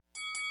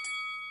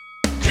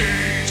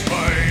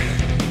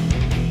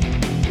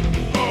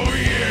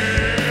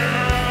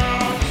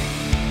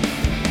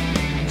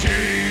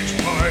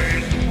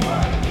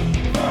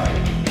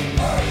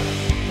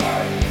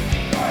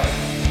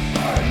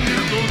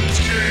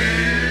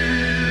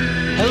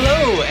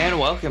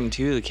welcome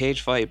to the Cage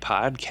Fight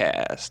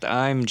Podcast.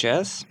 I'm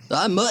Jess.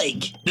 I'm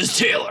Mike. This is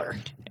Taylor.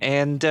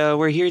 And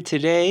we're here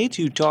today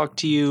to talk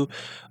to you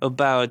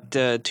about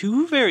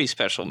two very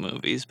special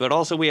movies, but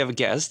also we have a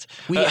guest.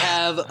 We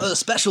have a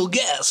special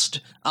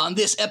guest on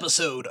this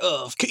episode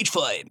of Cage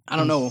Fight. I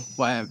don't know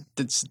why I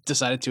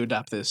decided to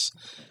adopt this.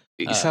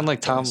 You sound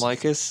like Tom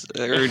Likas,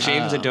 or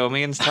James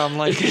Adomian's Tom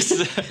Likas.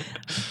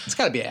 It's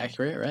got to be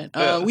accurate,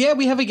 right?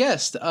 We have a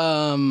guest.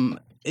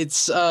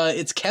 It's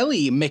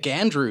Kelly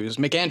McAndrews.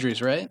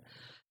 McAndrews, right?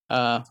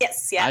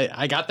 Yes, yeah.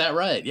 I got that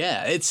right.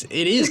 Yeah, it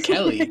is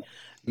Kelly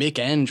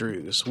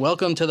McAndrews.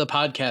 Welcome to the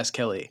podcast,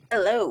 Kelly.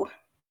 Hello.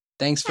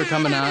 Thanks for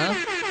coming on.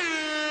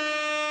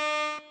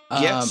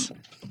 Yes.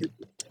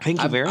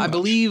 Thank you very much.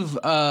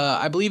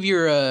 I believe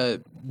you're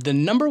the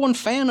number one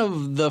fan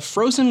of the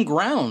Frozen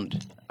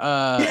Ground,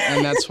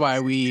 and that's why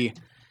we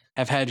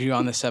have had you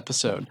on this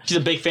episode. She's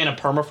a big fan of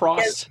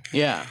permafrost.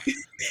 Yeah.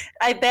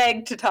 I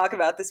begged to talk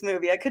about this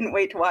movie. I couldn't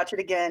wait to watch it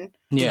again.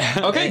 Yeah.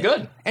 Okay,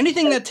 good.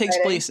 Anything that takes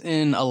place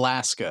in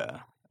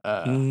Alaska.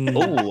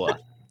 Oh.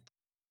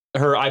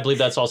 I believe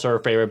that's also her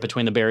favorite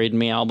Between the Buried and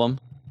Me album.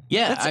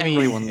 Yeah, That's I mean,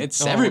 everyone.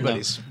 it's Oh, no.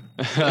 everybody's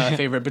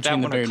favorite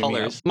Between the one of Buried and Me.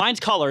 Colors. Mine's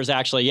Colors,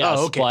 actually, yes.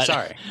 Oh, okay, but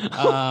sorry.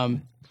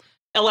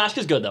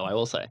 Alaska's good, though, I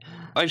will say.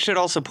 I should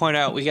also point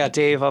out we got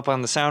Dave up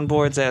on the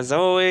soundboards as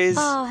always.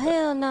 Oh,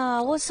 hell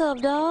no. What's up,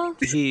 dog?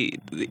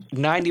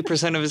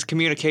 90% of his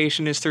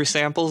communication is through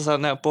samples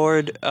on that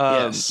board.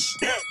 Yes.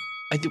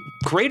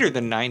 Greater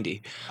than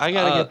 90. I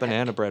gotta get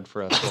banana bread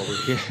for us over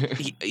here.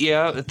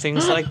 Yeah,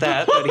 things like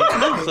that. But he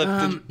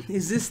clipped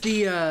Is this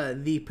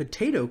the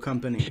potato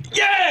company?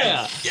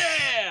 Yeah!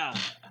 Yeah!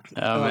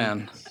 Oh,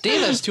 man.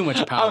 Dave has too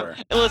much power,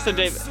 Listen,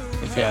 Dave.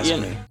 if you ask Yeah,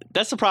 me.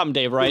 that's the problem,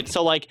 Dave, right?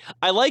 So,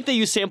 I like that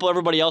you sample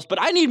everybody else, but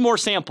I need more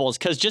samples,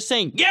 because just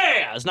saying,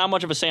 yeah, is not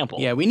much of a sample.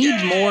 Yeah, we need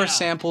more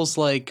samples,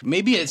 like,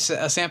 maybe it's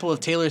a sample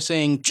of Taylor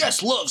saying,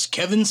 Jess loves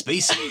Kevin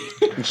Spacey.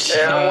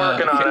 Yeah, I'm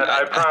working on it,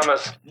 I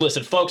promise.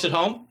 Listen, folks at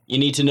home, you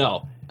need to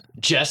know,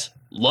 Jess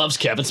loves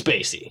Kevin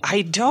Spacey.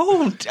 I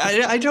don't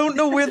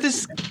know where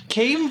this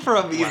came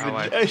from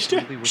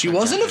even. She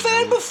wasn't a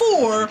fan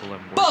before,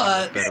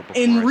 but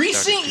in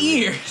recent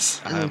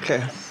years.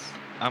 Okay.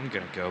 I'm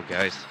gonna go,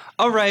 guys.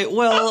 All right.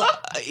 Well,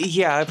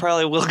 yeah, I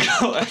probably will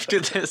go after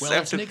this. Well,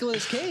 it's after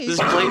Nicolas Cage. this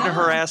blatant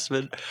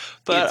harassment.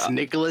 But It's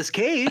Nicolas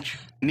Cage.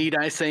 Need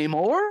I say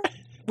more?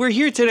 we're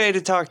here today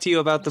to talk to you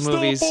about the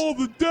movies. all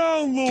the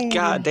download.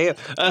 God damn.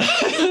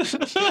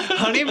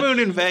 Honeymoon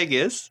in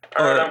Vegas.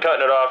 Alright, I'm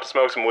cutting it off to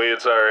smoke some weed,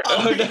 sorry.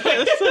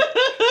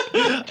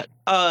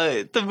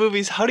 The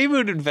movies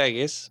Honeymoon in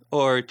Vegas,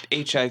 or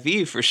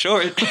HIV for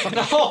short.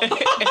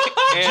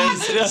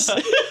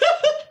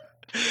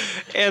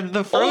 And the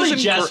Only Frozen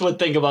Jess would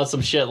think about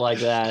some shit like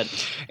that.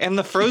 and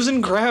the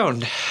Frozen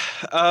Ground.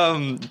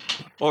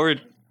 Or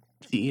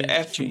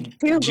DFG.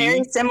 Two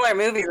very similar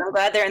movies. I'm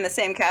glad they're in the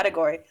same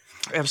category.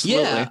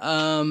 absolutely.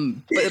 Yeah,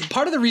 but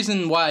part of the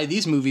reason why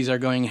these movies are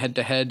going head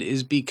to head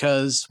is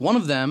because one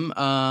of them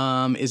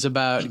is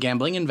about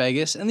gambling in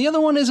Vegas, and the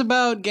other one is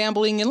about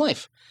gambling in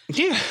life.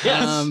 Yeah.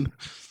 Yes.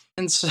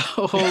 And so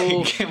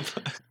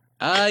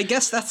I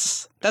guess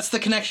that's the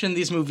connection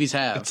these movies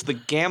have. It's the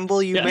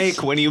gamble you Yes.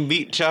 make when you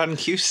meet John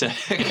Cusack.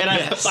 And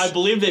I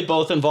believe they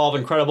both involve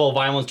incredible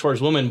violence towards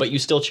women, but you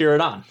still cheer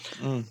it on.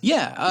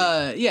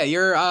 Yeah,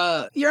 you're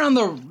on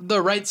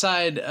the right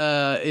side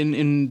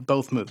in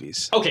both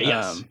movies. Okay,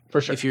 yes, for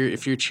sure.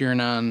 If you're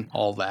cheering on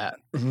all that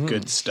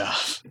good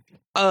stuff.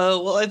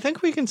 Well, I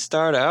think we can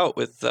start out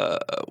with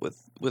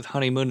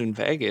Honeymoon in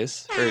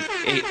Vegas, or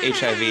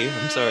HIV.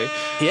 I'm sorry.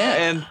 Yeah.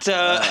 And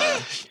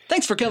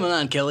Thanks for coming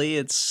on, Kelly.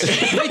 It's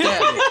great to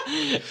have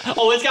you.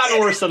 Oh, it's gotten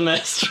worse than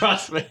this.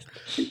 Trust me.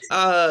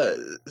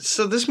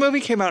 so this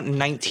movie came out in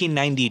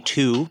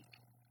 1992.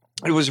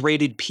 It was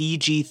rated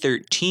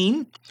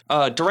PG-13.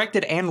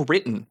 Directed and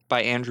written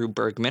by Andrew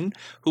Bergman,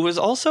 who was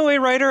also a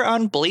writer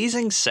on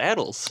Blazing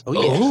Saddles. Oh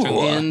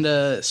yeah, and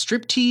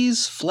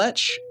Striptease,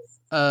 Fletch,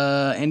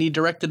 and he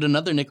directed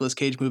another Nicolas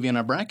Cage movie in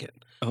our bracket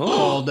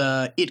called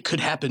 "It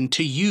Could Happen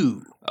to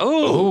You."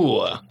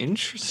 Oh,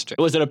 interesting.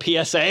 Was it a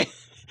PSA?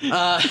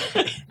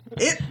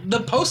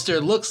 The poster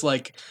looks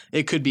like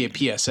it could be a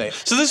PSA.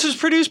 So this was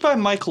produced by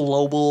Mike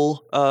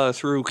Lobel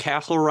through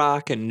Castle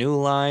Rock and New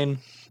Line.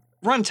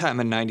 Runtime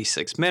in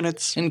 96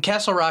 minutes. And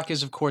Castle Rock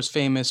is, of course,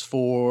 famous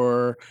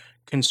for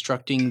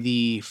constructing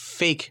the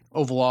fake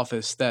Oval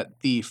Office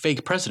that the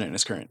fake president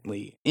is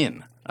currently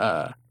in.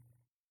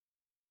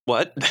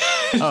 What?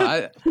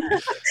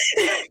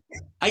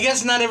 I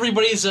guess not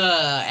everybody's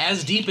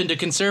as deep into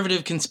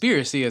conservative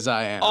conspiracy as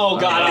I am. Oh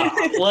God,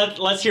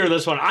 let's hear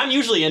this one. I'm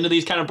usually into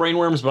these kind of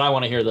brainworms, but I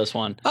want to hear this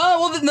one.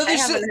 Oh well, no, I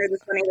haven't heard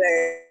this one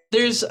either.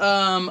 There's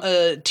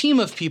a team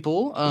of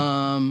people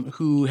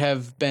who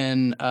have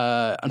been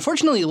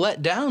unfortunately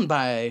let down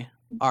by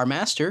our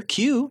master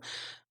Q.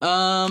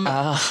 And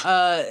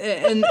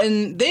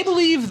they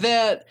believe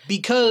that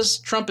because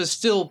Trump is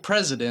still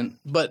president,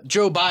 but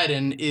Joe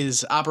Biden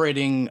is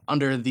operating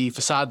under the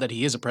facade that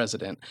he is a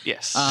president,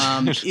 Yes.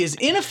 is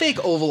in a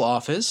fake Oval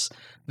Office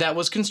that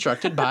was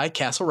constructed by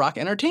Castle Rock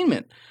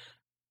Entertainment.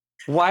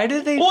 Why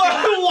did they?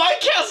 Why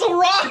Castle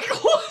Rock?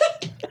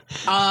 What?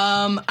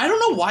 I don't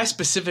know why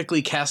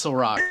specifically Castle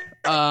Rock.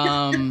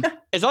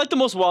 Is that like the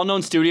most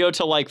well-known studio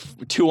to like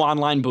 2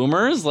 online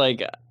boomers?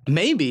 Like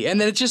Maybe.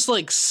 And then it just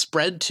like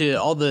spread to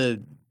all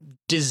the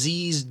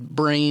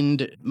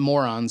diseased-brained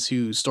morons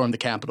who stormed the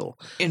Capitol.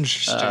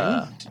 Interesting.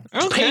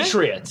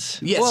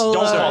 Patriots. Yes. Well,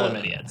 Don't call them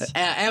idiots.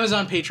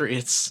 Amazon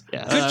Patriots.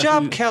 Yeah. Good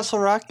job, Castle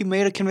Rock. You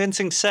made a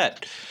convincing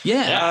set.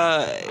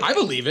 Yeah. I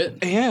believe it.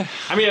 Yeah.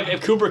 I mean,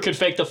 if Kubrick could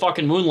fake the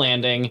fucking moon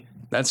landing,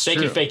 That's they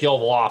true. can fake the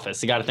Oval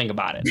Office. You got to think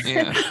about it.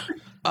 Yeah.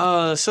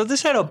 So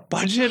this had a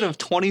budget of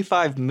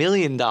 $25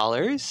 million,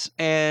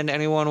 and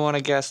anyone want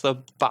to guess the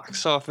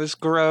box office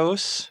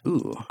gross?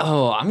 Ooh,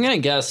 Oh, I'm gonna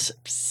guess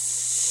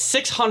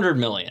 600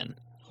 million.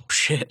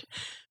 shit.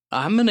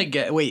 I'm going to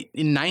get... Wait,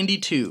 in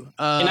 92. In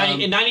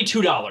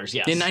 $92,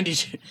 yes. In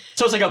 92.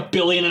 So it's like $1.5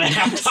 billion.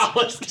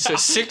 So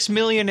 $6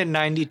 million and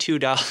 $92,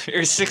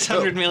 or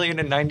 $600 million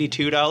and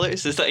 $92.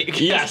 Is that you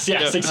guess?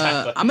 Yes,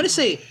 exactly. I'm going to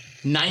say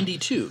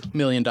 $92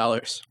 million.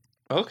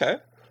 Okay.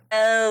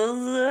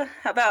 How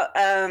about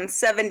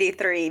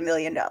 $73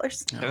 million?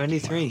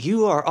 73.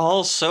 You are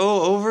all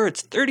so over.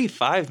 It's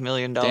 $35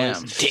 million.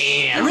 Damn.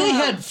 I really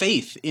had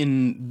faith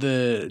in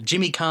the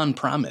Jimmy Caan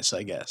promise,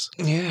 I guess.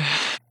 Yeah.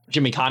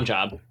 Jimmy Caan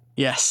job.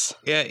 Yes.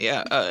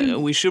 Yeah.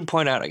 We should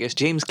point out, I guess,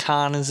 James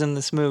Caan is in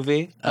this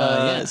movie.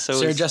 Yeah. So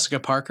Sarah is Jessica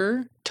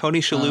Parker. Tony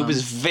Shalhoub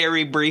is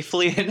very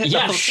briefly in it.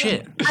 Yeah, though.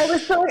 Shit.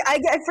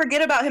 I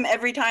forget about him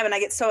every time, and I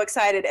get so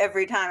excited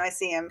every time I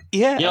see him.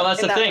 Yeah. You know,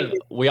 that's In the that thing. movie.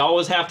 We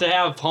always have to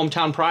have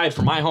hometown pride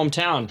for my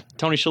hometown,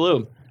 Tony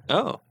Shalhoub.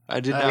 Oh,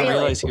 I did not Really?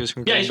 realize he was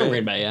from Green Yeah, he's from Bay.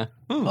 Green Bay, yeah.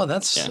 Oh,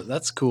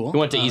 that's cool. He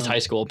went to East High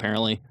School,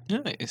 apparently.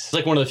 Nice. He's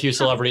like one of the few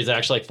celebrities that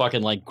actually like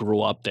fucking like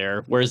grew up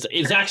there. Whereas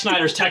Zack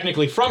Snyder's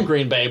technically from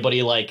Green Bay, but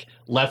he like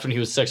left when he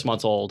was 6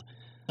 months old.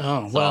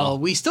 Oh, well,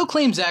 we still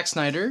claim Zack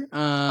Snyder.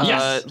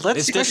 Yes.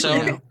 Let's especially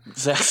disown now.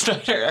 Zack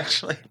Snyder,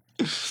 actually.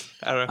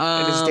 I don't know.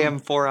 In his damn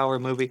 4-hour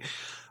movie.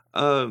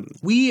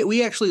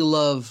 We actually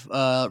love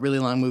really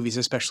long movies,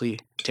 especially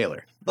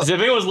Taylor. If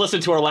anyone's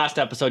listened to our last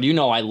episode, you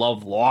know I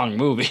love long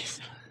movies.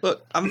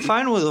 Look, I'm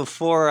fine with a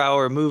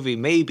 4-hour movie,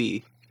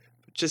 maybe.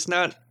 Just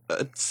not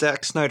a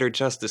Zack Snyder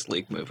Justice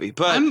League movie.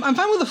 But I'm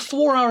fine with a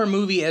 4-hour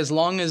movie as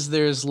long as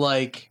there's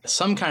like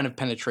some kind of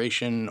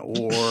penetration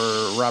or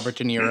Robert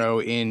De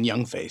Niro in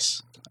Young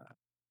Face.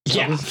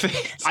 Yeah,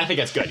 I think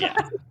that's good, yeah.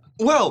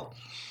 well,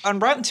 on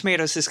Rotten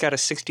Tomatoes, this got a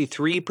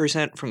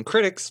 63% from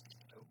critics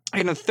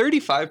and a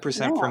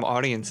 35% from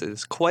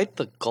audiences. Quite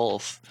the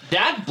gulf.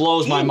 That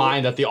blows my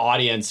mind that the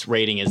audience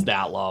rating is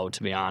that low,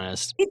 to be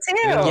honest. Me too.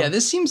 Yeah,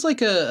 this seems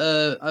like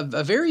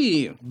a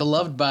very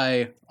beloved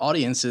by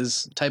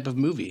audiences type of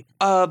movie.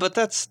 But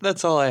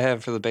that's all I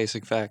have for the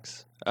basic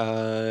facts.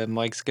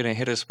 Mike's gonna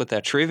hit us with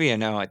that trivia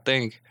now, I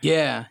think.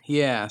 Yeah.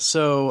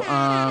 So,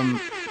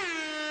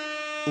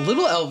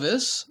 little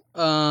Elvis,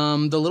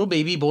 the little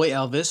baby boy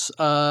Elvis,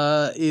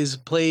 is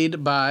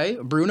played by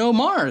Bruno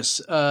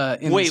Mars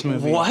in this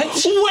movie.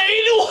 What?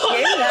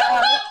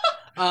 Yeah.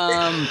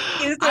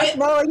 He was so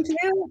small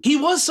too. He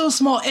was so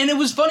small, and it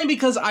was funny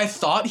because I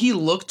thought he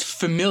looked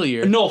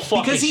familiar. No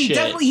fucking because he shit.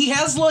 definitely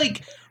has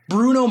like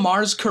Bruno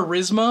Mars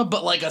charisma,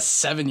 but like a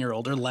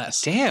 7-year-old or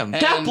less. Damn.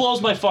 And- That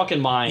blows my fucking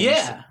mind.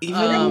 Yeah,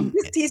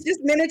 He's just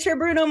miniature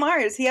Bruno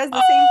Mars. He has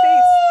the same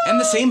face. and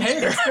the same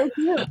hair. So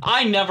cute.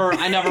 I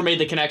never made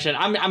the connection.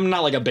 I'm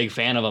not like a big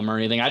fan of him or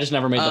anything. I just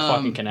never made the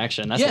fucking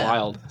connection. That's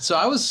wild. So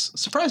I was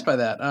surprised by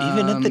that.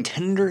 Even at the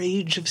tender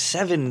age of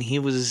 7, he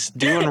was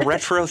doing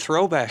retro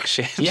throwback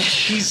shit. Yeah,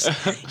 he's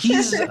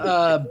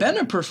been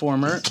a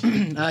performer.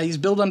 He's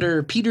billed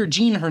under Peter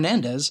Gene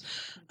Hernandez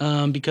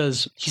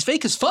because he's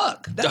fake as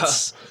fuck.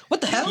 That's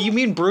what the hell? You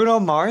mean Bruno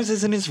Mars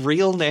isn't his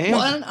real name?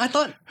 Well, I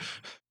thought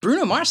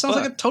Bruno Mars sounds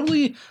like a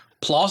totally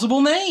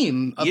plausible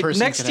name.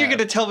 Next, you're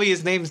gonna tell me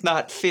his name's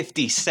not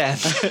 50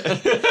 Cent.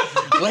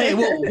 Wait,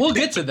 we'll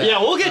get to that. Yeah,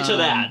 we'll get to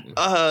that.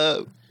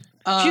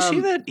 Did you see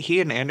that he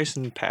and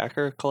Anderson .Paak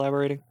are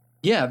collaborating?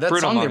 Yeah, that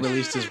Bruno song Mars. they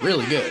released is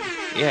really good.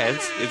 Yeah,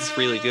 it's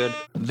really good.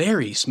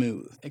 Very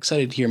smooth.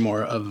 Excited to hear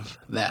more of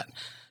that.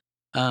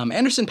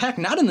 Anderson .Paak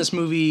not in this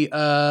movie,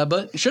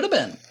 but should have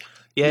been.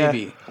 Yeah.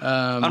 Maybe.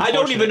 I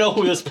don't even know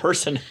who this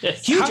person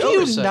is. Huge How do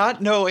you oversight.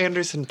 not know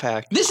Anderson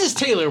 .Paak? This is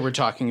Taylor we're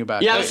talking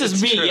about. Yeah, this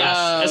is me. true.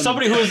 Yes, as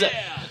somebody whose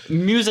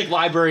music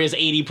library is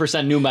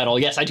 80% new metal.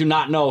 Yes, I do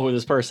not know who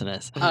this person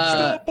is. So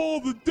I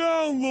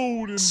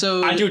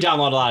do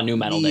download a lot of new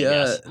metal.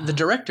 Yes. the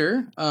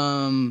director,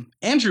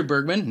 Andrew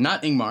Bergman,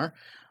 not Ingmar,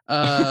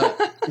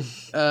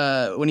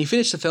 when he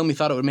finished the film, he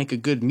thought it would make a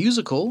good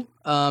musical.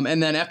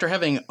 And then after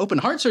having open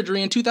heart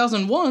surgery in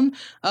 2001,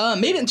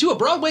 made it into a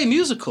Broadway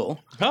musical.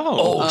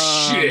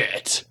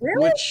 Shit!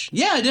 Which,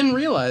 yeah, I didn't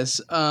realize.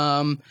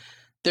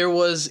 There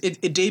was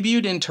it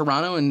debuted in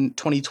Toronto in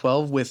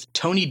 2012 with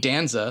Tony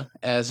Danza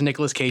as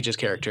Nicolas Cage's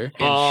character.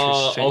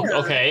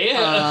 Okay.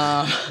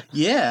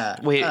 Yeah.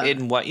 Wait,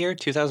 in what year?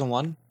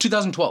 2001?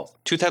 2012.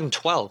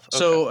 2012.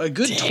 So a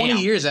good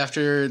 20 years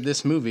after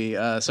this movie.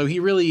 So he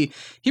really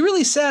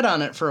sat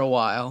on it for a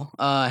while.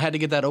 Had to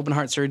get that open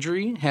heart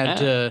surgery. Had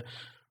to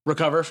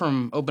recover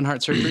from open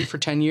heart surgery for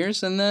 10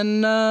 years, and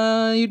then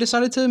you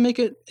decided to make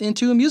it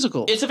into a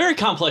musical. It's a very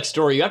complex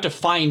story. You have to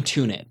fine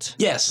tune it.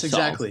 Yes,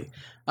 exactly.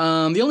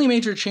 The only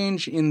major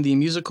change in the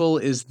musical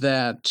is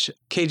that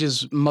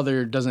Cage's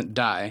mother doesn't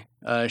die.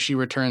 She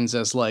returns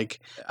as like,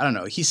 I don't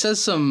know. He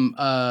says some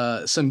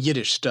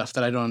Yiddish stuff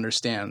that I don't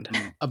understand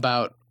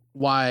about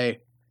why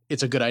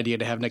it's a good idea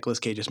to have Nicolas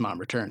Cage's mom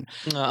return.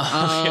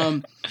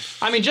 I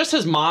mean, just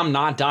his mom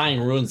not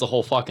dying ruins the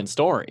whole fucking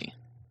story.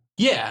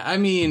 Yeah, I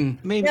mean,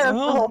 Maybe. Yeah, that's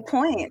the whole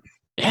point.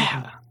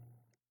 Yeah.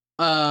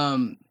 I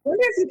wonder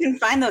if you can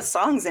find those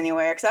songs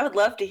anywhere, because I would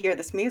love to hear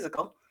this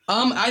musical.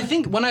 I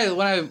think when I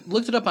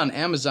looked it up on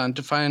Amazon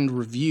to find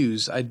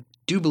reviews, I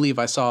do believe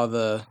I saw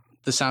the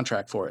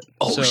soundtrack for it.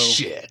 Oh, So,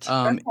 shit.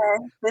 Okay,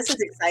 this is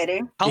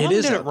exciting. How It long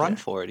is did it out run there.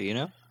 for? Do you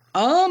know?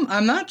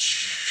 I'm not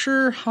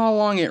sure how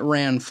long it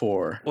ran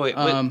for. Wait,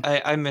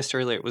 I missed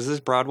earlier. Was this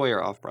Broadway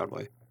or off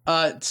Broadway?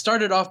 It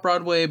started off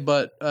Broadway,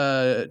 but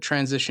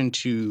transitioned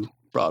to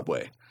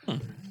Broadway.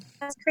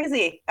 That's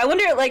crazy. I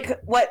wonder,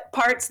 like, what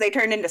parts they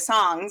turned into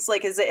songs.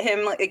 Like, is it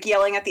him like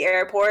yelling at the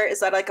airport?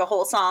 Is that like a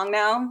whole song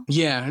now?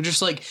 Yeah,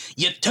 just like,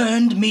 you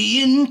turned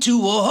me into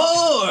a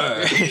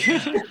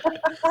whore.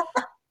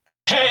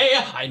 Hey,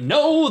 I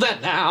know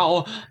that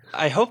now.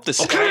 I hope the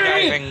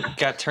skydiving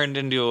got turned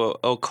into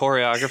a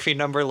choreography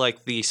number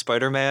like the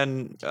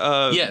Spider-Man Turn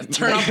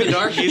Off the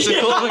Dark.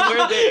 musical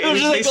where It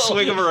was they just like,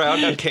 swing them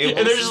around on cables.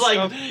 And they're just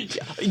stuff.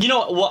 like, you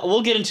know,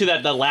 we'll get into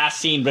that last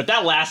scene, but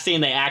that last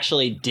scene they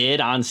actually did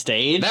on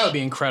stage. That would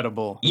be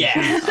incredible.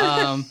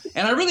 Yeah.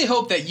 And I really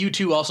hope that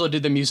U2 also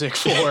did the music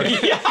for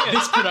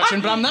this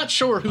production, but I'm not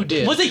sure who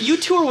did. Was it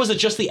U2 or was it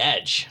just The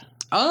Edge?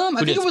 I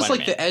think did it was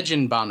like Spider-Man? the Edge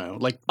and Bono,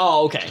 like,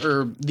 Oh, okay.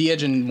 or the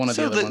Edge and one of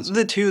the So other ones.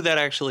 the two that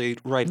actually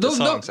write the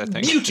songs, I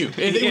think. U2.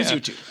 It was Yeah.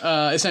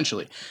 U2,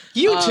 essentially.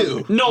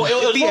 U2. No, it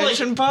was The more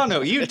Edge and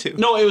Bono, U2.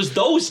 No, it was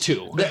those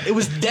two. It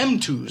was them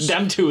twos.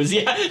 Them twos,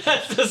 yeah.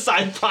 That's the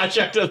side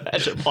project of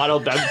Edge and Bono,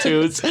 them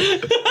twos. So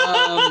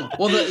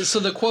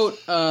the quote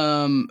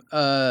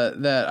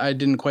that I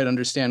didn't quite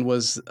understand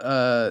was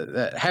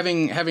that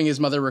having his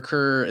mother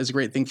recur is a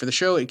great thing for the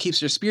show. It keeps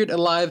her spirit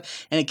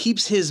alive, and it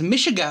keeps his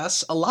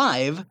Michigas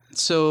alive.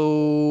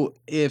 So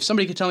if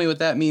somebody could tell me what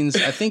that means,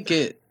 I think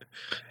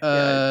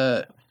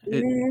I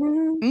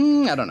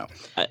don't know.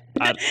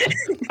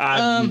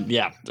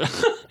 Yeah.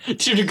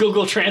 Should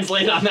Google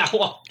Translate on that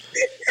one?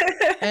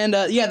 And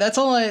that's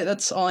all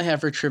I have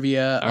for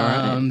trivia. All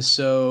right.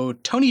 So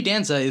Tony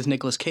Danza is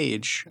Nicolas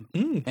Cage,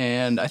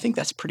 and I think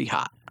that's pretty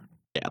hot.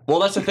 Yeah. Well,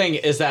 that's the thing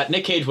is that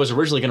Nick Cage was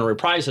originally going to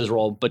reprise his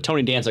role, but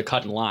Tony Danza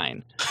cut in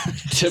line.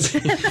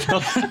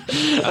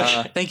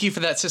 Thank you for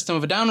that System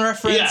of a Down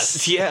reference.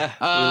 Yes. Yeah,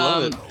 we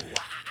love it.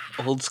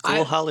 Old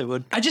school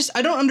Hollywood. I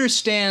don't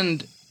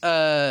understand,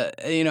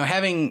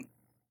 having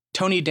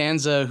Tony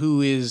Danza,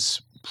 who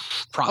is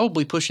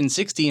probably pushing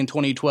 60 in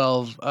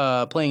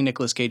 2012, playing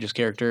Nicolas Cage's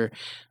character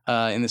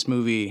in this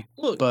movie.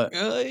 Look, but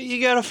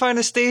you gotta find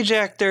a stage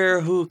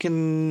actor who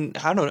can.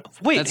 I don't know.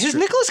 Wait, That's has true.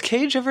 Nicolas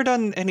Cage ever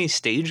done any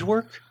stage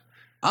work?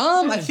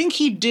 I think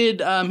he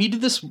did. He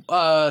did this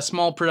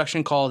small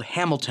production called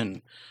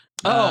Hamilton.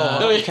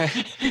 Okay.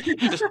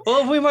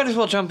 Well, we might as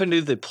well jump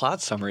into the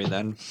plot summary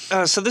then.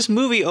 So this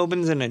movie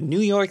opens in a New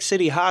York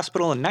City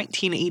hospital in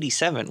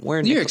 1987,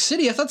 where New York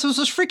City. I thought this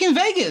was freaking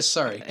Vegas.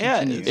 Sorry. Yeah,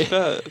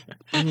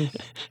 Continue.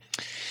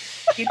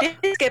 You did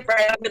skip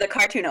right over the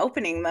cartoon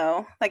opening,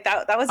 though. Like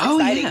that was Oh,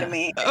 exciting yeah. to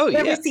me. Oh, You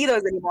never yeah. see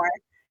those anymore.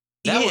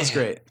 That was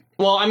great.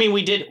 Well, I mean,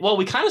 we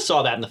kind of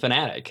saw that in The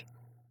Fanatic.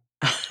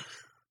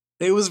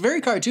 It was very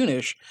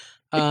cartoonish.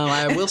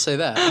 I will say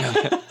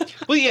that.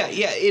 Well, yeah.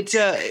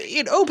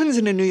 It opens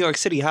in a New York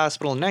City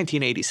hospital in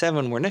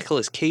 1987, where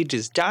Nicolas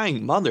Cage's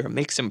dying mother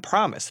makes him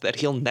promise that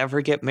he'll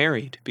never get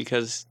married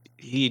because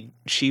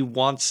she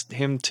wants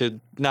him to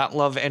not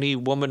love any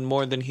woman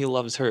more than he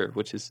loves her,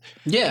 which is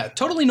Yeah,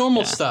 totally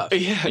normal stuff.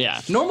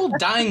 Yeah. Normal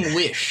dying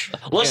wish.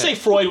 Let's say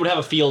Freud would have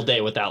a field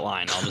day with that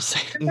line. I'll just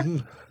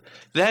say.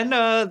 Then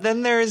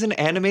there is an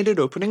animated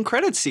opening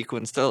credits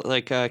sequence, that,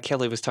 like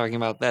Kelly was talking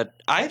about, that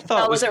I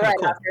thought Oh, was it kinda right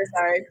cool. after?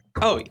 Sorry.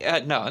 Oh, yeah,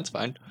 no, it's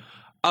fine.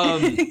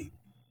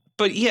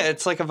 But yeah,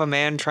 it's like of a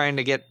man trying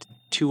to get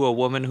to a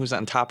woman who's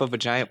on top of a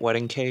giant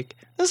wedding cake.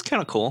 That's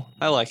kind of cool.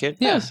 I like it.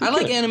 Yeah, Yes, I it's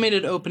like good.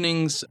 animated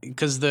openings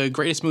because the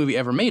greatest movie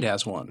ever made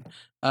has one.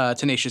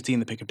 Tenacious D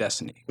and the Pick of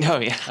Destiny. Oh,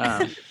 yeah.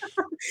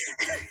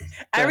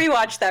 I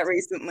rewatched that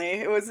recently.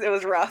 It was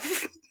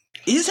rough.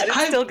 Is But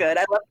it's still good.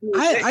 I love the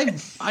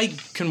music. I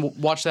can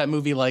watch that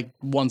movie like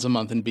once a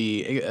month and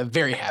be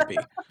very happy.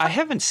 I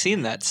haven't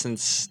seen that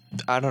since,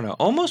 I don't know,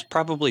 almost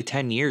probably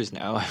 10 years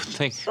now, I would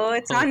think. Well,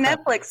 it's Holy on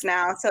crap. Netflix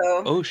now, so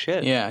Oh,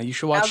 shit. Yeah, you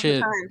should now's watch the it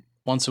time.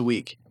 once a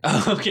week.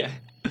 Okay.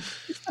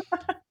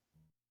 But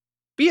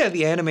yeah,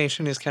 the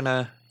animation is kind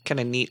of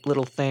neat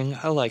little thing.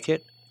 I like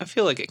it. I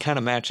feel like it kind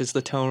of matches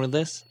the tone of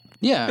this.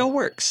 Yeah, It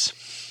works.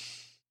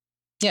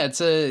 yeah. It's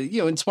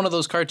it's one of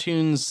those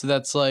cartoons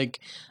that's like,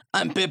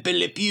 I'm Pepe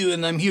Le Pew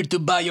and I'm here to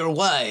buy your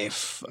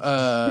wife.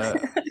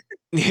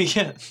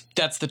 Yeah.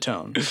 That's the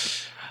tone.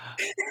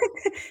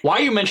 Why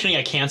are you mentioning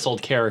a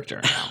canceled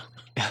character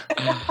now?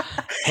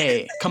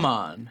 Hey, come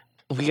on.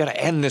 We gotta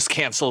end this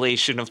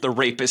cancellation of the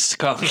rapist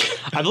skunk.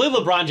 I believe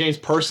LeBron James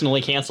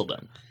personally canceled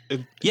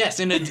him. Yes,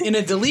 in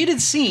a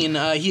deleted scene,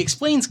 he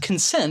explains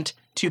consent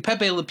to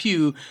Pepe Le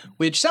Pew,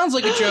 which sounds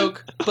like a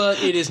joke,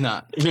 but it is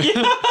not.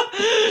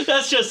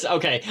 That's just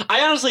okay.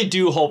 I honestly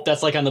do hope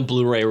that's like on the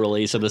Blu-ray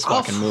release of this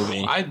fucking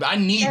movie. I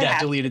need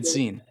that deleted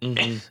scene.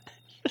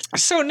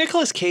 So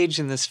Nicolas Cage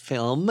in this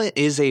film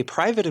is a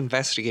private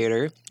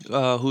investigator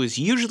who is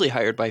usually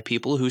hired by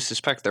people who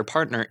suspect their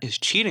partner is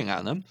cheating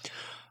on them.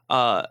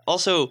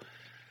 Also,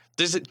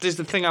 there's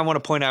the thing I want to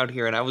point out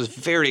here, and I was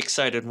very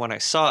excited when I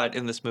saw it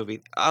in this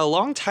movie. A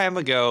long time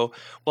ago,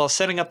 while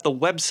setting up the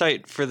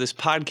website for this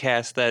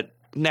podcast that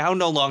now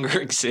no longer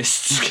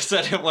exists because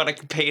I didn't want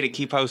to pay to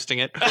keep hosting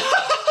it.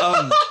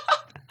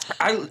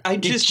 I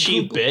just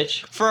cheap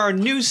bitch. For our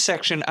news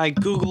section, I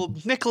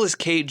Googled Nicolas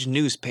Cage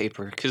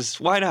newspaper, because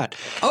why not?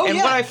 Oh, and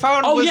yeah. what I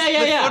found was the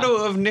yeah.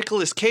 photo of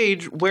Nicolas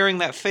Cage wearing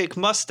that fake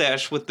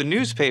mustache with the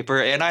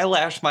newspaper, and I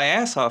lashed my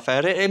ass off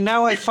at it, and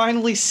now I've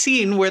finally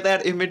seen where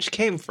that image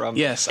came from.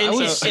 Yes, I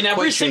was In every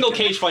quite single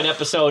shaken. Cage Fight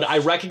episode, I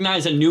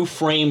recognize a new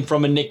frame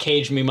from a Nick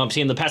Cage meme I've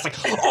seen in the past. Like,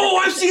 oh,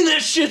 I've seen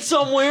that shit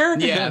somewhere.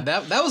 Yeah,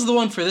 that was the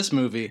one for this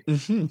movie.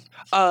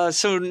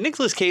 So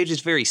Nicolas Cage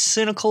is very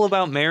cynical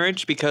about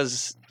marriage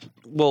because,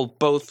 well,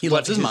 both He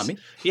loves his mommy.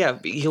 Yeah,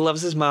 he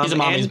loves his mom. He's a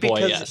mommy's and boy,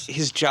 because yes.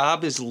 his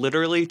job is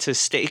literally to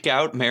stake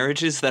out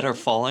marriages that are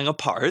falling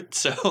apart.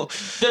 So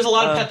There's a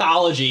lot of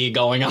pathology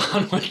going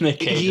on with Nick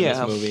Cage in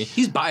this movie.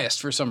 He's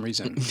biased for some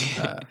reason.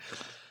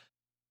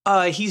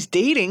 he's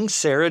dating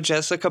Sarah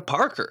Jessica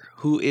Parker,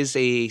 who is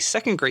a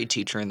second grade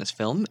teacher in this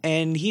film,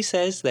 and he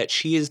says that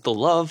she is the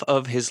love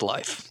of his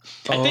life.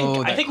 I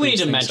that think we need clears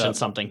to things mention up.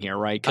 something here,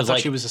 right? I Because thought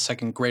like she was a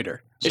second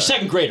grader. a Sorry.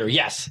 second grader,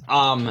 yes.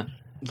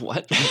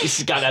 What?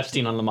 He's got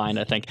Epstein on the mind,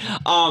 I think.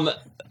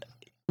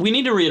 We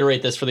need to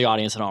reiterate this for the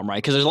audience at home, right?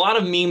 Because there's a lot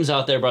of memes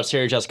out there about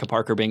Sarah Jessica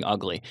Parker being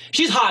ugly.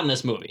 She's hot in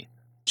this movie.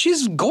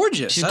 She's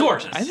gorgeous. She's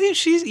gorgeous. I think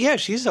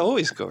she's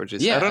always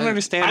gorgeous. Yeah, I don't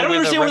understand. I don't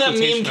understand where that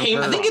meme came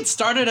from. I think it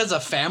started as a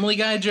Family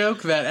Guy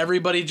joke that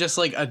everybody just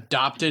like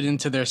adopted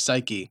into their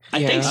psyche.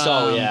 I think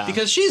so, yeah.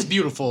 Because she's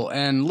beautiful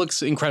and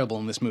looks incredible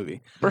in this movie.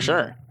 for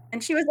sure.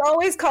 And she was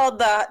always called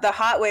the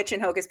hot witch in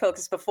Hocus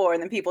Pocus before,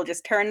 and then people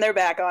just turned their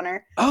back on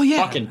her. Oh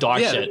yeah, Fucking dog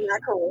shit. Isn't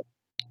that cool?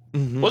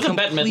 Wasn't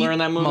Bette Midler in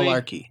that movie?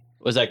 Malarkey.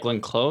 Was that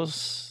Glenn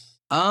Close?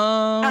 Bette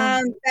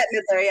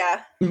Midler,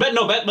 yeah. Bette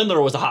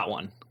Midler was a hot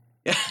one.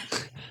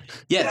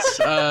 Yes,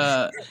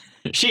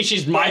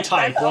 She's my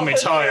type, let me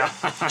tell you.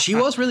 she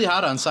was really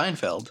hot on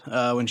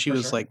Seinfeld when she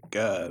was like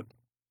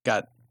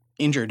got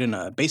injured in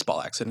a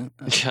baseball accident.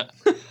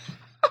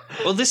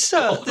 Well, this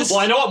Well,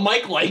 I know what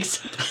Mike likes.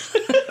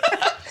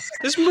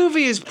 this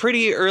movie is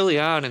pretty early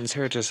on in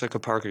Sarah Jessica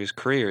Parker's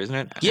career, isn't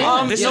it?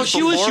 Yeah, this No, is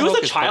she was before a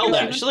Hocus child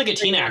Pocus. actor. She's like a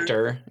teen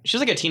actor. She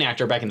was like a teen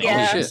actor back in the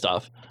Yeah. 80s and Shit.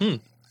 stuff.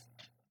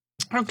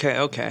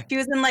 Okay. She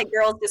was in like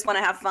Girls Just Want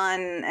to Have Fun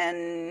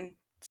and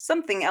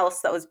something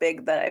else that was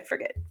big that I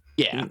forget.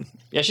 Yeah.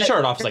 Yeah, she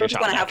started off as like a Girls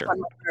Just child Wanna Have actor. Fun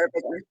was her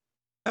big one.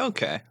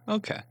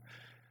 Okay.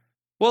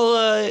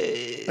 Well,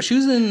 She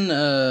was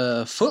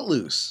in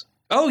Footloose.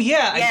 oh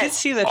yeah, I did Yes.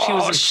 see that she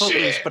was Oh, in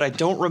Footloose, shit. but I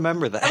don't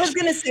remember that. I was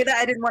gonna say that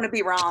I didn't want to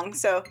be wrong,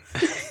 so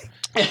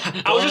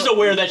I was just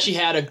aware that she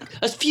had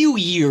a few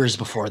years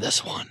before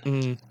this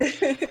one.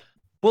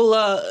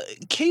 Well,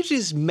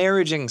 Cage's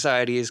marriage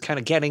anxiety is kind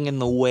of getting in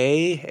the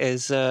way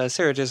as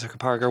Sarah Jessica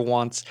Parker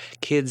wants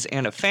kids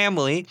and a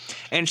family,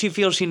 and she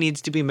feels she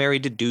needs to be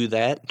married to do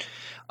that.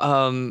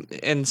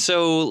 And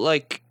so,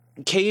 like,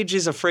 Cage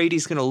is afraid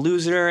he's going to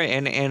lose her,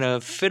 and in a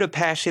fit of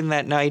passion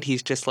that night,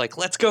 he's just like,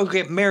 let's go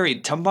get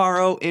married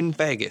tomorrow in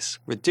Vegas.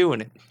 We're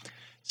doing it.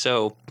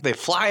 So they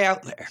fly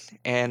out there,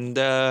 and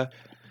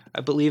I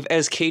believe,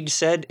 as Cage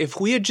said, if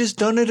we had just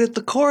done it at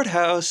the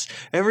courthouse,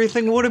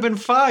 everything would have been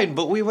fine.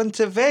 But we went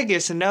to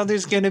Vegas, and now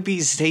there's going to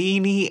be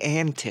zany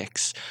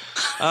antics.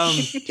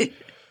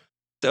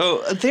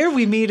 So there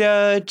we meet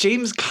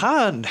James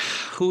Caan,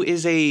 who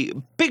is a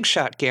big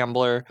shot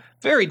gambler,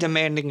 very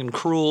demanding and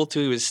cruel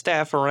to his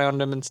staff around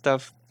him and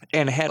stuff,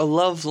 and had a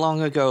love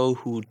long ago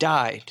who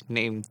died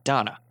named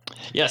Donna.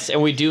 Yes,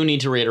 and we do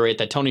need to reiterate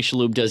that Tony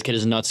Shalhoub does get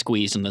his nuts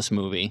squeezed in this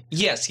movie.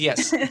 Yes.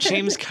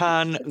 James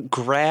Caan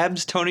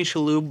grabs Tony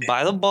Shalhoub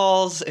by the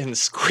balls and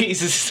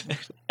squeezes.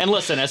 And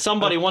listen, as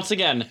somebody, once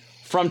again,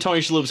 from Tony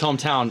Shalhoub's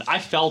hometown, I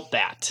felt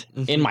that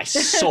in my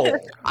soul.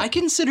 I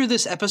consider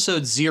this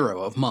episode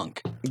 0 of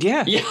Monk.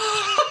 Yeah. Yeah.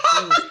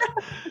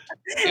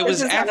 It was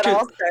This is how it after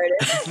all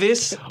started.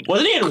 this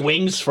Wasn't he in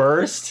Wings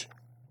first?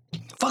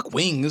 Fuck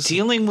Wings.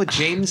 dealing with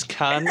James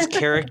Caan's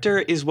character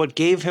is what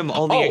gave him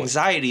all the Oh.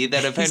 anxiety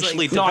that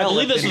eventually No, I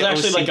believe this was developed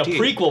actually into like a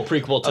OCD.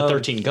 prequel to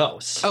 13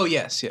 Ghosts. Oh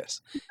yes.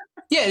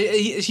 Yeah,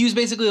 he was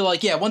basically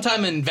like, yeah, one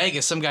time in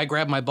Vegas, some guy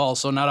grabbed my ball,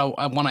 so now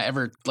I want to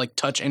ever like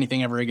touch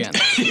anything ever again,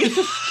 which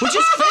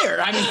is fair.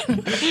 I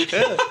mean,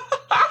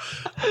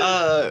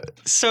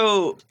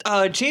 So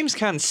James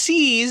Caan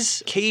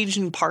sees Cage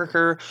and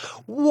Parker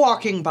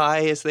walking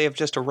by as they have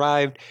just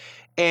arrived,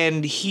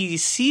 and he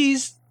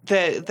sees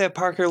that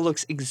Parker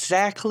looks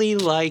exactly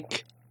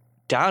like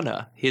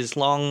Donna, his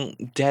long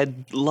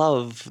dead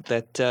love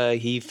that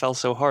he fell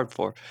so hard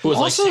for. Who was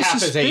Also like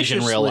half his age in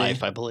real suspiciously-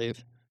 life, I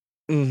believe.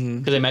 Mm-hmm.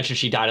 Because they mentioned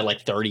she died at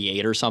like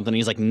 38 or something.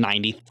 He's like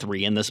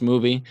 93 in this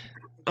movie.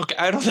 Okay,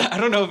 I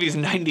don't know if he's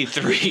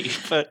 93,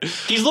 but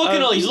He's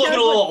looking a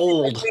little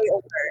old. Way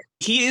older.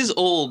 he is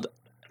old.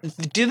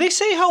 Do they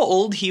say how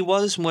old he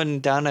was when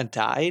Donna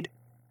died?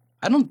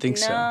 I don't think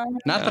so. No.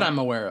 Not that I'm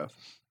aware of.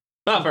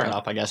 Not fair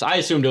enough, I guess. I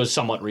assumed it was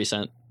somewhat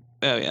recent.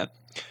 Oh yeah.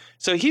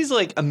 So he's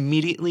like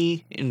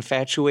immediately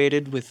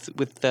infatuated with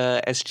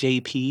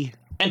SJP.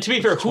 And to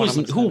be fair, one of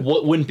them who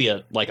wouldn't be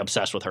like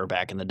obsessed with her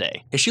back in the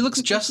day? Yeah, she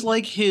looks just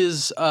like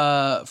his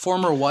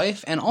former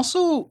wife, and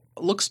also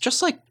looks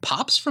just like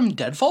Pops from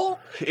Deadfall.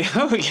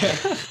 Oh yeah.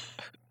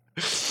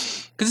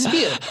 Could this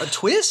be a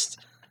twist?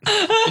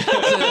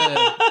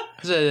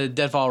 It's a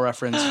Deadfall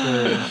reference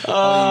for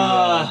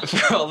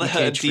For all the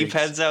Cage deep freaks.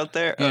 heads out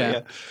there.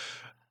 Yeah.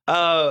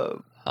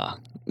 Oh yeah.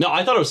 No,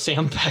 I thought it was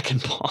Sam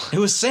Peckinpah. It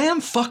was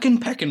Sam fucking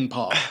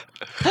Peckinpah.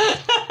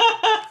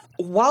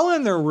 While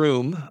in their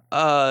room,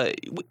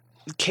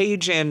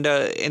 Cage and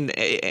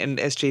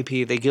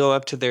SJP, they go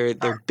up to their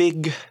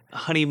big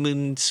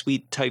honeymoon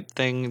suite type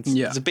thing.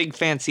 It's a big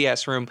fancy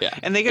ass room. Yeah.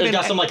 And they get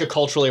got some like a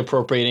culturally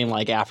appropriating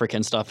like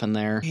African stuff in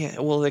there. Yeah,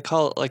 well, they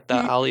call it like the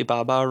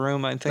Alibaba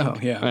room, I think. Oh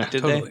yeah,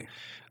 Did totally.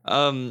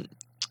 they?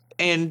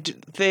 And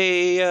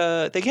they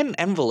get an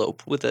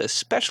envelope with a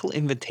special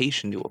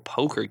invitation to a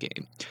poker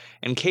game.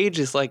 And Cage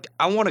is like,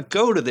 I want to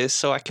go to this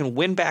so I can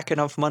win back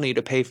enough money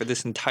to pay for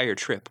this entire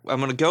trip. I'm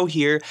going to go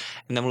here,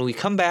 and then when we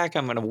come back,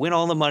 I'm going to win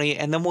all the money,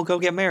 and then we'll go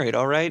get married,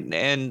 all right?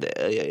 And,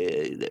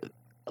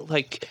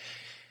 like,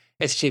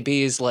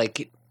 SJB is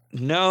like,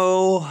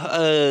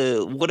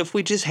 no, what if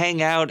we just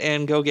hang out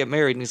and go get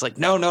married? And he's like,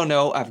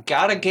 no, I've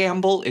got to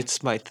gamble.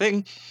 It's my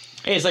thing.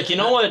 Hey, it's like, you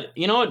know what,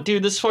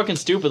 dude, this is fucking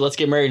stupid. Let's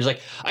get married. He's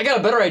like, I got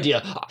a better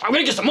idea. I'm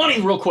gonna get some money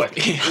real quick.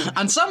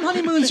 On some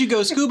honeymoons, you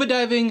go scuba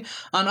diving.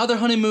 On other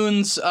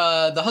honeymoons,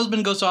 the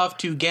husband goes off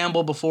to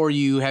gamble before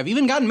you have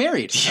even gotten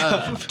married.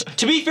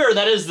 To be fair,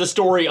 that is the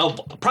story of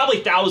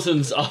probably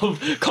thousands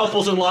of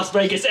couples in Las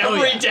Vegas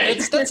every day.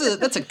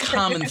 That's a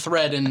common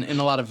thread in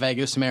a lot of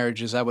Vegas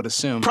marriages, I would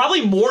assume.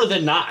 Probably more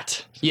than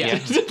not. Yeah.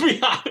 To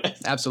be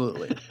honest.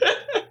 Absolutely.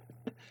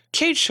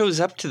 Cage shows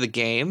up to the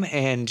game,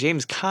 and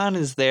James Caan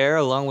is there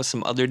along with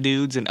some other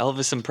dudes, an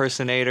Elvis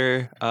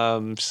impersonator,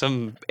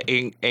 some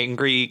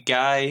angry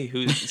guy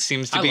who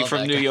seems to I be love from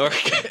that New guy.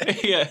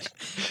 York. Yeah.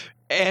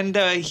 And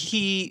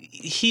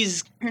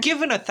he's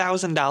given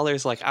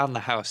 $1,000 like on the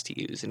house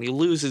to use, and he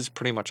loses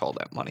pretty much all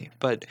that money.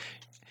 But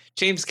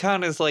James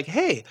Caan is like,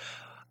 hey,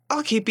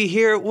 I'll keep you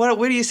here. What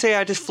do you say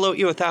I just float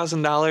you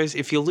 $1,000?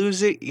 If you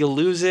lose it, you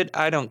lose it.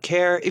 I don't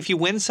care. If you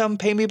win some,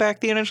 pay me back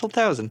the initial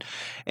 1,000.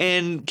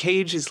 And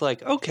Cage is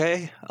like,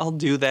 okay, I'll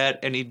do that.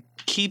 And he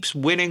keeps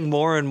winning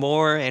more and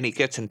more, and he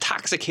gets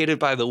intoxicated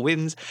by the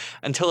wins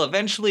until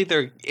eventually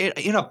they're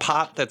in a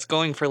pot that's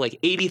going for like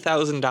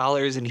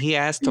 $80,000, and he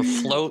has to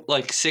float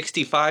like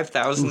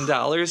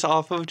 $65,000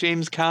 off of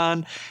James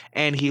Caan,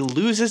 and he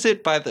loses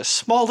it by the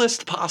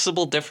smallest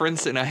possible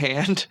difference in a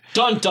hand.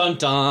 Dun, dun,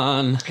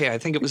 dun. Yeah, I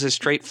think it was a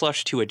straight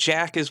flush to a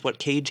jack is what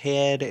Cage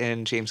had,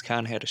 and James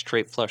Caan had a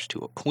straight flush to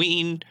a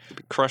queen.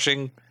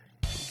 Crushing.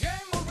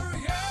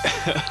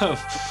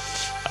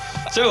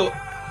 So,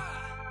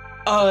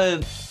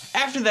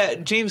 after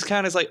that, James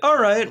Caan is like, all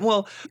right,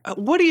 well,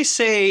 what do you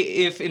say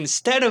if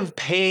instead of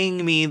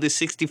paying me the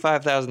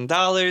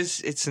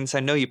 $65,000, since I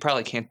know you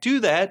probably can't do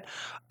that,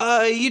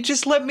 you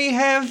just let me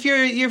have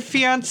your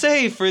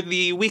fiance for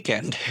the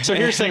weekend? So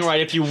here's the thing,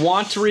 right? If you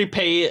want to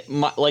repay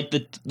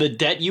the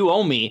debt you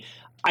owe me,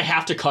 I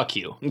have to cuck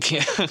you.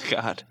 Yeah,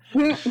 God.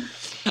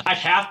 I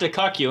have to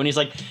cuck you. And he's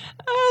like,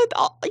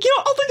 I'll think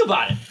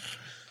about it.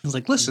 He's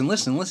like, listen.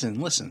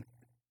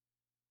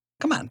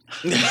 Come on.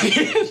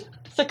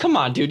 It's like, come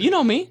on, dude. You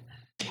know me.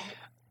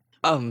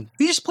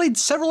 We just played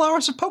several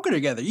hours of poker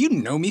together. You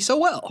know me so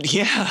well.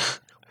 Yeah.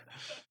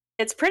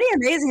 It's pretty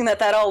amazing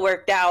that all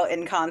worked out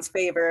in Khan's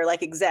favor,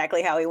 like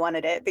exactly how he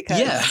wanted it. Because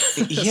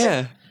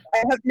Yeah. I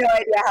have no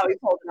idea how he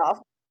pulled it off.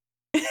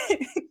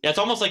 Yeah, it's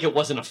almost like it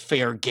wasn't a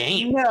fair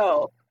game.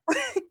 No,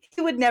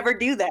 he would never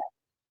do that.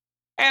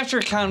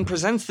 After Caan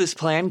presents this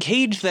plan,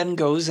 Cage then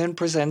goes and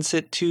presents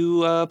it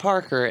to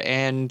Parker,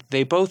 and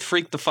they both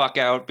freak the fuck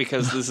out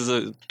because this is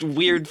a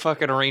weird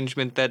fucking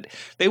arrangement that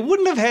they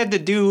wouldn't have had to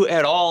do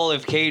at all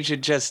if Cage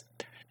had just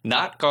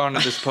not gone to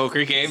this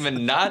poker game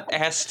and not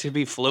asked to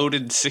be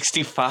floated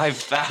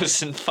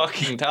 $65,000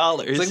 fucking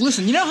dollars. It's like,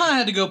 listen, you know how I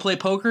had to go play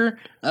poker?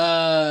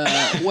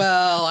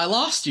 Well, I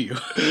lost you.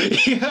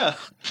 Yeah.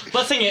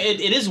 But the thing, it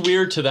is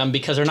weird to them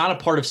because they're not a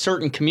part of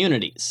certain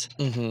communities.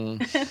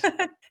 Mm-hmm.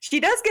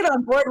 She does get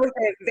on board with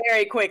it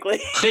very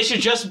quickly. They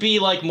should just be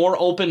like more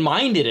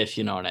open-minded, if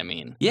you know what I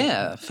mean.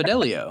 Yeah,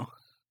 Fidelio.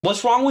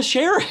 What's wrong with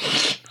sharing?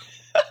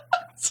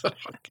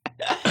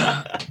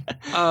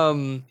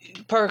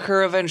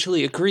 Parker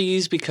eventually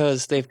agrees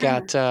because they've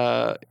got,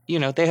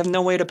 they have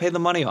no way to pay the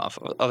money off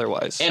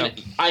otherwise. So.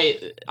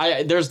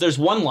 And there's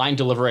one line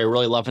delivery I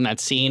really love in that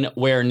scene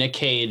where Nick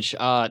Cage,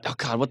 what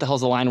the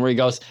hell's the line where he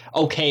goes,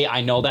 "Okay,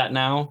 I know that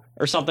now,"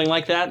 or something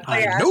like that.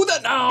 I know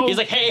that now. He's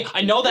like, "Hey,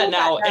 I know that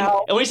now."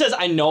 And when he says,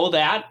 "I know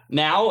that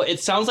now," it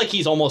sounds like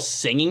he's almost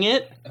singing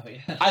it. Oh,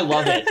 yeah. I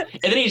love it.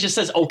 And then he just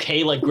says,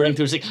 "Okay," like grinning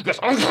through his teeth. Goes,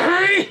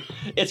 "Okay."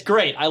 It's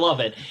great. I love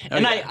it.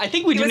 And I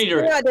think we do need to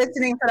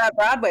auditioning for that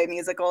Broadway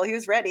musical. He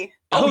was ready.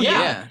 Oh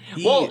yeah.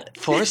 Well,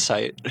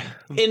 foresight.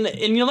 And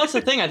that's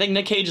the thing. I think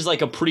Nick Cage is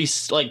like a pretty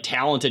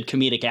talented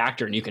comedic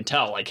actor, and you can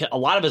tell like a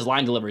lot of his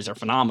line deliveries are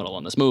phenomenal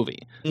in this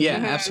movie. Yeah,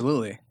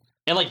 absolutely.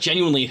 And like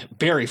genuinely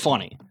very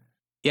funny.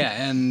 Yeah,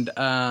 and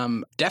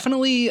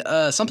definitely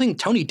something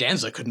Tony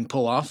Danza couldn't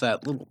pull off,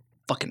 that little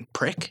fucking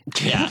prick.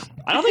 Yeah.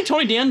 I don't think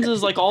Tony Danza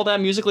is like all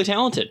that musically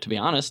talented, to be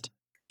honest.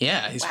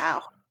 Yeah.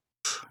 Wow.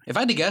 If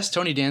I had to guess,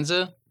 Tony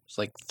Danza is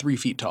like 3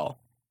 feet tall.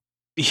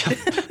 Yeah.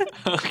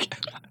 Okay.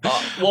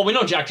 Well, we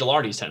know Jack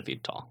Gilardi's 10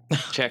 feet tall.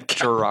 Jack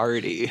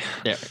Girardi.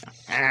 There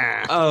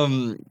we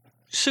go.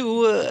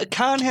 So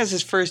Khan has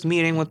his first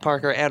meeting with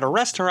Parker at a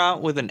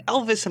restaurant with an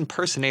Elvis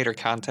impersonator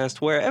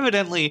contest where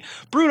evidently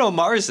Bruno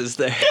Mars is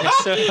there.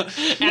 So.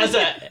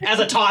 as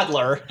a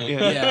toddler.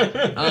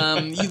 Yeah.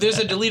 There's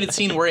a deleted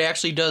scene where he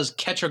actually does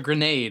catch a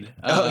grenade.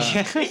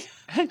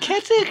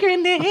 Catch a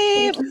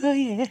grenade. Oh,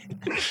 yeah.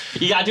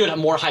 You gotta do it at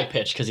more high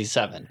pitch because he's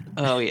 7.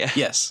 Oh, yeah.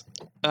 Yes.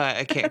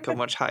 I can't go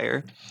much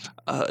higher.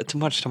 Too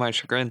much to my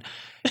chagrin.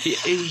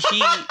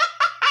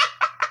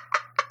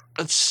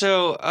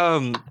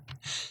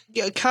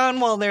 Khan,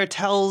 while there,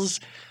 tells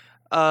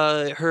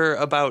her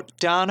about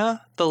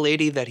Donna, the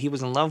lady that he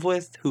was in love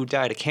with, who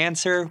died of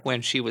cancer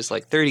when she was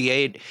like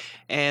 38.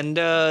 And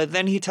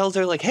then he tells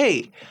her, like,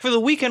 hey, for the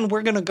weekend,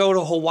 we're going to go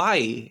to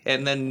Hawaii.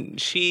 And then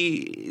she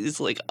is,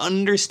 like,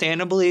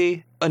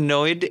 understandably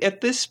annoyed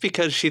at this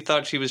because she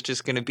thought she was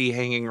just going to be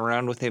hanging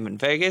around with him in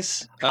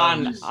Vegas.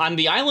 On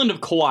the island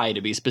of Kauai,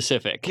 to be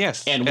specific.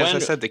 Yes, and as I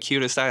said, the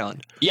cutest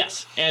island.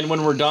 Yes, and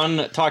when we're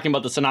done talking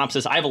about the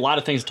synopsis, I have a lot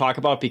of things to talk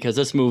about because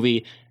this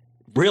movie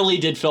really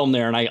did film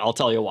there, and I'll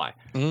tell you why.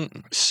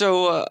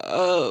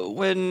 So,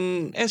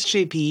 when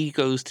SJP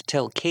goes to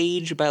tell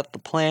Cage about the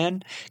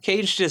plan,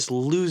 Cage just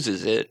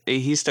loses it.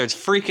 He starts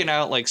freaking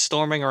out, like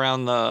storming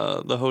around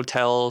the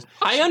hotel.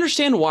 I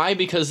understand why,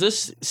 because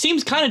this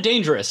seems kind of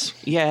dangerous.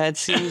 Yeah, it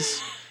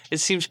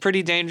seems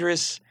pretty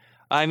dangerous.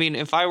 I mean,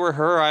 if I were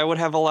her, I would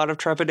have a lot of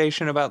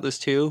trepidation about this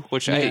too.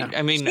 Which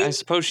I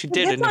suppose she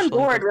did. She gets on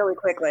board really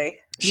quickly.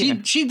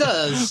 She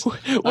does,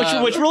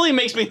 which really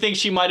makes me think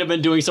she might have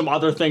been doing some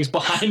other things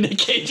behind Nick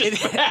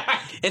Cage's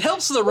back. It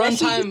helps the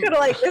runtime. She's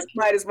like, this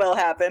might as well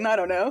happen. I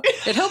don't know.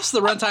 It helps the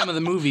runtime of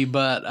the movie,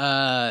 but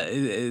it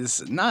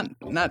is not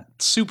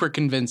super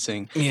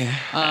convincing. Yeah.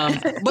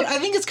 But I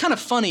think it's kind of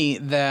funny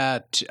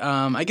that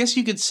I guess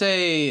you could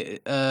say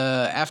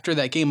after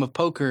that game of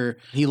poker,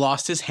 he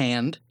lost his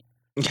hand.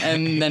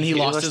 And then he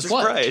lost his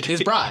wife,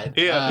 his bride.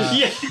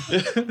 Yeah.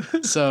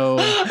 So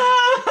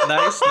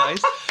nice.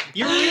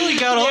 You really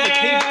got all the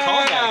Cage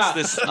callbacks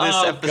this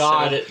episode.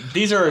 God,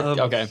 these are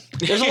okay.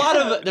 There's a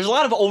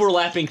lot of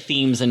overlapping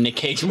themes in Nick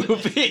Cage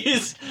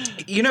movies.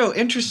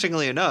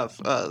 Interestingly enough,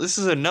 this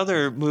is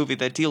another movie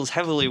that deals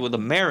heavily with a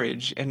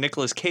marriage and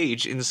Nicolas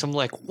Cage in some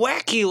like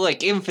wacky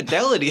like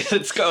infidelity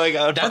that's going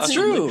on. That's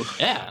true.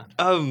 Yeah.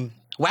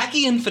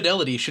 Wacky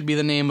Infidelity should be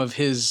the name of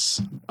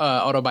his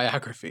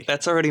autobiography.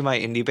 That's already my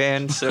indie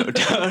band, so you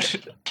can't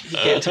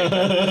take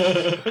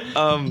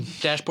that.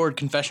 Dashboard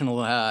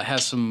Confessional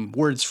has some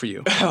words for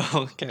you.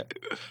 Okay.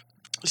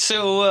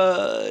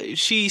 So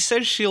she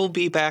says she'll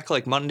be back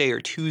like Monday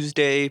or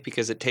Tuesday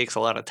because it takes a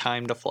lot of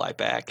time to fly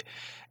back.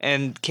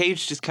 And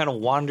Cage just kind of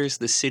wanders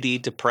the city,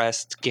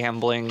 depressed,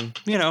 gambling,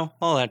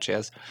 all that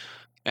jazz.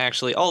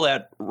 Actually, all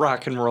that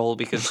rock and roll,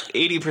 because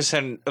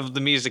 80% of the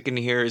music in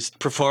here is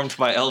performed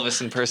by Elvis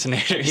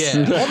impersonators. Yeah,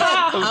 all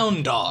that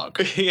hound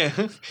dog.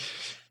 Yeah.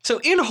 So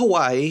in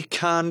Hawaii,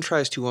 Khan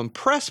tries to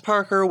impress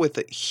Parker with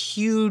a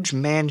huge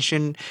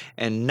mansion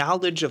and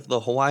knowledge of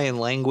the Hawaiian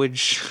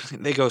language.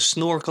 They go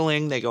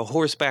snorkeling, they go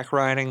horseback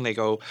riding, they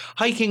go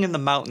hiking in the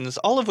mountains,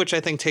 all of which I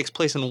think takes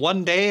place in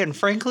one day. And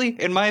frankly,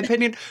 in my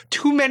opinion,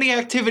 too many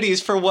activities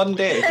for one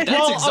day.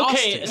 That's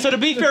exhausting. Okay, so to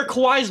be fair,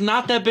 Kauai's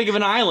not that big of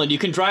an island. You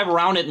can drive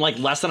around it in like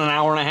less than an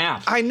hour and a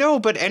half. I know,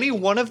 but any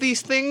one of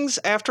these things,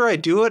 after I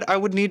do it, I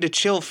would need to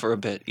chill for a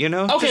bit,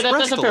 Okay,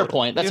 that's a fair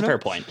point. That's a fair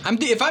point.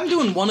 If I'm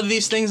doing one of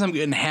these things, I'm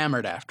getting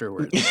hammered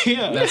afterwards.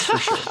 Yeah. That's for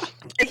sure.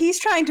 He's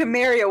trying to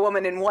marry a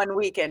woman in one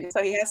weekend,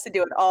 so he has to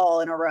do it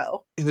all in a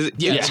row.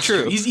 Yeah, it's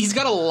true. He's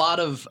got a lot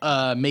of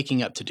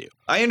making up to do.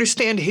 I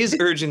understand his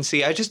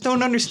urgency. I just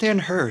don't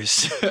understand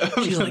hers.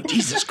 She's like,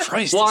 Jesus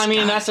Christ. Well, I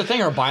mean, that's the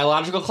thing. Our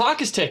biological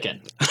clock is ticking.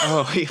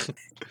 Oh, yeah.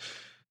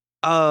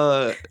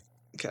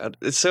 God.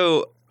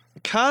 So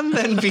Khan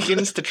then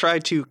begins to try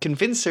to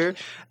convince her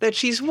that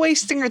she's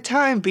wasting her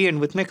time being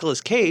with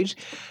Nicolas Cage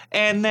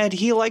and that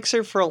he likes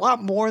her for a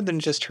lot more than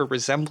just her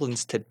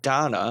resemblance to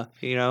Donna,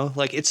 you know?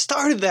 Like, it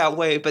started that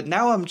way, but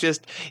now I'm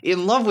just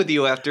in love with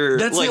you after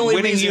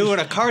winning you in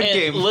a card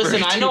game.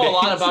 Listen, I know a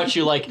lot about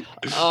you, like,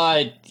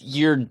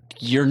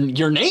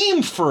 your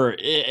name, for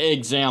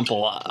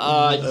example.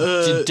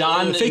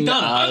 Don... Fake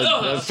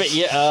Donna.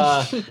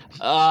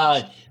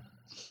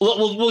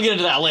 We'll get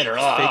into that later.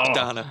 Fake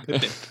Donna.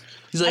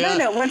 He's like, I don't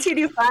know. Once you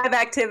do 5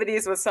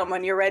 activities with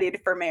someone, you're ready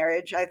for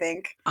marriage, I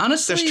think.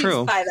 Honestly, that's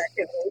true. 5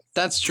 activities.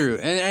 That's true.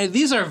 And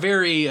these are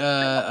very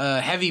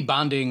heavy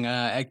bonding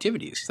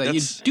activities that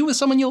you do with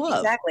someone you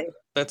love. Exactly.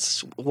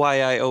 That's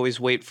why I always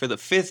wait for the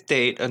 5th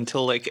date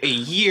until like a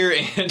year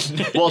in.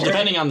 Well,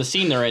 depending on the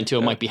scene they're into,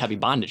 it might be heavy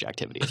bondage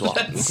activity as well.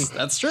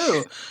 That's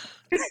true.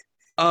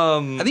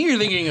 I think you're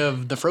thinking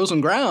of The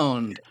Frozen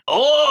Ground.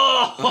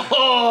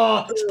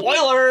 Oh,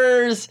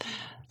 spoilers!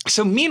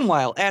 So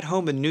meanwhile, at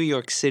home in New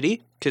York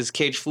City, because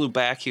Cage flew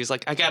back, he was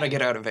like, I gotta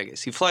get out of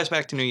Vegas. He flies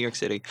back to New York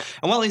City.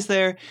 And while he's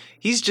there,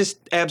 he's just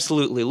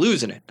absolutely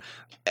losing it.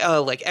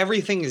 Like,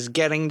 everything is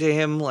getting to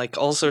him. Like,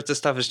 all sorts of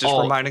stuff is just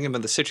reminding him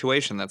of the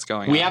situation that's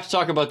going on. We have to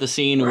talk about the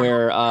scene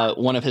where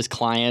one of his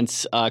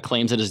clients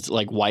claims that his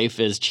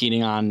wife is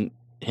cheating on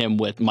him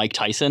with Mike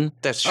Tyson.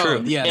 That's true.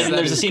 And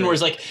there's a scene where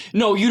he's like,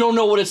 no, you don't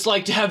know what it's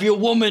like to have your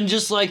woman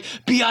just like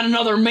be on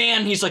another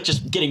man. He's like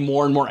just getting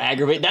more and more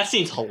aggravated. That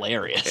scene's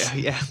hilarious.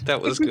 Yeah,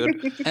 that was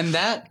good. And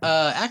that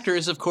actor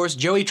is, of course,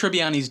 Joey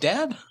Tribbiani's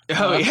dad.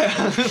 Oh,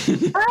 yeah.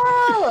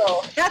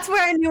 Oh, that's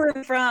where I knew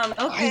him from.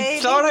 Okay.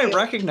 I thought I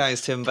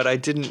recognized him, but I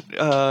didn't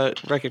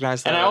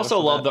recognize that. And I also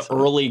love the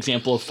early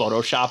example of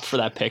Photoshop for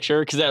that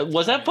picture. Because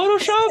was that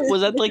Photoshop?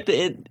 Was that like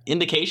the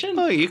indication?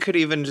 Oh, you could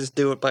even just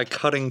do it by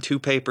cutting 2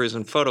 papers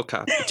and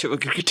photocopy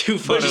two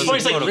photos.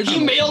 But she's like, she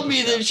mailed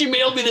me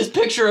this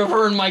picture of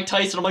her and Mike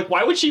Tyson. I'm like,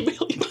 why would she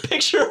mail you a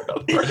picture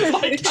of her and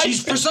Mike Tyson?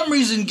 She's for some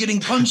reason getting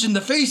punched in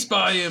the face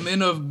by him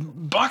in a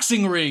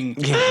boxing ring.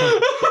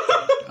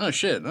 Oh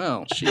shit!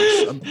 Oh,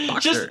 she's a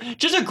boxer.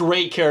 Just a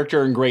great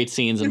character and great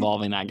scenes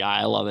involving that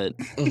guy. I love it.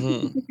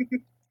 Mm-hmm.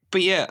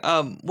 But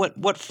yeah,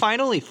 what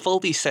finally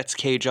fully sets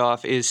Cage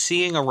off is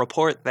seeing a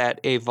report that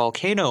a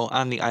volcano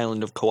on the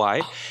island of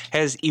Kauai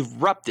has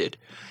erupted.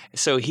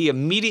 So he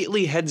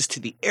immediately heads to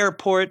the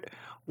airport,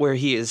 where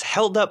he is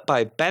held up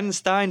by Ben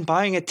Stein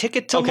buying a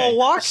ticket to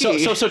Milwaukee.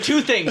 So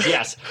 2 things,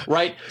 yes,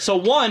 right? So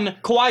 1,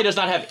 Kauai does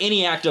not have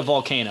any active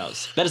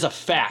volcanoes. That is a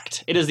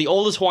fact. It is the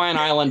oldest Hawaiian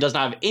island, does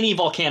not have any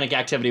volcanic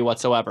activity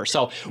whatsoever.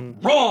 So,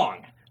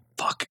 wrong.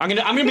 Fuck. I'm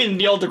gonna be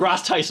Neil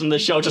deGrasse Tyson in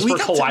this show just for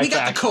Kauai We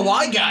got the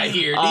Kauai guy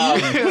here,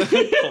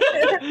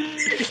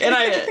 dude.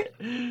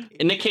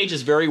 And Nick Cage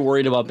is very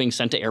worried about being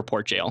sent to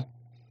airport jail.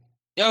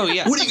 Oh,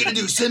 yeah. What are you gonna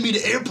do? Send me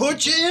to airport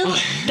jail?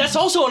 That's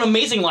also an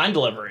amazing line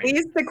delivery. We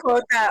used to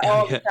quote that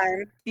all the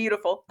time.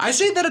 Beautiful. I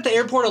say that at the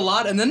airport a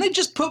lot, and then they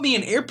just put me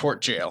in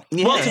airport jail.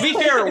 Yeah. Well, to be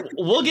fair,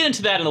 we'll get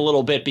into that in a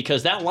little bit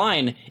because that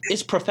line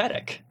is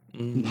prophetic.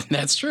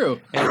 That's true.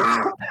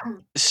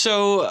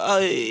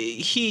 So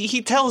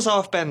he tells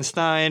off Ben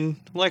Stein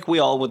like we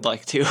all would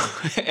like to.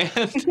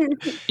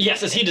 And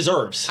yes, as he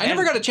deserves. I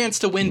never got a chance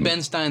to win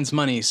Ben Stein's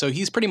money, so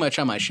he's pretty much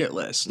on my shit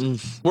list.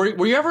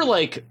 Were you ever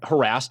like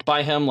harassed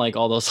by him like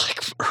all those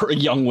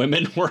like young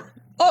women were?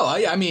 Oh,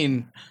 I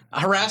mean,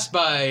 harassed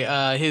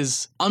by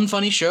his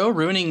unfunny show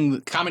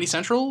ruining Comedy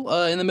Central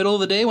in the middle of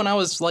the day when I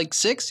was like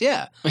 6.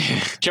 Yeah.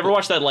 Did you ever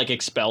watch that like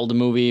Expelled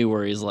movie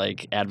where he's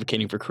like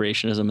advocating for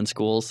creationism in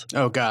schools?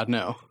 Oh God,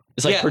 no.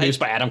 It's like produced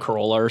by Adam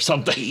Carolla or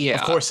something. Yeah,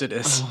 of course it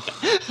is.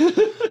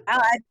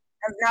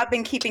 I've not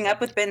been keeping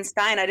up with Ben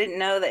Stein. I didn't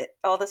know that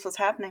all this was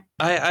happening.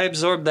 I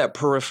absorbed that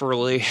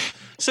peripherally.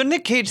 So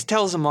Nick Cage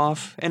tells him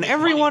off, and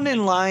everyone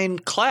in line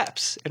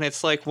claps, and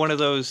it's like one of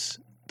those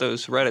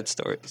Reddit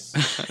stories.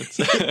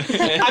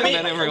 I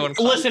mean,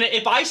 listen,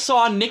 if I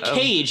saw Nick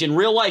Cage in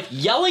real life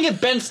yelling at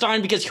Ben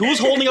Stein because he was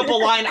holding up a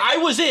line I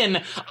was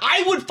in,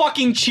 I would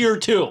fucking cheer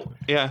too.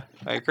 Yeah,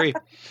 I agree.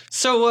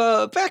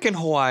 So back in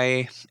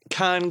Hawaii,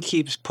 Khan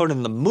keeps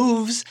putting the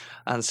moves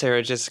on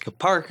Sarah Jessica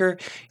Parker.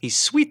 He's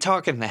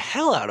sweet-talking the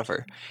hell out of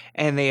her,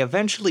 and they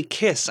eventually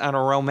kiss on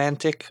a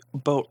romantic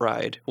boat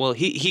ride. Well,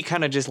 he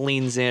kind of just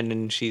leans in,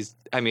 and she's,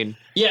 I mean...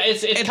 Yeah,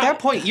 it's at that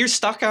point, you're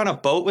stuck on a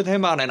boat with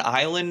him on an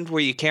island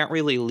where you can't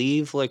really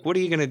leave. Like, what are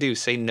you going to do?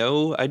 Say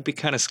no? I'd be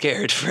kind of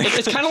scared.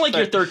 It's kind of like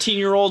your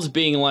 13-year-olds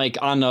being, like,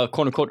 on a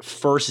quote-unquote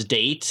first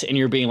date, and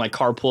you're being, like,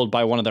 carpooled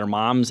by one of their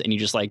moms, and you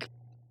just, like,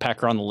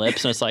 peck her on the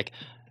lips, and it's, like,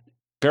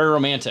 very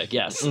romantic,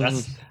 yes.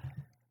 That's...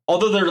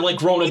 Although they're, like,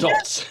 grown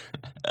adults.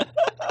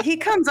 He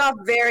comes off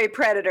very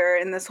Predator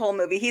in this whole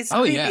movie. He's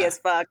creepy as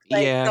fuck.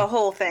 Like, the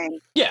whole thing.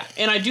 Yeah,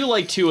 and I do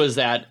like, too, is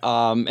that,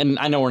 and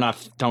I know we're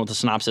not done with the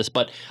synopsis,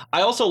 but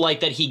I also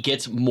like that he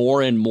gets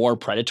more and more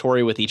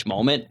predatory with each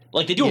moment.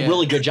 Like, they do a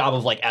really good job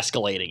of, like,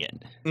 escalating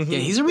it. Yeah,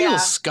 he's a real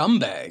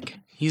scumbag.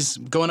 He's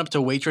going up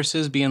to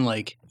waitresses being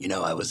like,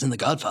 I was in The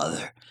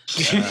Godfather.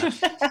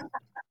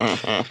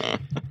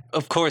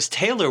 Of course,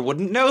 Taylor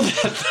wouldn't know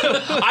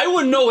that. I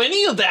wouldn't know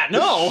any of that.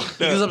 No.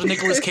 He goes up to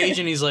Nicolas Cage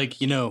and he's like,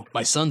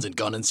 my son's in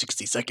Gone in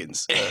 60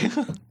 Seconds.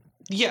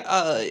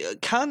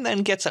 Khan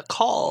then gets a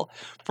call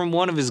from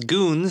one of his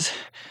goons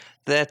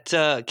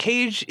that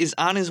Cage is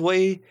on his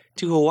way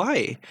to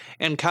Hawaii,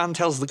 and Khan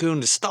tells the goon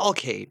to stall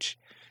Cage.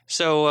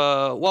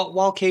 So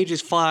while Cage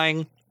is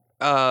flying,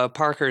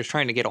 Parker is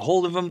trying to get a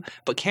hold of him,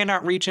 but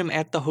cannot reach him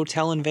at the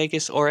hotel in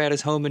Vegas or at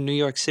his home in New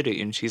York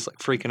City. And she's like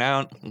freaking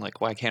out,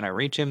 like, why can't I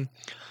reach him?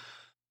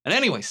 And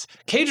anyways,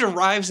 Cage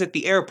arrives at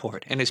the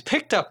airport and is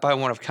picked up by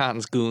one of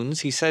Khan's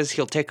goons. He says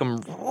he'll take him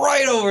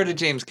right over to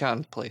James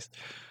Caan's place.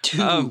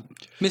 To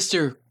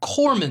Mr.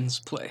 Corman's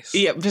place.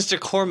 Yeah, Mr.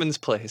 Corman's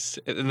place.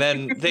 And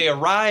then they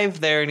arrive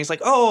there and he's like,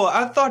 oh,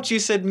 I thought you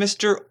said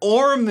Mr.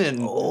 Orman.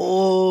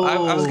 Oh.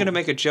 I was going to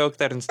make a joke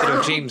that instead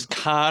of James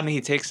Caan, he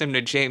takes him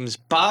to James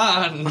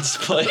Bond's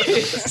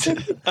place.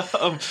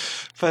 Or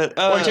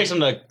he takes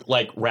him to,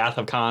 like, Wrath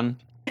of Khan.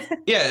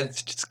 Yeah,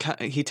 it's just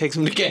he takes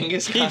him to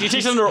Genghis Khan. He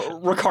takes him to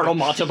Ricardo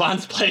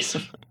Montalban's place.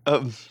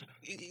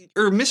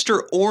 Or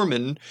Mr.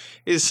 Orman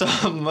is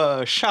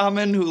some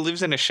shaman who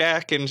lives in a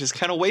shack and just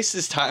kind of wastes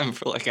his time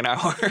for like an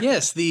hour.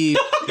 Yes, the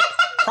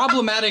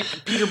problematic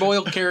Peter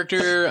Boyle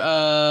character.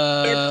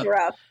 It's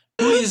rough.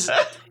 Who is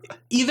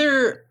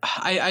either,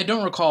 I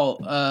don't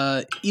recall,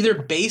 either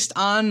based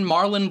on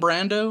Marlon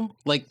Brando,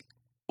 like,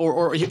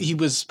 or he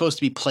was supposed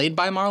to be played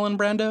by Marlon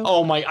Brando.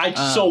 Oh my, I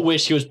so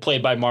wish he was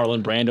played by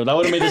Marlon Brando. That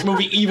would have made this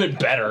movie even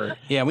better.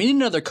 Yeah, we need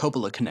another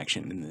Coppola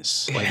connection in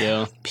this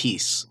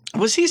piece.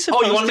 Was he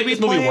supposed you want to make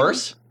this movie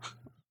worse?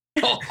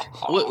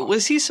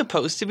 Was he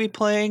supposed to be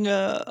playing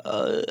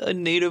a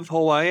native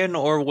Hawaiian,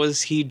 or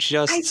was he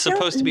just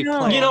supposed to be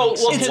playing? Well,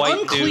 some it's white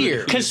unclear.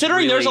 Dude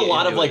Considering there's a really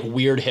lot of into like it?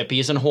 weird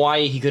hippies in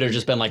Hawaii, he could have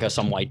just been like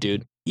some white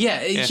dude.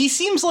 Yeah, he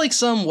seems like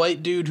some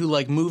white dude who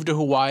like moved to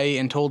Hawaii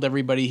and told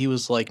everybody he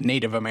was like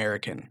Native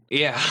American.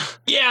 Yeah.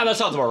 Yeah, that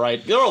sounds about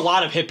right. There were a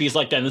lot of hippies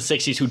like that in the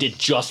 60s who did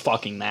just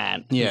fucking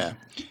that. Yeah.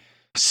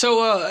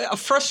 So a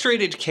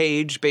frustrated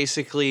Cage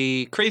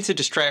basically creates a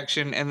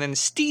distraction and then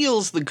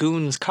steals the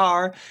goon's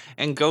car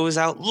and goes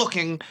out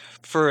looking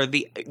for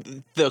the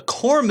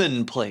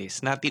Corman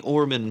place, not the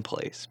Orman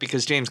place,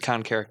 because James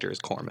Caan character is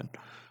Corman.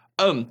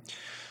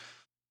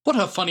 What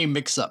a funny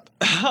mix-up.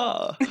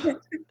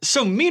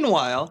 So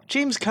meanwhile,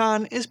 James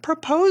Caan is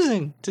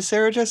proposing to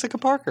Sarah Jessica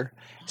Parker,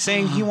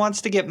 saying he wants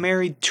to get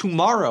married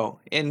tomorrow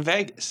in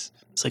Vegas.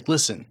 It's like,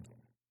 listen,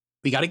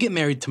 we got to get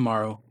married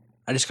tomorrow.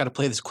 I just got to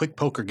play this quick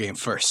poker game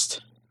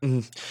first.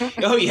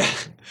 Oh yeah.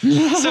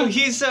 So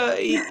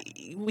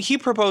he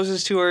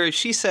proposes to her.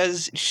 She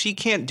says she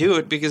can't do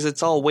it because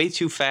it's all way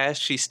too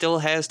fast. She still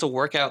has to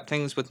work out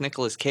things with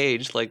Nicolas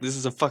Cage. Like, this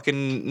is a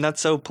fucking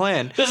nutso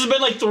plan. This has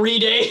been like 3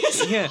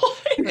 days. Yeah.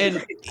 And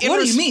What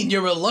do you mean?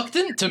 You're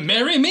reluctant to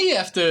marry me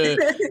after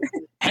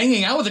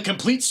hanging out with a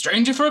complete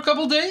stranger for a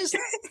couple days?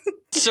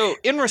 So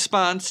in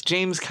response,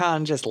 James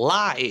Caan just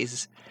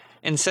lies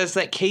and says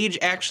that Cage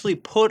actually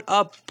put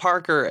up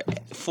Parker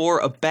for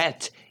a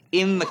bet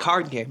in the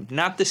card game,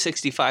 not the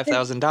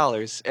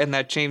 $65,000, and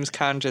that James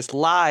Caan just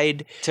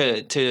lied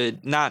to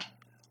not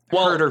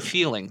hurt her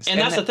feelings. And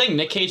that's the thing.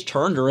 Nick Cage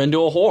turned her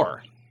into a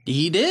whore.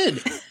 He did.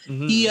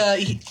 Mm-hmm.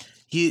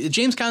 He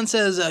James Caan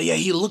says,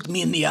 he looked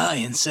me in the eye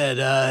and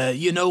said,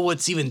 you know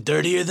what's even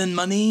dirtier than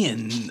money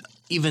and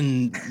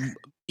even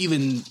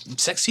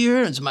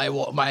sexier? It's my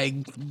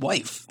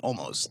wife,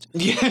 almost.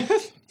 Yeah.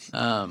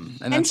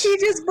 And she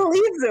just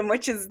believes him,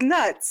 which is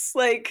nuts.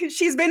 Like,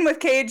 she's been with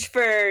Cage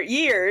for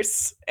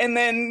years, and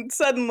then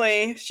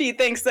suddenly she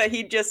thinks that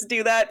he'd just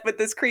do that with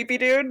this creepy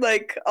dude,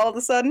 like, all of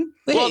a sudden.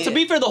 Well, to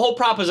be fair, the whole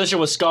proposition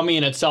was scummy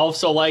in itself,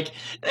 so, like,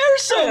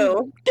 there's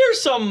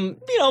some,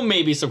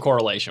 maybe some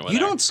correlation with it. You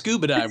don't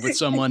scuba dive with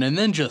someone and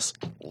then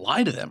just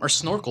lie to them, or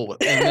snorkel with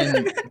them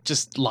and then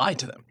just lie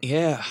to them.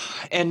 Yeah.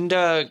 And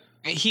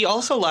he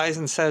also lies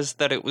and says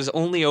that it was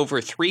only over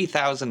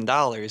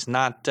 $3,000,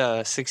 not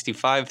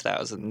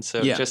 $65,000.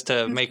 So just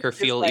to make her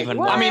feel even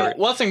more. I mean,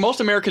 one thing, most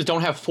Americans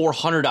don't have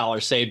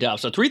 $400 saved up,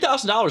 so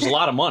 $3,000 is a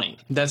lot of money.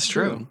 That's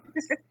true.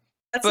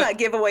 That's not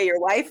give away your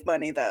wife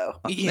money, though.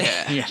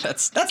 Yeah.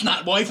 That's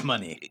not wife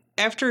money.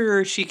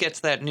 After she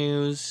gets that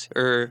news,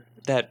 or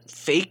that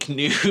fake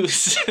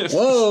news,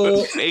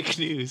 Whoa, fake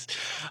news,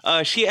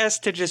 she asks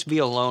to just be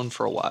alone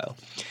for a while.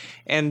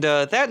 And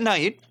that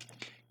night,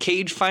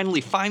 Cage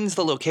finally finds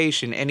the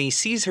location, and he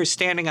sees her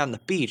standing on the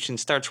beach and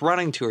starts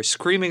running to her,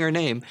 screaming her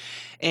name.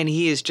 And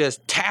he is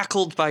just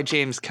tackled by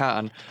James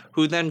Caan,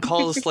 who then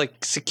calls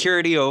like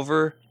security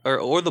over,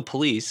 or the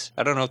police.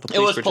 I don't know if the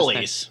police It was were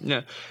police.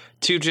 No,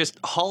 to just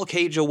haul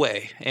Cage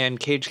away. And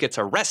Cage gets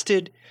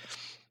arrested.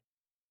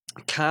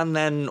 Caan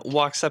then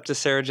walks up to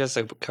Sarah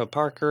Jessica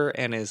Parker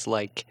and is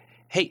like,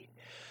 hey,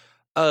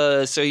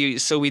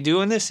 so we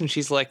doing this? And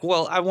she's like,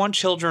 well, I want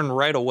children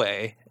right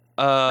away.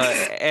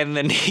 And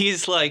then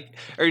she's like,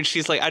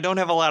 I don't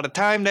have a lot of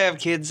time to have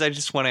kids. I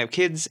just want to have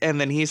kids.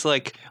 And then he's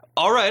like,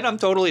 all right, I'm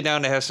totally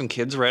down to have some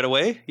kids right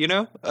away, you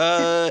know?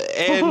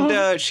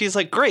 And she's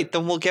like, great,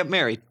 then we'll get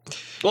married.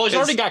 Well, he's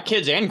already got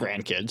kids and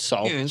grandkids,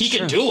 so he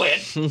can do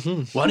it.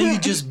 Why don't you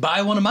just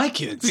buy one of my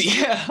kids?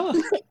 Yeah.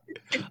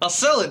 I'll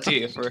sell it to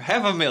you for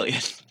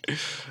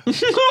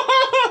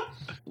 $500,000.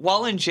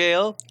 While in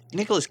jail,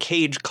 Nicolas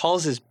Cage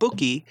calls his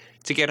bookie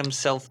to get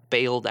himself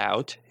bailed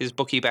out, his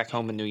bookie back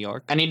home in New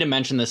York. I need to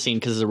mention this scene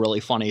because it's really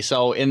funny.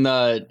 So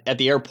at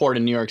the airport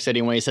in New York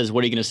City, when he says,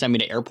 what are you going to send me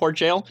to airport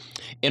jail?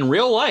 In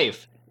real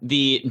life,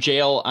 the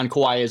jail on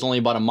Kauai is only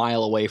about a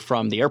mile away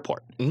from the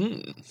airport.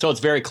 So it's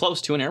very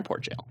close to an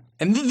airport jail.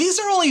 And these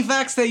are only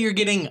facts that you're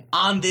getting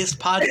on this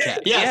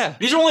podcast. Yes, yeah.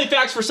 These are only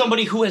facts for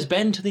somebody who has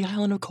been to the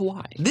island of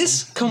Kauai.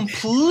 This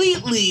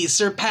completely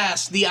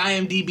surpassed the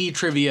IMDb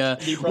trivia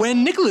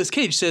when Nicolas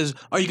Cage says,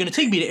 are you going to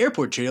take me to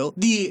airport jail?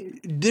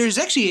 There's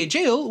actually a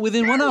jail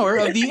within 1 hour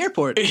of the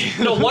airport.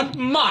 No, 1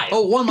 mile.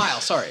 Oh, 1 mile,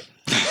 sorry.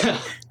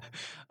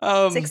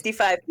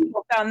 65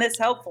 people found this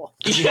helpful.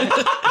 You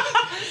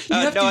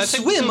have to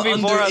swim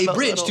under a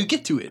bridge to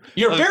get to it.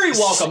 You're very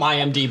welcome,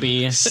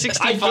 IMDb.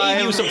 65. I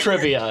gave you some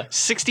trivia.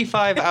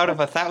 65 out of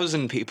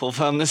 1,000 people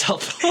found this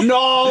helpful.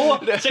 No!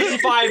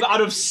 65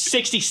 out of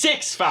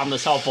 66 found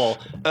this helpful.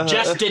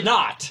 Jess did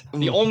not.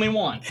 The only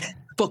one.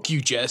 Fuck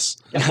you, Jess.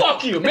 Yeah,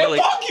 fuck you, man.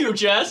 Fuck you,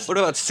 Jess. What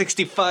about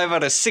 65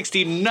 out of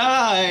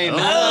 69?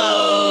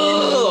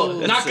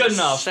 Oh, not good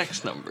enough.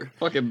 Sex number.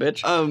 Fucking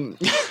bitch.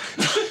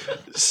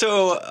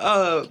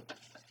 So,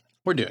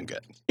 we're doing good.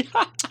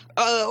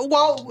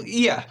 Well,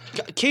 yeah.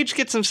 Cage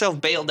gets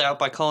himself bailed out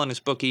by calling his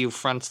bookie, who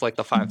fronts like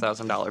the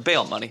 $5,000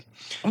 bail money.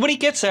 When he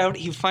gets out,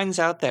 he finds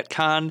out that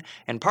Khan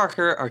and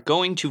Parker are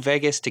going to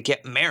Vegas to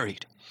get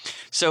married.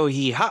 So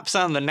he hops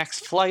on the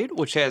next flight,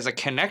 which has a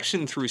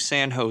connection through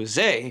San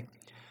Jose,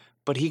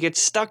 but he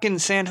gets stuck in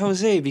San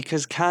Jose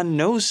because Khan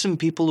knows some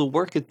people who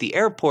work at the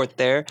airport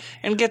there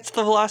and gets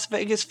the Las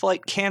Vegas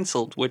flight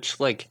canceled,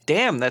 which, like,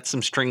 damn, that's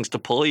some strings to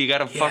pull. You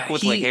gotta fuck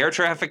with, like, air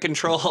traffic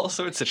control, all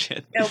sorts of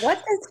shit. Yeah, what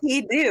does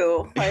he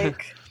do?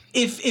 Like...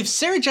 If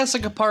Sarah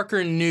Jessica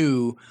Parker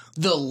knew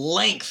the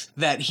length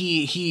that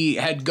he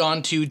had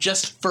gone to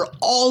just for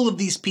all of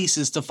these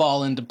pieces to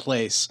fall into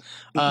place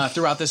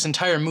throughout this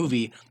entire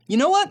movie, you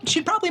know what?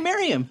 She'd probably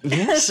marry him.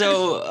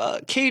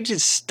 So Cage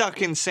is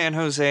stuck in San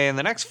Jose, and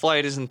the next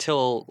flight is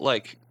until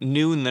like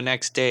noon the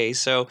next day.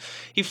 So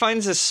he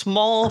finds a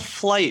small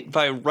flight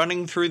by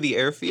running through the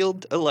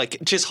airfield, like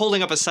just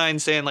holding up a sign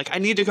saying like, I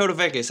need to go to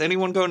Vegas.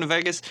 Anyone going to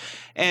Vegas?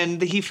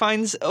 And he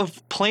finds a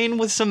plane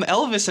with some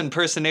Elvis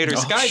impersonator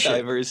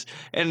skydivers.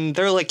 And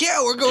they're like,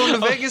 yeah, we're going to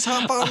Vegas.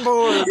 Hop on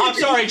board. I'm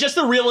sorry. Just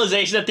the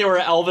realization that they were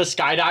Elvis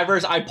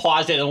skydivers, I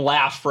paused it and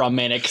laughed for a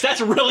minute because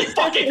that's really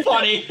fucking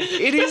funny.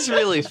 It is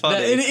really funny.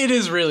 It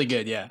is really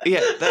good, yeah. Yeah,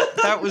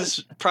 that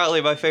was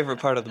probably my favorite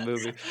part of the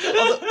movie.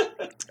 Although,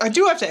 I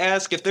do have to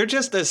ask, if they're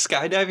just a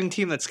skydiving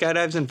team that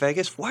skydives in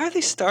Vegas, why are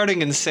they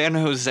starting in San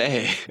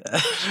Jose?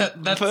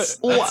 That's a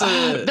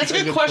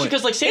good question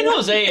because like San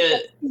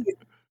Jose,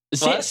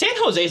 San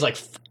Jose is like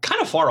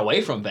kind of far away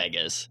from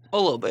Vegas. A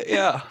little bit,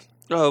 yeah.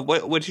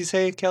 What'd you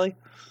say, Kelly?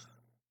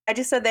 I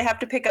just said they have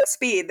to pick up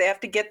speed. They have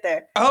to get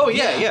there. Oh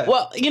yeah.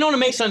 Well, you know what? It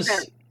makes sense.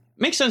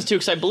 Makes sense too,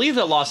 because I believe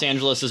that Los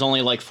Angeles is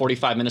only like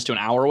 45 minutes to an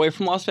hour away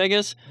from Las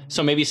Vegas.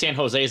 So maybe San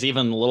Jose is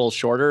even a little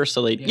shorter.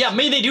 So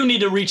maybe they do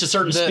need to reach a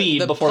certain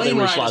speed before they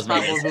reach Las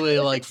Vegas. Probably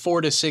like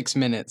 4 to 6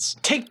 minutes.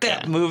 Take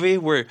that movie.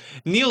 We're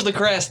Neil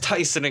deGrasse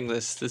Tysoning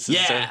this. This is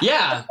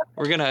yeah.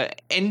 We're gonna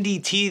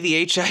NDT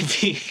the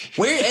HIV.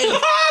 Where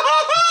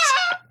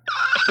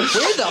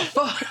the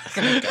fuck?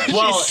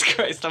 Well, Jesus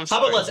Christ, I'm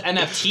sorry. How about let's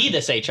NFT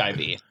this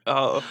HIV?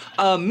 Oh.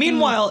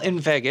 Meanwhile, in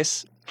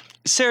Vegas,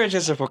 Sarah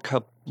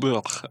Jessica.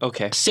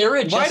 Okay.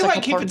 Sarah Jessica. Why do I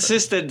keep Parker.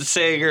 insisting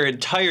saying her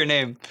entire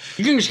name?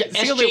 You can just get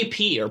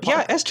SJP or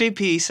Parker. Yeah,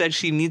 SJP said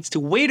she needs to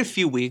wait a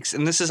few weeks,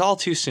 and this is all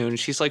too soon.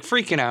 She's like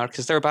freaking out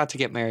because they're about to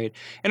get married.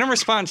 And in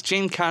response,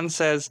 James Caan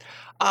says,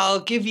 I'll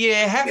give you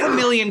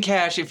 $500,000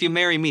 cash if you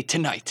marry me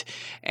tonight.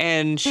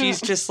 And she's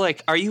just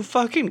like, are you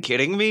fucking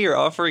kidding me? You're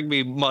offering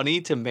me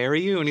money to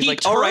marry you? And he's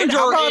like, all right,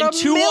 how about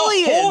 $1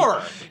 million? A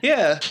whore.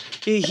 Yeah.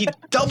 He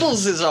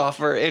doubles his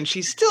offer, and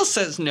she still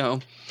says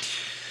no.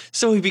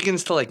 So he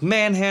begins to like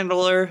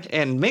manhandle her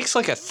and makes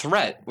like a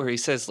threat where he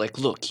says like,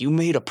 look, you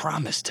made a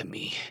promise to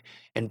me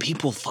and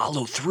people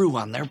follow through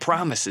on their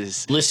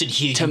promises. Listen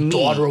here, to you me.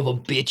 daughter of a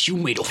bitch, you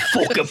made a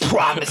fucking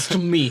promise to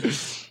me.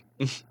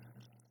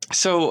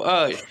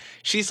 So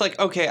she's like,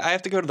 okay, I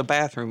have to go to the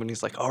bathroom. And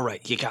he's like, all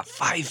right, you got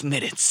 5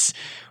 minutes,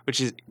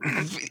 which is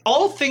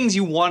all things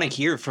you want to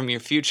hear from your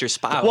future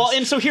spouse. Well,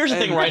 and so here's the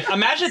thing, right?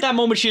 Imagine at that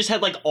moment she just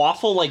had like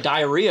awful like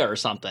diarrhea or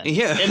something.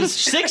 Yeah. In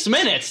 6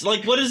 minutes.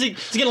 Like, what is he?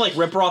 He's gonna like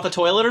rip her off the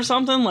toilet or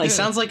something? Like, It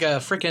sounds like a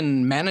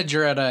freaking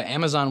manager at an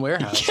Amazon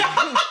warehouse.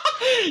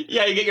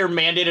 Yeah, you get your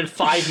mandated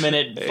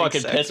 5-minute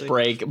fucking piss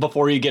break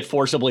before you get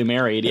forcibly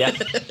married. Yeah.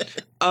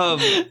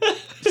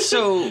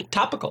 So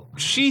topical.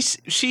 She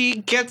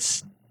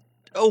gets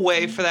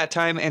away for that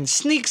time and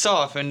sneaks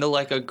off into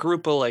like a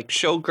group of like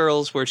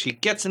showgirls where she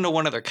gets into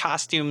one of their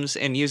costumes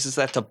and uses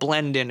that to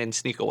blend in and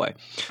sneak away.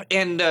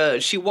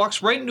 And she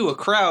walks right into a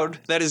crowd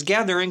that is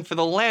gathering for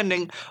the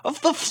landing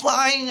of the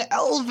flying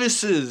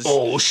Elvises.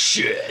 Oh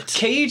shit.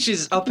 Cage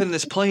is up in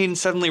this plane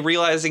suddenly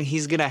realizing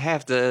he's gonna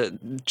have to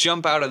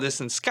jump out of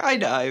this and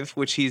skydive,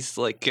 which he's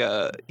like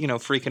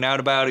freaking out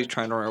about. He's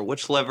trying to remember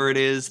which lever it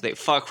is. They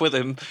fuck with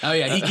him. Oh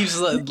yeah, he keeps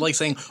like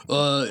saying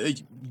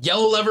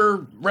yellow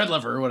lever, red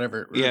lever, or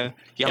whatever. Yeah.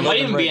 It might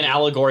even be an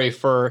allegory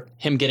for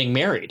him getting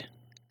married.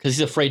 Because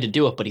he's afraid to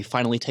do it, but he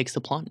finally takes the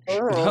plunge.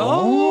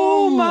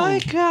 Oh my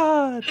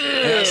god.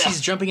 As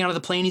he's jumping out of the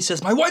plane, he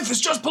says, "My wife is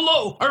just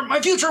below, or my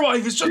future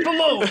wife is just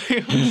below."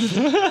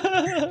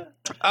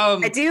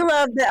 I do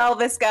love the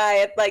Elvis guy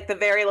at like the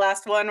very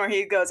last one where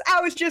he goes,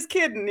 "I was just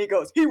kidding." He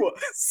goes, "He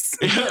was."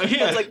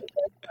 Yeah. Like,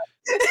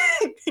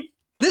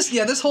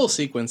 This whole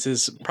sequence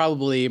is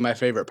probably my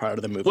favorite part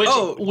of the movie. Which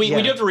we do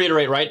have to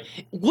reiterate, right?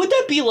 Would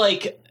that be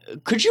like,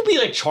 could you be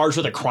like charged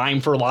with a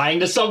crime for lying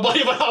to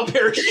somebody about how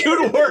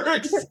parachute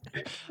works?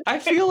 I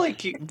feel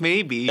like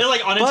maybe. They're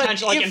like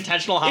unintentional, like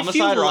intentional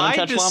homicide or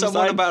unintentional to someone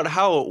homicide. about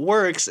how it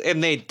works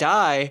and they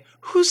die,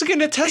 who's going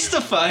to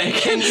testify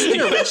Can against you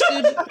get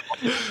arrested?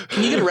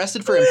 Can you get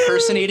arrested for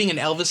impersonating an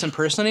Elvis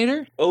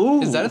impersonator?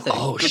 Oh, Is that a thing?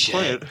 Oh good shit!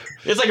 point.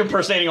 It's like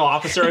impersonating an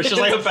officer. It's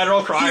just like a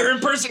federal crime. You're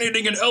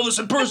impersonating an Elvis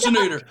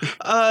impersonator.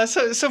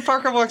 So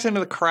Parker walks into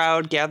the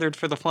crowd gathered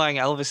for the flying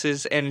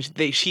Elvises, and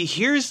she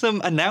hears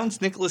them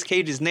announce Nicolas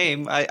Cage's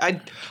name.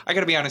 I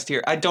gotta be honest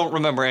here. I don't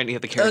remember any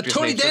of the characters'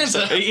 Tony names.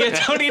 Danza. Yeah,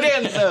 Tony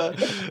Danza.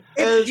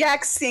 it's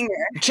Jack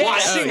Singer.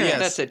 Jack Singer. yes.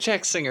 That's it.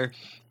 Jack Singer.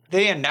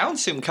 They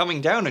announce him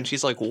coming down, and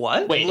she's like,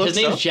 "What?" Wait, Looks his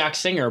name's up. Jack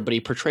Singer, but he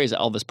portrays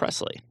Elvis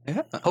Presley.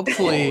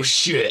 Hopefully, Oh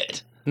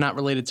shit! not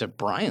related to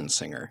Bryan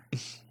Singer.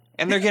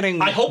 And they're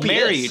getting I hope he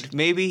married. is.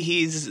 Maybe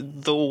he's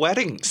the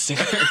wedding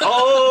singer.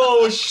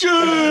 Oh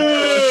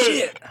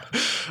shit!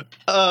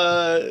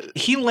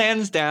 He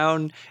lands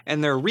down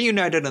and they're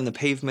reunited on the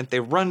pavement. They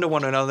run to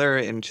one another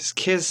and just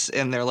kiss,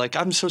 and they're like,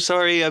 "I'm so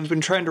sorry, I've been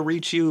trying to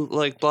reach you,"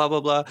 like blah blah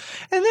blah.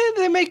 And then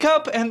they make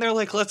up and they're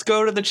like, "Let's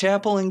go to the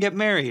chapel and get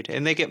married."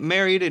 And they get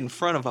married in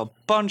front of a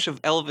bunch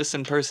of Elvis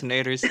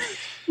impersonators.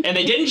 And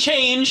they didn't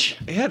change.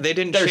 Yeah, they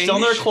didn't They're change. still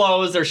in their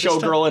clothes. They're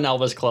showgirl and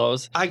Elvis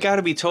clothes. I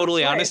gotta be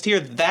totally honest here.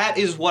 That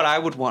is what I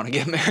would want to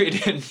get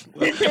married in.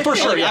 For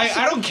sure, yes.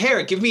 I don't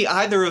care. Give me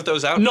either of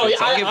those outfits. No,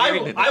 I'll get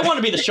married in. I want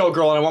to be the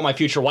showgirl, and I want my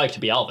future wife to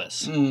be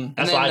Elvis.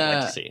 That's what I'd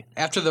like to see.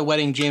 After the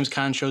wedding, James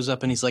Caan shows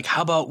up and he's like,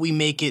 "How about we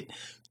make it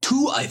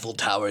 2 Eiffel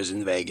Towers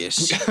in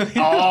Vegas?"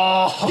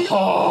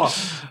 Oh,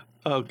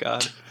 Oh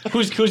god.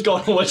 who's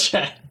going to which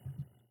chat?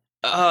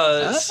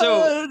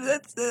 So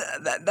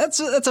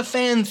that's a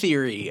fan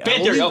theory.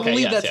 Fan theory, okay, We'll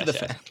leave yes, that to the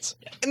yes, yes.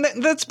 fans.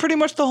 and that's pretty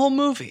much the whole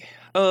movie.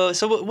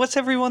 So what's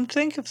everyone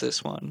think of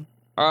this one?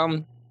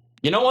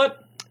 You know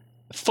what?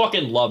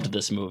 Fucking loved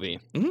this movie.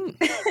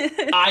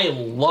 I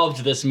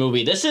loved this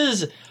movie. This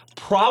is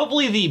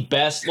probably the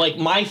best, like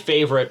my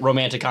favorite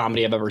romantic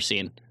comedy I've ever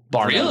seen.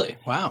 Bar none. Really?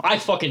 Wow. I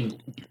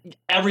fucking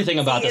everything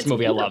about this It's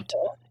movie I loved.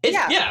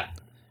 beautiful. Yeah,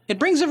 It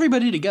brings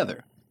everybody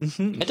together.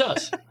 it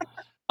does.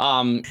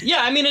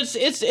 Yeah, I mean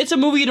it's a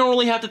movie you don't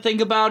really have to think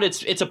about.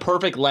 It's a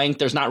perfect length.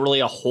 There's not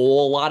really a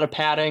whole lot of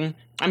padding.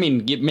 I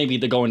mean, maybe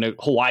the going to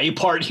Hawaii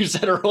part you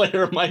said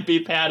earlier might be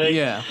padding.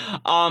 Yeah.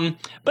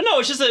 But no,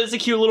 it's a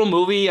cute little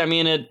movie. I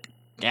mean, it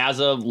has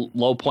a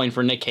low point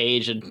for Nick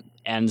Cage. It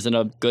ends in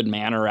a good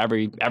manner.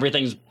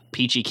 Everything's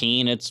peachy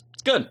keen. It's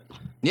good.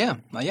 Yeah.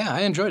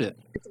 I enjoyed it.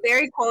 It's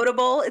very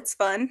quotable. It's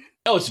fun.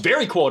 Oh, it's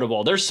very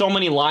quotable. There's so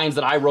many lines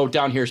that I wrote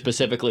down here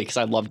specifically because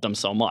I loved them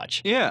so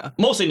much. Yeah.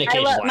 Mostly Nick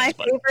Cage's lines. My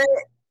but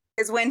favorite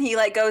is when he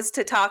like goes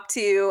to talk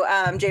to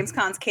James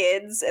Caan's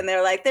kids, and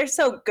they're like, "They're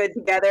so good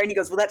together," and he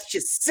goes, "Well, that's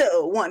just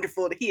so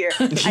wonderful to hear."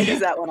 I use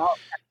that one all.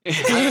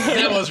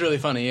 That was really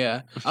funny.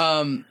 Yeah.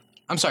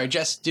 I'm sorry,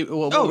 Jess.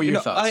 What were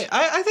your thoughts?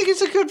 I think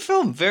it's a good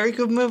film. Very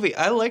good movie.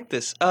 I like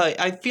this.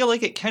 I feel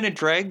like it kind of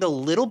dragged a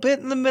little bit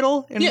in the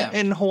middle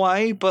in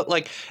Hawaii, but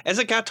like as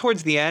it got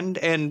towards the end,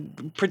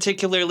 and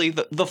particularly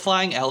the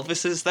flying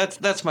Elvises,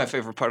 that's my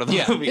favorite part of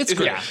the movie. It's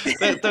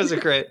great. Those are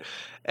great.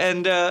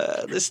 And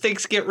the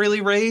stakes get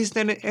really raised,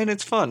 and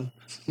it's fun.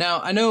 Now,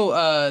 I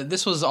know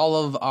this was all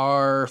of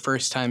our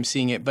first time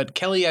seeing it, but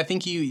Kelly, I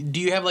think do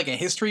you have like a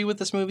history with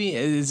this movie?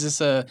 Is this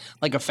a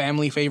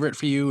family favorite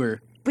for you, or?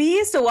 We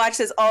used to watch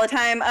this all the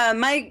time.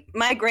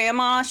 My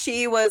grandma,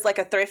 she was like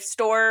a thrift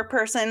store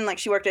person. Like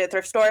she worked at a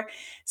thrift store.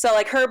 So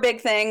like her big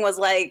thing was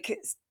like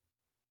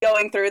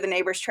going through the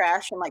neighbor's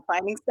trash and like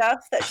finding stuff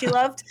that she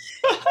loved.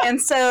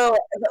 And so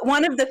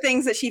one of the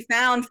things that she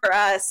found for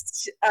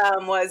us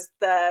was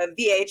the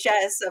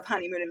VHS of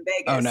Honeymoon in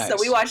Vegas. Oh, nice. So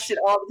we watched it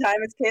all the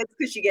time as kids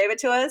because she gave it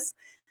to us.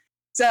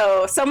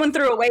 So someone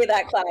threw away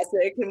that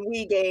classic and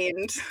we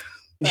gained.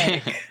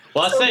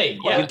 Well, I say,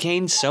 You yeah.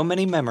 gained so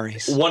many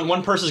memories.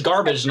 One person's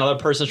garbage, another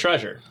person's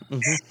treasure.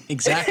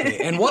 Exactly.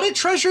 And what a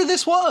treasure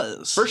this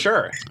was. For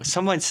sure.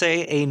 Some might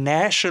say a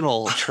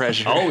national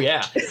treasure. Oh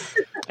yeah.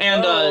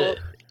 And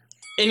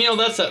you know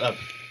that's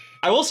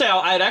I will say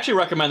I'd actually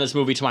recommend this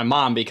movie to my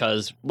mom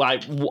because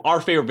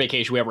our favorite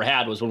vacation we ever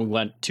had was when we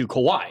went to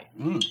Kauai,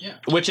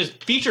 which is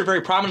featured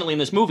very prominently in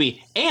this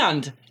movie.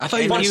 And I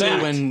thought you were going to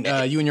say when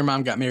you and your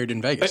mom got married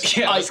in Vegas.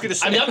 Yeah, I was going to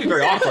say. I mean, that'd be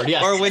very awkward,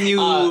 yes. Or when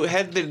you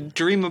had the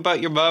dream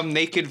about your mom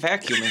naked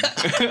vacuuming.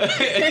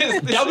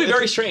 That would be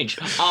very strange.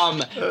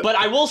 But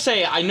I will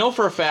say, I know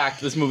for a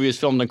fact this movie was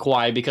filmed in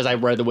Kauai because I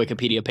read the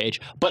Wikipedia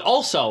page, but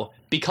also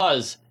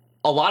because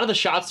a lot of the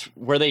shots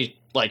where they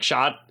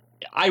shot,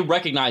 I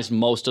recognize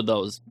most of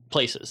those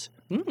places.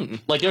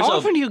 Like, How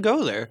often do you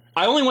go there?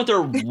 I only went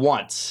there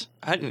once.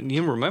 I didn't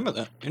even remember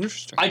that.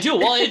 Interesting. I do.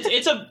 Well,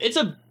 it's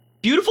a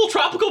beautiful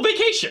tropical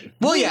vacation.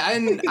 Well, yeah,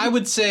 and I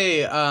would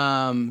say,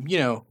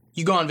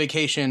 you go on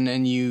vacation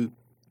and you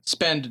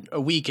spend a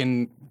week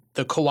in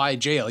the Kauai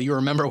jail. You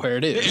remember where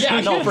it is.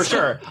 Yeah, no, for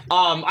sure.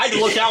 I had to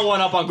look that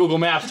one up on Google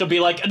Maps to be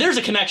like, there's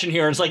a connection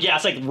here. And it's like, yeah,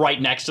 it's like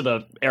right next to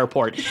the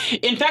airport.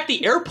 In fact,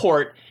 the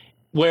airport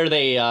where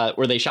they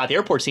shot the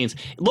airport scenes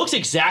looks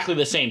exactly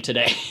the same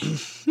today.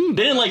 They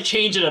didn't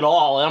change it at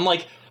all. And I'm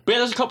like, but yeah,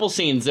 there's a couple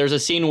scenes. There's a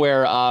scene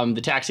where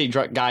the taxi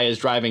guy is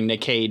driving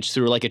Nick Cage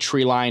through a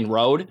tree-lined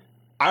road.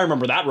 I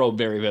remember that road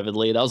very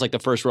vividly. That was the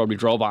first road we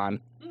drove on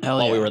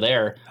while we were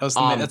there.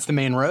 That's the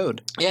main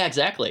road. Yeah,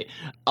 exactly.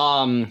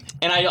 And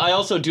I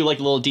also do a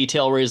little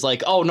detail where he's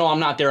like, "Oh no,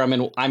 I'm not there. I'm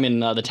in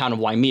the town of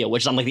Waimea,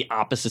 which is on the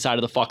opposite side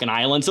of the fucking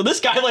island." So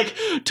this guy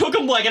took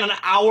him an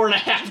hour and a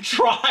half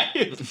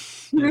drive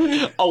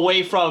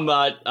away from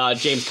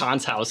James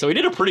Caan's house. So he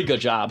did a pretty good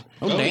job.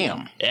 Oh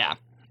damn. Yeah.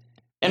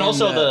 And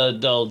also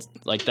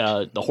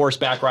the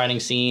horseback riding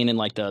scene and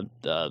the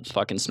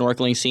fucking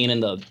snorkeling scene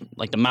and the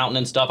mountain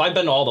and stuff. I've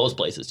been to all those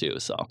places too,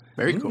 so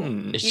very cool.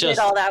 It's you did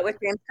all that with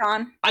James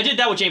Caan? I did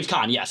that with James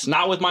Caan, yes.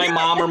 Not with my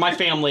mom or my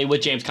family,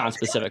 with James Caan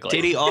specifically.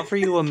 Did he offer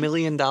you $1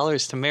 million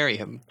to marry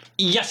him?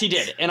 Yes, he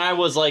did. And I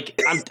was like,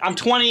 I'm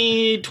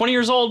 20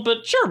 years old,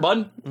 but sure,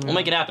 bud. We'll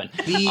make it happen.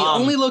 The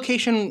only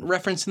location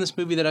reference in this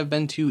movie that I've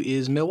been to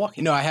is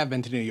Milwaukee. No, I have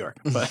been to New York,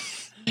 but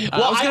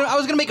well, I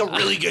was gonna make a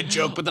really good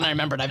joke, but then I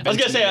remembered I've been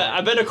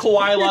I've been to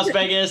Kauai, Las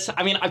Vegas.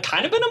 I mean, I've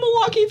kind of been to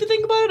Milwaukee if you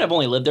think about it. I've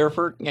only lived there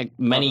for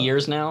many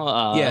years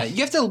now. Yeah,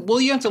 you have to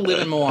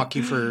live in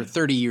Milwaukee for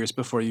 30 years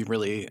before you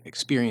really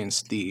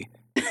experience the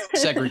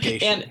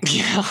segregation.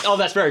 Oh,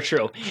 that's very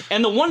true.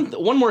 And the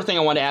one more thing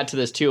I want to add to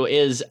this too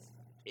is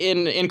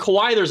in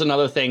Kauai there's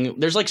another thing.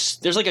 There's a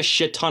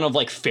shit ton of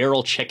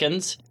feral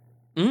chickens.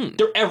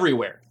 They're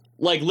everywhere.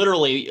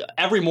 Literally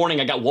every morning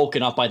I got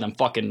woken up by them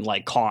fucking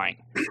cawing.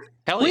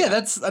 Hell yeah,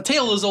 that's a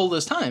tale as old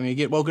as time. You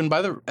get woken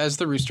by as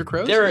the rooster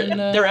crows.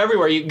 They're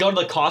everywhere. You go to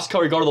the Costco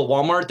or you go to the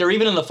Walmart. They're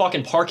even in the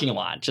fucking parking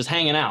lot, just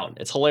hanging out.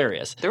 It's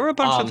hilarious. There were a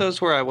bunch of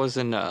those where I was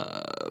in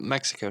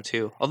Mexico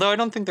too. Although I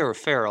don't think they were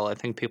feral. I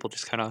think people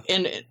just kind of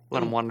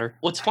let them wander.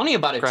 What's funny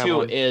about it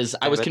too is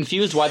I was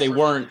confused why they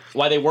weren't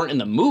in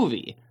the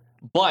movie.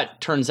 But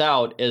turns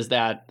out is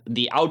that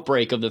the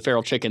outbreak of the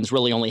feral chickens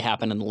really only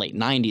happened in the late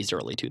 90s,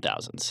 early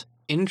 2000s.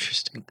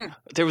 Interesting.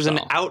 There was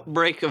an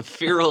outbreak of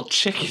feral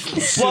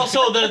chickens. Well,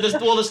 so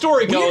the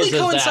story goes weirdly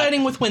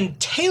coinciding with when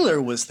Taylor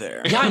was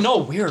there. Yeah, I know,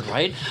 weird,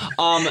 right?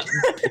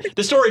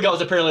 The story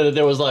goes apparently that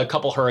there was a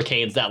couple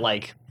hurricanes that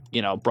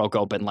broke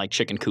open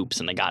chicken coops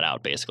and they got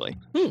out basically.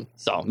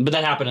 So, but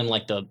that happened in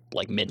the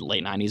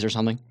mid-late 90s or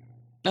something.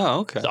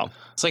 Oh, okay. So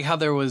it's like how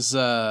there was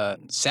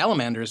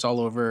salamanders all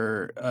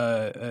over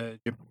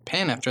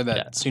Japan after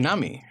that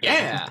tsunami.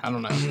 Yeah, I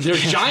don't know. They're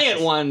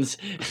giant ones.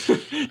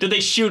 Did they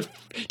shoot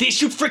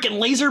freaking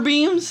laser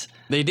beams?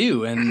 They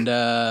do, and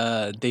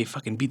they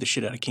fucking beat the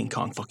shit out of King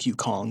Kong. Fuck you,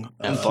 Kong.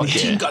 And fuck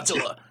Team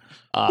Godzilla.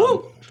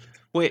 Woo!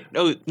 Wait,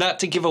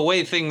 not to give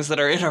away things that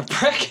are in our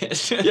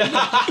bracket.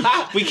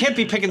 We can't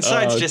be picking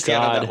sides just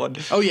yet on that one.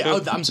 Oh yeah,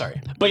 I'm sorry.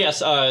 But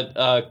yes,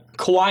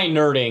 Kauai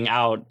nerding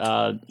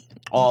out.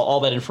 All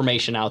that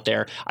information out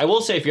there. I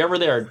will say, if you're ever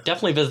there,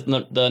 definitely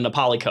visit the Na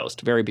Pali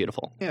coast. Very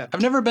beautiful. Yeah,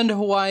 I've never been to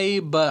Hawaii,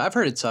 but I've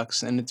heard it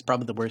sucks, and it's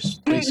probably the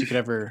worst place you could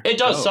ever. It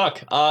does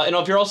suck. And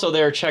if you're also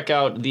there, check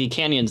out the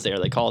canyons there.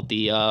 They call it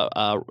the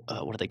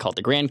what do they call it?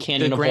 The Grand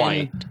Canyon of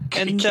Hawaii.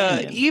 And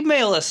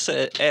email us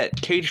at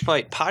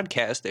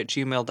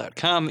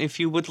cagefightpodcast@gmail.com if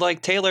you would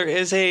like Taylor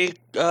as a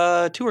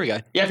tour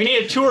guide. Yeah, if you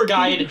need a tour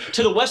guide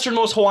to the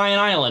westernmost Hawaiian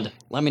island,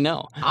 let me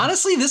know.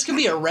 Honestly, this could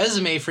be a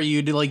resume for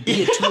you to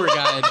be a tour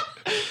guide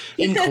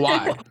in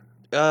Kauai.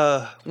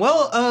 I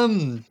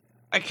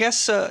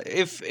guess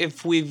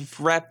if we've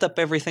wrapped up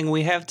everything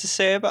we have to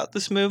say about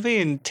this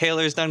movie and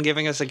Taylor's done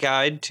giving us a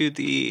guide to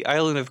the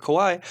island of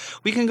Kauai,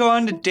 we can go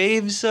on to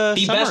Dave's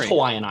summary. Best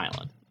Hawaiian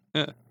island.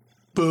 Yeah.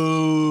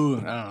 Boo. I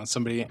don't know.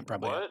 Somebody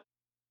probably. What?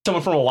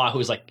 Someone from Oahu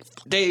who's like,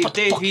 Dave,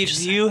 do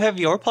you have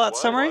your plot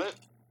summary? What?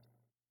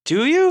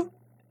 Do you?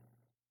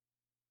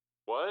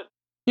 What?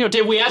 You know,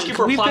 Dave, we ask you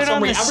for a plot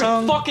summary every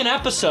song fucking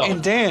episode.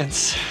 And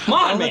dance. Come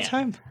on, all man. the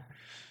time.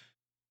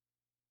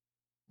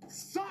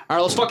 All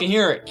right, let's fucking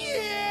hear it.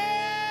 Yeah.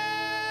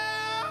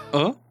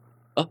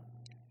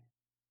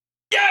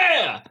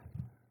 Yeah.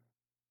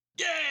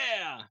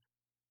 Yeah.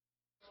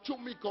 To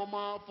me come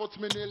off, but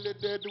me nearly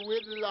dead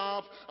with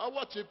laugh. I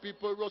watch the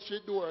people rush the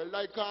door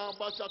like a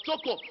basha. Chuck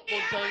up, fun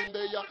time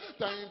there,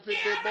 time for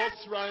the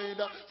bus ride.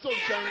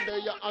 Sunshine there,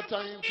 a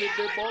time for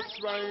the bus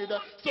ride.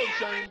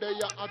 Sunshine there,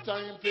 a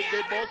time for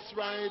the bus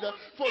ride.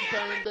 Fun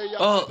time there,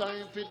 a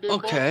time for the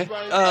Okay.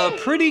 bus ride.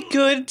 Pretty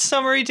good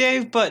summary,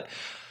 Dave, but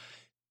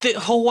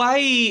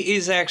Hawaii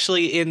is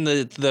actually in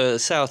the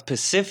South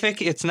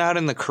Pacific. It's not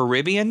in the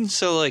Caribbean,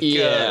 so like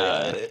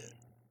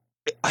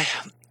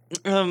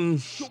in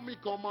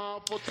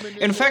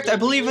fact, I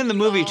believe in the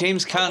movie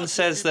James Caan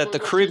says that the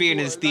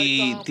Caribbean is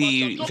the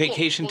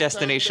vacation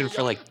destination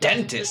for like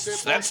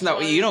dentists. That's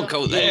not, you don't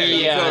go there.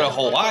 You go to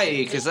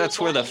Hawaii because that's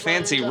where the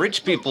fancy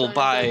rich people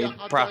buy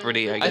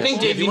property. I guess. I think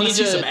Dave, you want to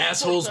see some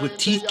assholes with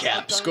teeth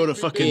caps go to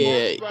fucking.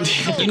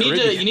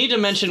 You need to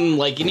mention,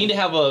 like, you need to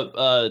have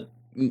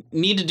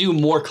need to do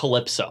more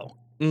Calypso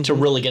to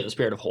really get the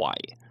spirit of Hawaii.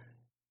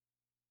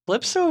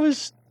 Calypso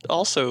is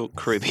also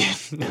Caribbean,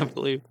 I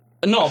believe.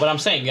 No, but I'm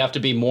saying you have to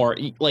be more,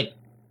 like,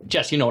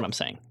 Jess, you know what I'm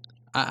saying.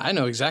 I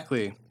know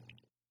exactly.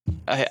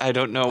 I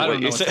don't know what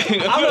you're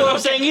saying. I don't know what I'm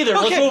saying either.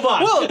 Okay, Let's move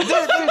on.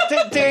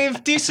 Well,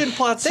 Dave, decent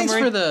plot Thanks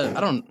summary. for the.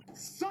 I don't.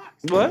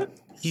 What?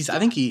 I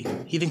think he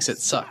thinks it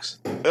sucks.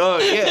 Oh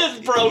yeah,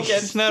 It's broken.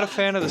 He's not a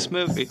fan of this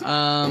movie.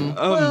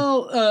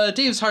 Well,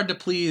 Dave's hard to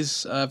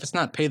please. If it's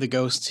not Pay the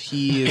Ghost,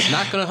 he is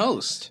not going to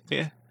host.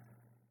 Yeah.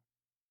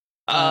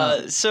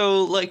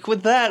 So, like,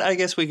 with that, I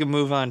guess we can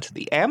move on to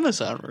the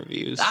Amazon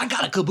reviews. I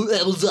got a couple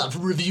Amazon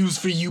reviews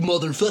for you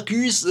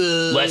motherfuckers.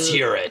 Let's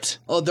hear it.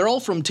 Oh, they're all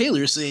from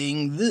Taylor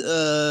saying,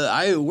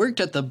 I worked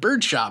at the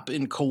bird shop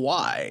in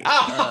Kauai.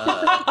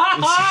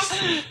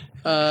 I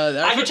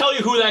can tell you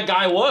who that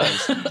guy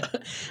was.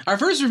 Our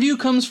first review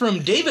comes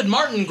from David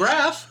Martin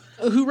Graff,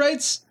 who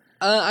writes,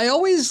 I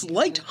always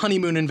liked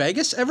Honeymoon in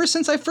Vegas ever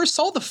since I first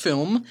saw the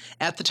film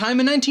at the time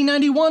in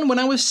 1991 when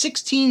I was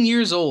 16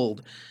 years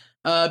old.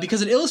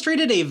 Because it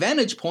illustrated a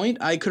vantage point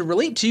I could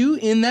relate to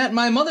in that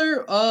my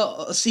mother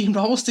seemed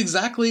almost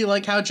exactly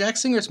like how Jack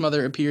Singer's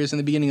mother appears in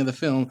the beginning of the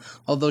film,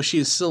 although she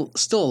is still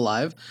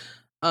alive.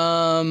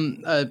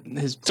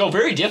 So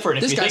very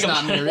different. This if you guy's think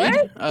not about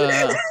married.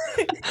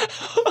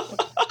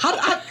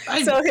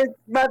 So his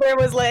mother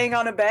was laying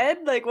on a bed?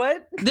 Like,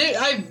 what?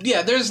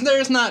 There's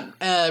not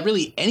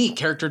really any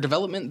character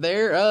development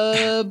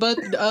there, but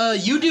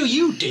you do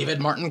you, David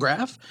Martin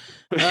Graff.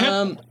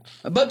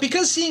 But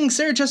because seeing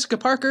Sarah Jessica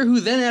Parker, who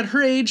then at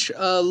her age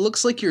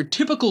looks like your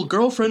typical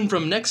girlfriend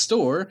from next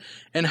door,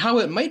 and how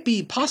it might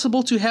be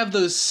possible to have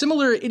those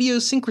similar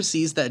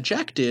idiosyncrasies that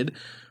Jack did,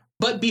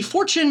 but be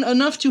fortunate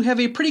enough to have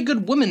a pretty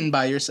good woman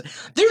by your side.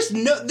 This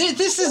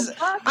is,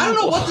 I don't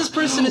know what this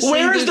person is saying.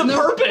 Where is the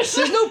purpose?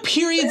 There's no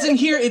periods in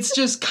here. It's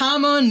just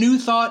comma, new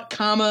thought,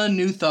 comma,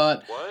 new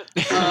thought. What?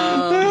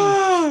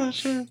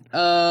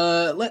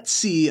 Let's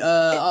see. Did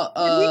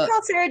we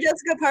call Sarah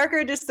Jessica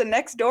Parker just the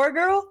next door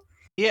girl?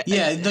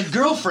 Yeah, the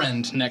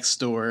girlfriend next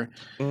door.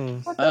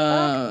 What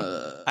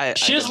the fuck?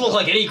 she doesn't look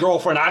like any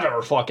girlfriend I've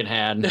ever fucking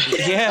had.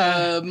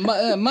 Yeah.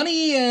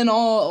 Money and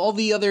all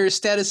the other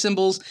status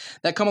symbols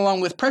that come along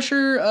with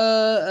pressure,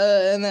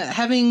 and that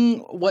having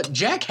what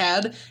Jack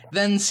had,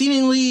 then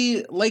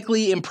seemingly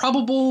likely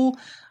improbable,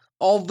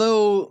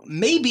 although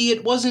maybe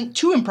it wasn't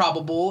too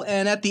improbable.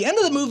 And at the end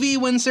of the movie,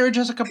 when Sarah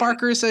Jessica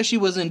Parker says she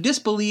was in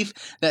disbelief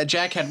that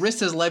Jack had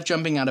risked his life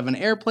jumping out of an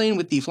airplane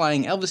with the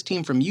Flying Elvis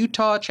team from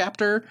Utah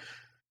chapter,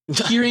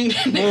 hearing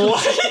From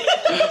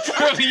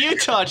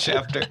Utah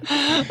chapter.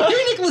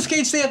 Hearing Nicolas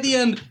Cage say at the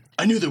end,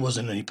 "I knew there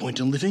wasn't any point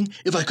in living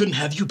if I couldn't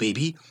have you,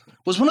 baby,"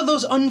 was one of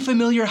those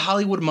unfamiliar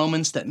Hollywood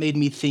moments that made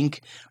me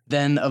think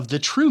then of the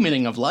true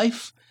meaning of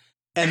life,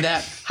 and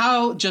that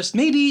how just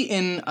maybe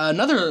in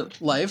another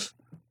life,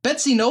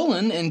 Betsy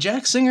Nolan and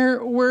Jack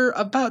Singer were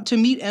about to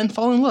meet and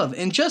fall in love,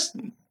 and just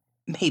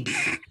maybe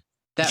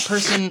that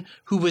person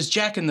who was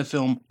Jack in the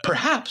film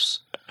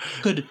perhaps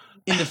could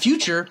in the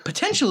future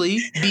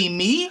potentially be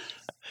me.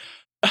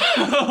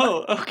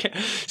 Oh, okay.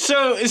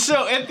 So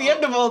at the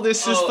end of all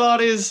this, his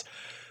thought is,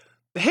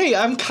 hey,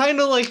 I'm kind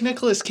of like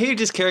Nicolas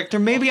Cage's character.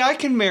 Maybe I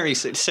can marry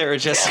Sarah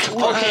Jessica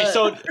Parker. Okay,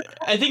 so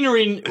I think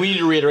we need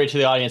to reiterate to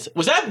the audience,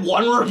 was that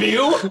one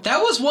review?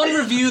 That was one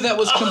review that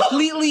was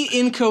completely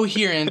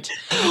incoherent.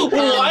 What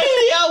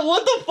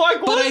the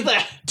fuck was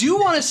that? I do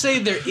want to say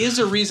there is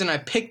a reason I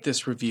picked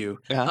this review.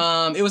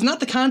 Yeah. It was not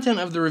the content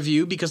of the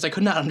review because I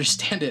could not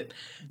understand it.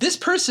 This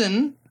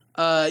person,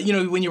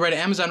 when you write an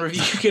Amazon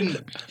review, you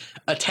can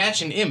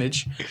attach an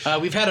image.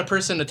 We've had a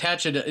person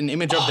attach an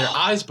image of their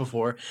eyes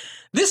before.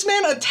 This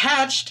man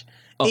attached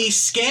a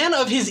scan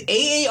of his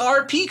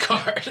AARP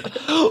card.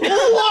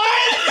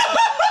 What?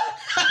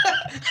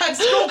 I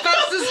scrolled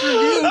past this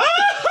review,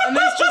 and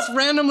there's just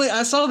randomly,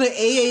 I saw the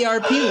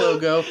AARP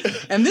logo,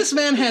 and this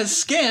man has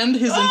scanned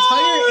his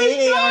entire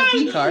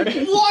AARP card.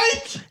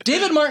 What?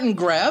 David Martin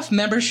Graff,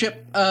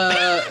 membership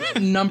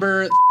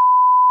number...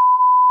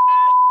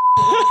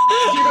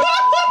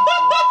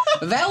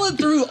 valid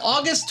through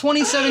August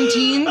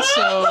 2017,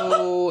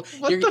 so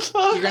you're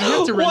gonna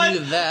have to renew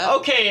that.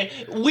 Okay,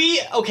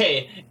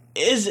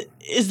 is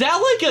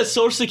that like a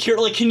social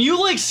security? Like, can you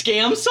like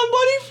scam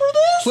somebody for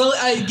this?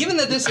 Well, given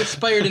that this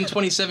expired in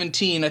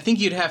 2017, I think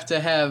you'd have to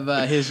have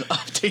his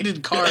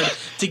updated card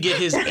to get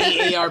his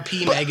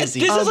AARP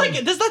magazine. This is like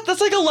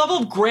that's like a level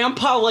of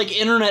grandpa like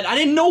internet I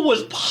didn't know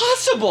was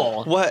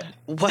possible. What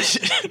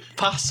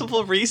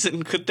possible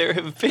reason could there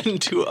have been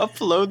to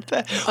upload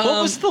that?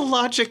 What was the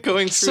logic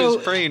going through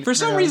his brain? For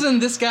some reason,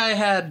 this guy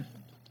had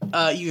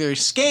either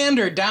scanned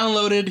or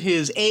downloaded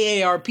his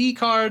AARP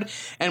card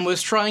and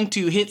was trying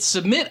to hit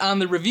submit on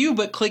the review,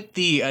 but clicked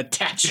the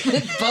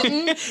attachment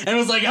button and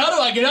was like, how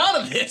do I get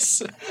out of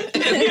this?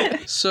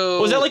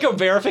 So was that like a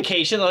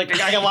verification? Like,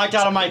 I got locked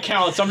out of my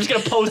account, so I'm just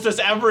going to post this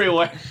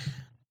everywhere.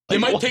 They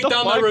might take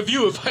down my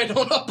review if I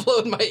don't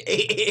upload my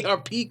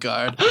AARP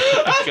card.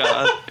 Oh,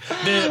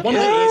 God. One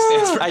of the A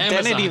stands for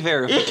identity Amazon.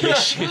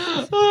 verification.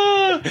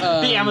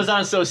 The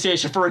Amazon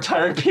Association for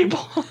Retired People.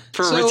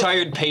 For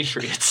retired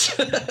patriots.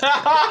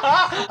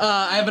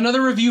 I have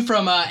another review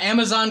from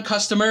Amazon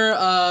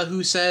customer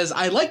who says,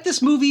 I like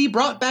this movie,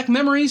 brought back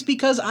memories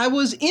because I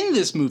was in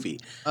this movie.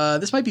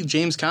 This might be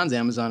James Caan's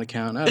Amazon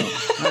account. I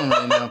don't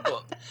really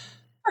know.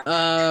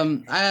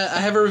 I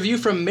have a review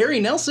from Mary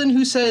Nelson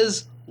who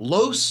says,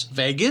 Los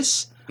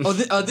Vegas.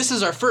 This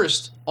is our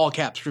first all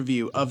caps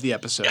review of the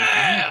episode.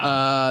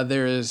 Yeah!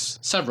 There is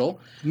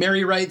several.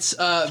 Mary writes,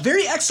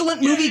 very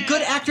excellent movie,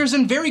 good actors,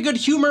 and very good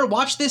humor.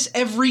 Watch this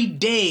every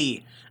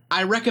day.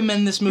 I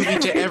recommend this movie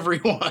to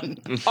everyone.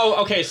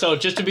 Oh, okay, so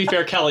just to be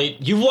fair, Kelly,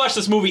 you've watched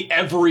this movie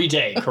every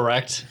day,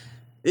 correct?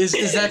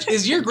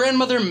 Is your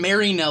grandmother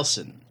Mary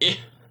Nelson?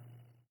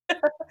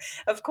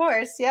 Of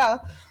course, yeah.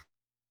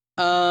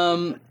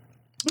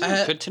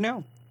 Good to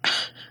know.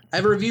 I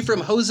have a review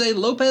from Jose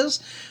Lopez,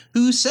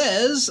 who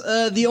says,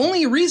 the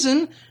only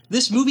reason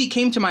this movie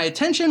came to my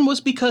attention was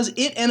because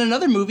it and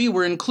another movie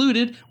were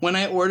included when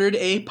I ordered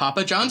a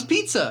Papa John's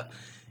pizza.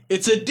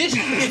 It's a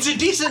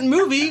decent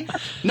movie.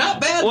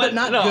 Not bad, but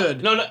not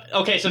good. No.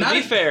 Okay, so to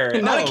be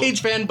fair... Not a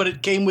Cage fan, but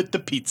it came with the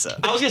pizza.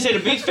 I was going to say,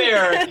 to be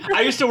fair,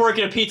 I used to work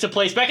at a pizza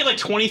place back in like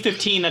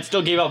 2015 that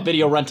still gave out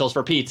video rentals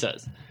for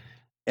pizzas.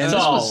 And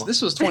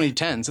this was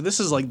 2010, so this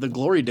is like the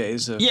glory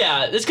days of...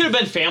 Yeah, this could have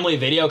been Family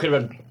Video, could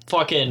have been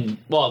fucking...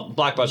 Well,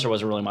 Blockbuster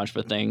wasn't really much of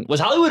a thing. Was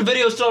Hollywood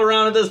Video still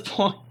around at this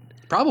point?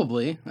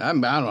 Probably. I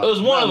don't know. It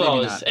was one of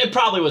those. Not. It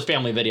probably was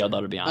Family Video, though,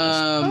 to be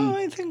honest.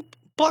 I think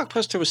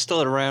Blockbuster was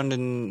still around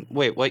in...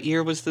 Wait, what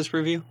year was this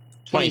review?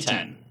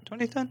 2010.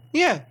 2010?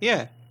 Yeah.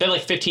 They had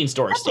like 15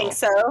 stores still. I think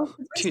so.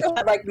 We still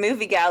had like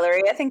Movie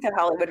Gallery. I think that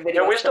Hollywood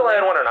Video... Yeah, we still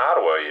had one in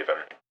Ottawa, even.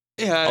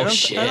 Yeah, I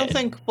don't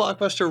think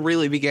Blockbuster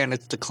really began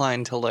its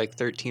decline until like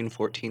 13,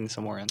 14,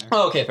 somewhere in there.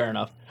 Oh, okay, fair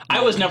enough.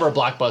 I was never a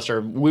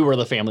Blockbuster. We were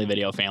the Family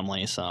Video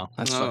family, so...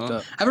 That's fucked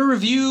up. I have a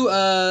review,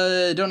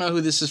 don't know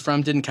who this is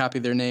from, didn't copy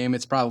their name.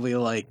 It's probably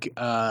like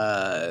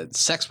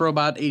Sex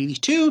Robot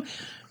 82.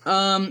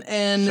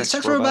 And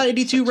Sex Robot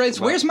 82 writes,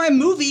 where's my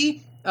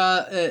movie?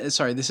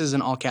 Sorry, this is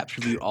an all caps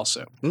review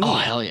also. Oh,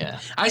 hell yeah.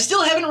 I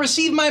still haven't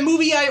received my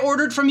movie I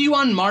ordered from you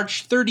on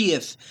March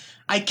 30th.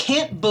 I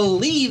can't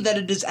believe that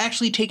it is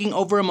actually taking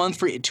over a month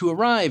for it to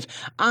arrive.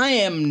 I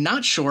am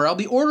not sure I'll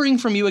be ordering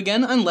from you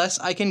again unless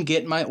I can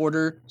get my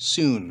order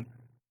soon.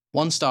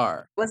 1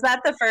 star. Was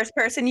that the first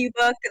person you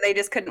booked? They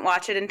just couldn't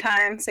watch it in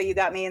time, so you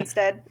got me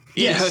instead?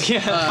 Yes.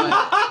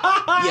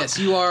 Yes,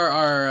 you are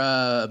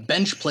our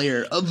bench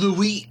player of the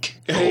week.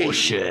 Oh,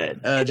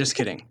 shit. Just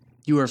kidding.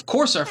 You are, of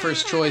course, our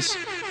first choice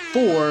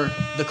for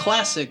the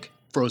classic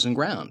Frozen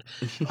Ground.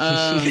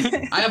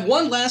 I have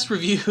one last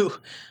review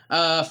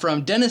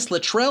from Dennis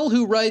Luttrell,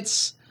 who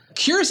writes,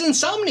 Cures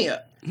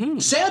Insomnia.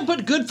 Sad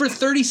but good for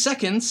 30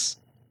 seconds.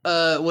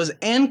 Was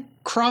Anne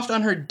Croft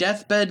on her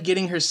deathbed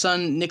getting her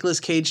son Nicolas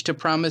Cage to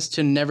promise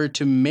to never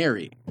to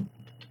marry?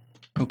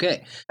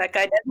 Okay. That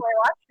guy definitely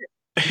watched it.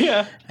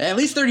 Yeah. At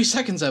least 30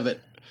 seconds of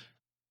it.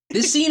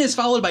 This scene is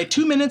followed by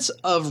 2 minutes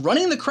of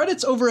running the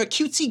credits over a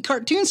cutesy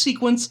cartoon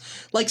sequence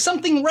like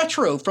something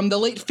retro from the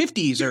late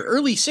 50s or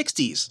early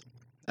 60s.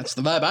 That's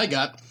the vibe I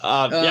got.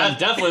 Yeah,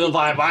 definitely the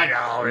vibe I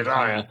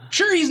got.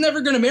 Sure, he's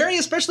never going to marry,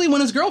 especially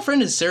when his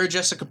girlfriend is Sarah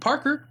Jessica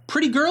Parker,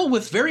 pretty girl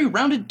with very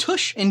rounded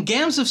tush and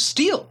gams of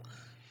steel.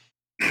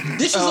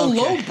 This is a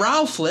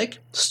low-brow flick,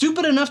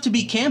 stupid enough to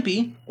be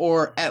campy,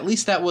 or at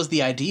least that was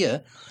the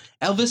idea.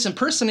 Elvis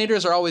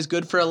impersonators are always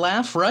good for a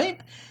laugh,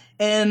 right?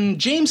 And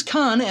James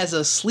Caan as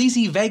a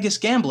sleazy Vegas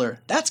gambler,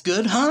 that's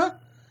good, huh?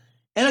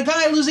 And a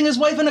guy losing his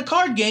wife in a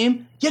card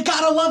game, you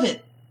gotta love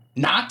it.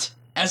 Not,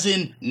 as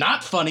in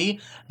not funny,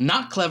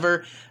 not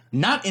clever,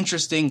 not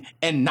interesting,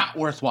 and not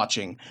worth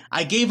watching.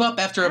 I gave up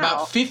after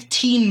about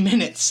 15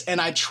 minutes,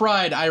 and I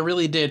tried, I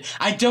really did.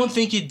 I don't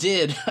think you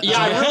did. Yeah,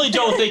 I really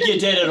don't think you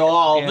did at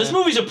all. Yeah. This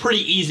movie's a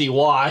pretty easy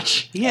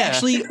watch. Yeah.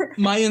 Actually,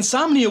 my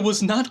insomnia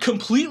was not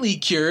completely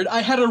cured.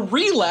 I had a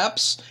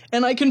relapse,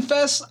 and I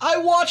confess, I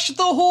watched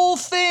the whole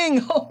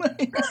thing. Oh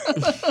my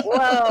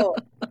God.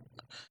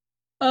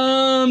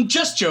 Whoa.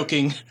 Just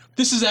joking.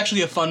 This is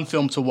actually a fun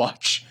film to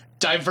watch.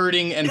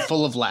 Diverting and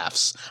full of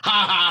laughs. Ha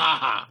ha ha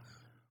ha.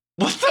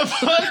 What the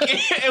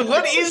fuck?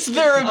 What is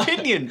their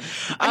opinion?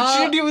 I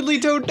genuinely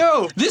don't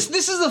know. This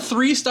is a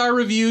 3-star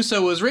review,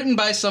 so it was written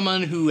by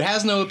someone who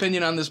has no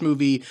opinion on this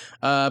movie,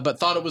 but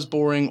thought it was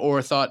boring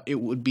or thought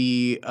it would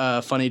be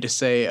funny to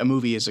say a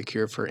movie is a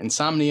cure for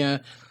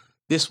insomnia.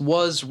 This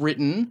was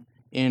written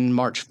in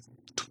March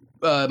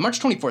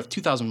 24th,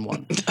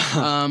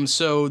 2001.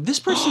 So this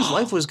person's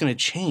life was going to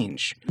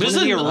change. This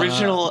is the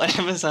original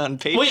Amazon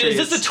Patriots. Wait,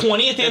 is this the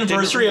 20th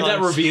anniversary of that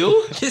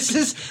review? This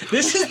is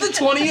the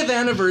 20th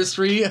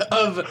anniversary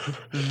of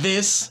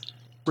this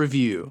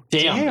review.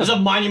 Damn, this is a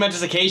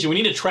monumentous occasion. We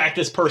need to track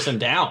this person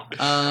down.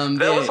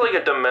 That was like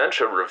a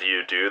dementia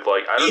review, dude.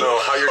 Like, I don't know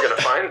how you're going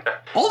to find...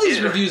 All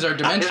these reviews are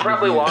dementia He's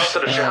probably reviews. lost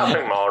at a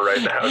shopping mall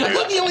right now, dude. I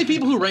think the only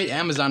people who write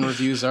Amazon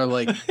reviews are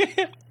like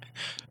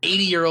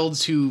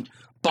 80-year-olds who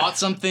bought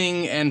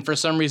something and for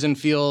some reason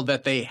feel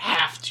that they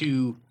have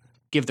to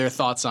give their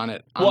thoughts on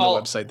it on the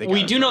website.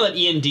 We do know that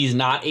Ian D's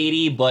not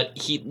 80, but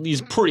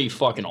he's pretty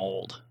fucking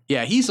old.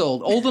 Yeah, he's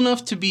old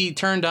enough to be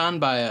turned on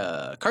by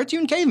a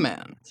cartoon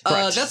caveman.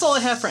 That's all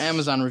I have for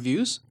Amazon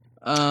reviews.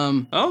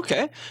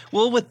 Okay.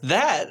 Well, with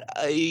that,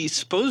 I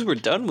suppose we're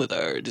done with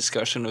our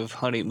discussion of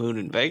Honeymoon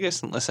in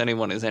Vegas, unless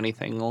anyone has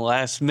anything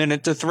last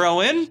minute to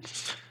throw in.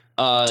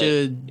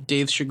 To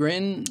Dave's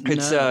chagrin,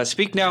 it's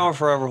Speak Now or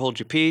Forever Hold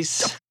Your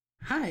Peace.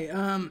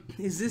 Hi,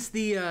 is this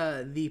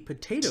the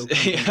potato?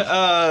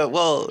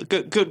 Well,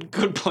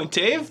 good point,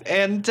 Dave.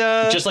 And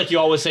just like you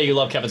always say, you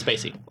love Kevin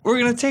Spacey. We're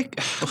gonna take.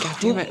 God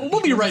damn it.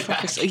 We'll be right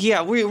back.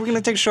 Yeah, we're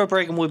gonna take a short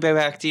break and we'll be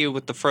back to you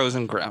with the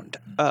Frozen Ground.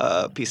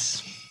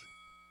 Peace.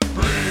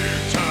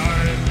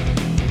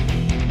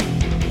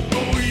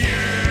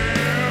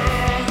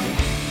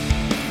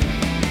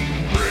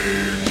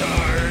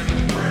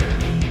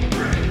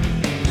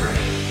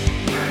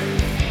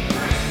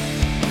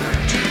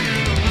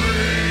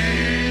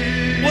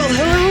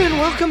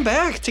 Welcome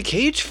back to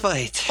Cage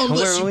Fight.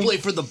 Unless you play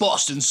for the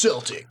Boston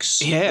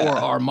Celtics. Yeah. Or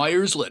our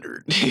Myers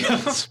Leonard.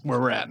 That's where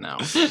we're at now.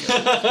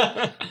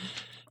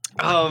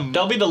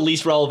 That'll be the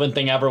least relevant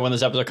thing ever when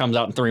this episode comes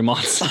out in 3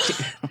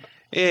 months.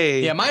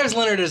 Hey. Yeah, Myers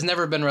Leonard has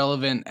never been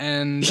relevant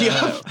and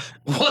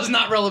was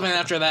not relevant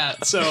after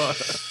that. So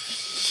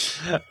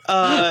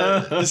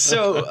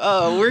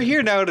we're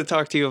here now to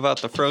talk to you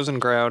about The Frozen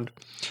Ground.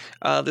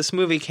 This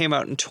movie came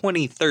out in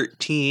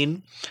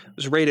 2013. It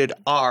was rated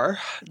R,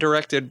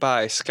 directed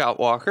by Scott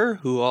Walker,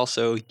 who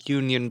also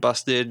union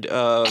busted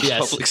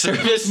public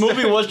service. This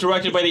movie was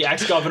directed by the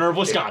ex-governor of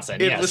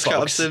Wisconsin. In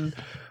Wisconsin.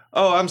 Folks.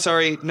 Oh, I'm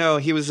sorry. No,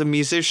 he was a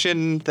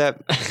musician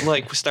that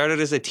started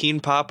as a teen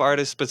pop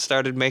artist, but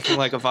started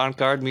making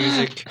avant-garde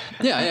music.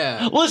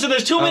 Yeah. Listen,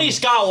 there's too many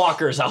Scott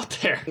Walkers out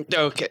there.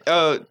 Okay.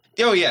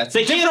 Oh, yeah.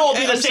 They can't all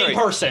be the same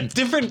person.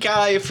 Different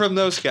guy from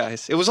those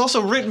guys. It was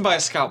also written by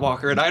Scott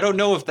Walker, and I don't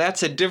know if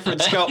that's a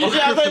different Scott Walker.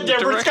 That's a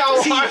different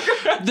Scott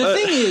Walker. The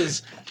thing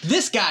is,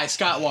 this guy,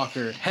 Scott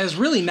Walker, has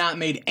really not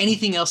made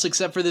anything else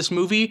except for this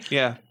movie.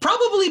 Yeah.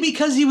 Probably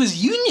because he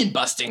was union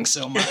busting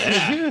so much.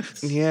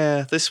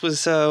 Yeah, this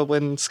was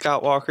when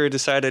Scott Walker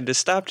decided to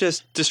stop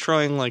just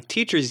destroying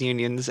teachers'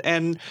 unions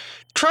and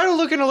try to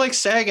look into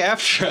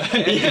SAG-AFTRA.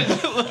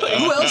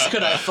 Who else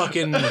could I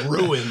fucking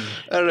ruin?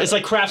 It's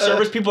like craft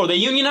service people. Are they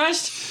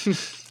unionized?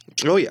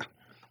 Oh, yeah.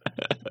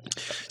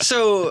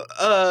 So,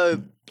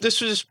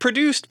 this was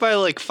produced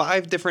by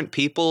 5 different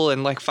people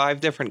and 5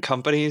 different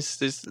companies.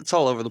 It's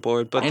all over the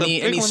board. But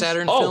any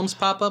Saturn Films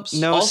pop-ups?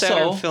 No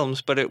Saturn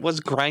Films, but it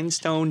was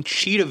Grindstone,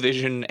 Cheetah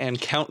Vision,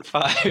 and Count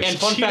 5. And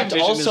fun fact,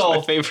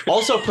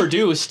 also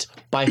produced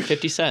by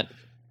 50 Cent.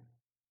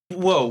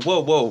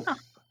 Whoa.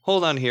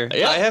 Hold on here.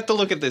 Yep. I have to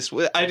look at this.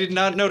 I did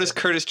not notice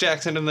Curtis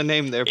Jackson in the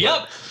name there.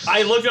 Yep.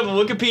 I looked up on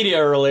Wikipedia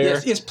earlier.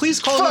 Yes,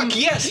 please call him.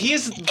 Yes, he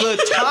is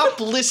the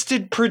top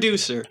listed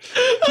producer.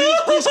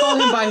 Please call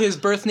him by his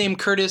birth name,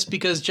 Curtis,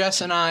 because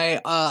Jess and I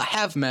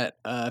have met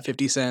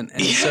 50 Cent.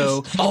 And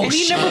so. And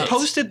he never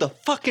posted the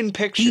fucking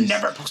pictures. He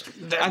never posted.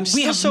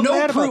 We have so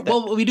mad proof. about that.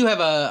 Well, we do have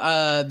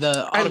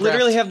the. I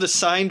literally have the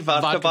signed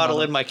vodka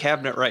bottle in my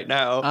cabinet right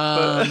now.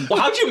 Well,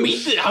 how'd you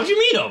meet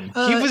him?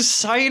 He was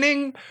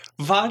signing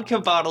vodka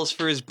bottles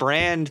for his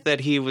brand that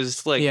he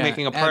was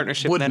making a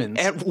partnership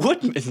at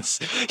Woodman's.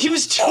 He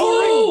was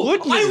touring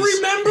Woodman's. I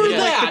remember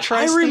that. So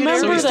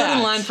he stood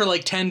in line for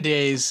 10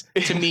 days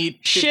to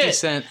meet 50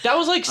 Cent. That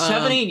was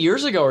 7-8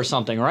 years ago or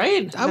something,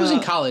 right? I was in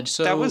college,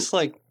 so that was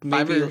maybe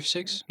 5 or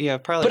 6. Yeah,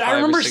 probably. But I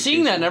remember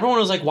seeing that, and everyone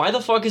was like, "Why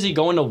the fuck is he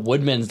going to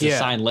Woodman's to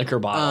sign liquor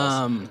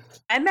bottles?"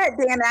 I met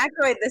Dan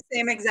Aykroyd the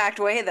same exact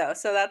way, though,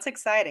 so that's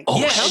exciting.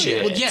 Oh,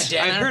 shit. Well,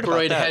 Dan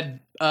Aykroyd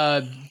had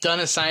done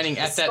a signing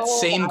at that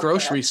same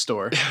grocery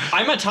store.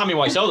 I met Tommy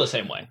Wiseau the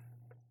same way.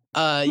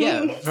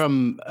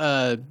 From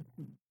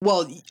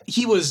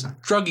he was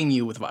drugging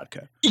you with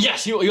vodka.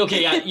 Yes.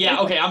 Okay. Yeah.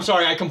 Okay. I'm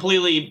sorry. I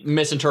completely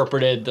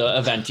misinterpreted the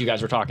event you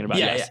guys were talking about.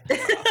 Yeah.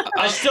 Yes.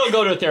 I still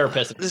go to a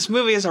therapist. This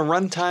movie has a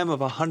runtime of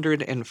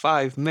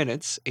 105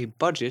 minutes, a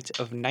budget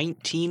of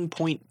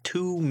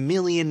 $19.2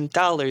 million,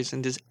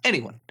 and does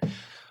anyone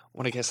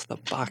want to guess the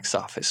box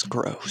office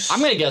gross. I'm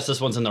gonna guess this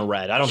one's in the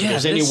red. I don't think Yeah,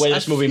 there's any way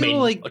this movie made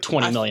like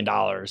 $20 million.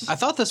 I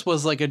thought this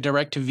was like a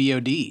direct to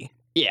VOD.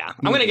 Yeah,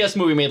 I'm gonna guess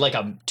movie made like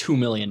a $2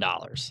 million.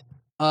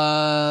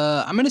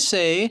 I'm gonna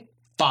say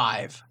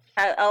 5.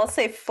 I'll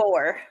say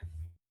 4.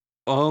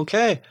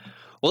 Okay.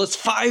 Well, it's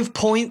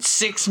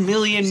 5.6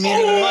 million,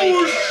 meaning Mike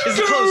is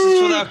the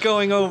closest without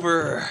going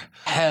over.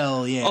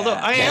 Hell yeah. Although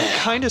I am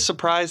kind of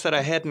surprised that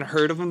I hadn't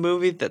heard of a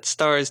movie that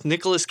stars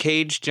Nicolas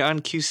Cage, John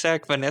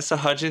Cusack, Vanessa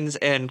Hudgens,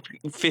 and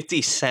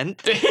 50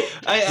 Cent.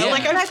 I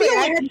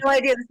had no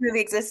idea this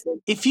movie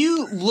existed. If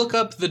you look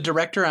up the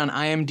director on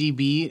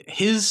IMDb,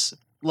 his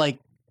like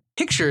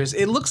pictures,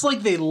 it looks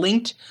like they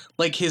linked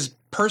like his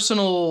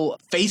personal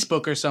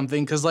Facebook or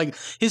something, because like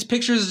his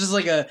picture is just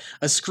like a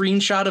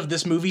screenshot of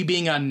this movie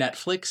being on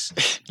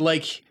Netflix,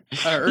 like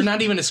or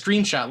not even a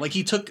screenshot, like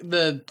he took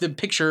the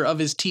picture of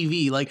his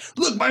TV, like,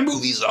 look, my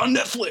movie's on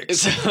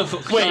Netflix.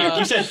 Wait,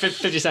 you said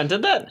 50 Cent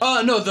did that?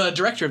 No, the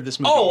director of this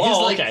movie.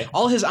 Okay.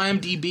 All his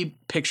IMDb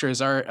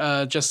pictures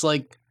are just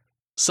like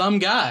some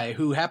guy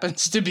who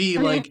happens to be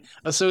like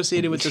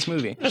associated with this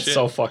movie. That's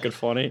so fucking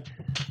funny.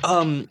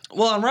 Well,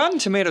 on Rotten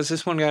Tomatoes,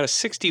 this one got a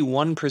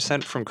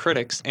 61% from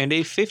critics and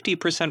a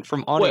 50%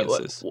 from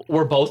audiences. Wait,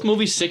 were both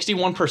movies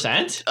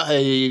 61%?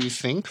 I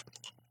think.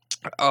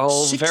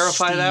 I'll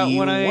verify that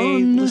when I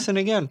listen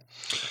again.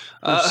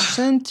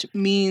 Percent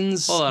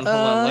means. Hold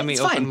on. Let me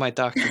open my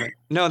document.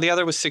 No, the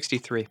other was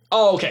 63.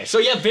 Oh, okay. So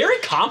yeah, very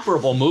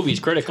comparable movies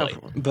critically.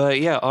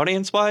 But yeah,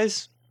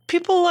 audience-wise,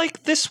 people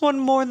like this one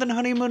more than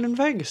Honeymoon in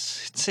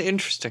Vegas. It's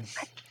interesting.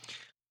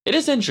 It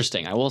is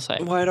interesting, I will say.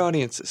 Wide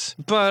audiences.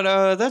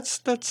 But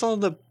that's all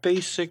the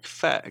basic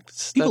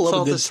facts. People that's love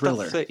all a good the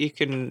thriller. stuff that you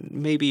can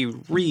maybe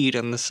read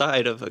on the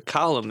side of a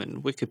column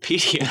in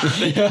Wikipedia.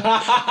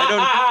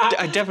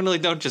 I definitely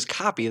don't just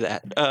copy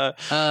that.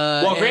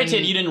 Well,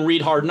 granted, you didn't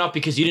read hard enough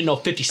because you didn't know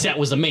 50 Cent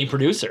was the main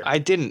producer. I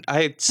didn't.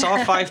 I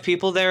saw 5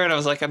 people there, and I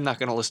was like, I'm not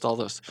going to list all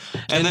those.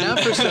 And then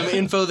now for some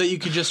info that you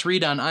could just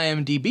read on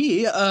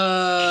IMDb.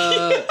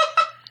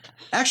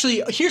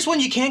 Actually, here's one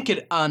you can't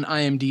get on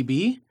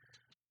IMDb.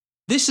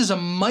 This is a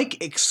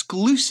Mike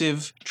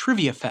exclusive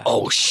trivia fact.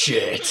 Oh,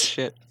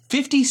 shit.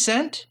 50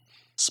 Cent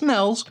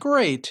smells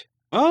great.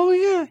 Oh,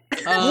 yeah.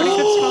 Pretty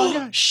good smell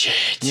guy.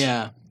 Shit.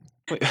 Yeah.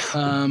 Wait,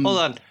 hold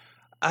on.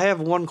 I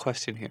have one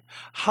question here.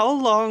 How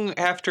long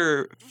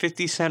after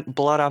 50 Cent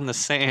Blood on the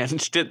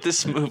Sand did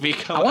this movie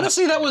come out? I want to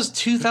say that was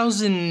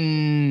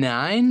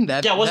 2009.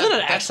 Yeah, wasn't it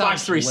an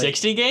Xbox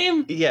 360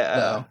 game? Yeah.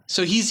 No.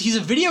 So he's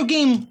a video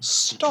game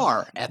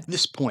star at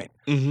this point.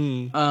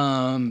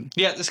 Mm-hmm.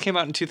 Yeah, this came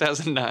out in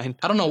 2009.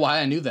 I don't know why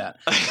I knew that.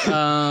 It's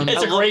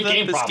a great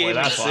game, this probably. game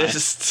That's why.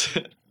 exists.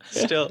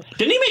 Still.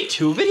 Didn't he make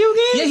 2 video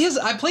games?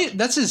 Yeah, I played.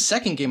 That's his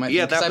second game. I think.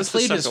 Yeah, that was I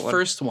played the his second one.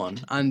 first one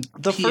on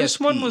The PSP. first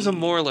one was a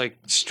more like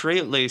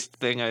straight-laced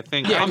thing, I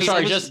think. Yeah, I I'm mean,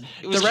 sorry. it was- Just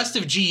it was the rest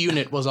of G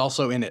Unit was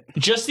also in it.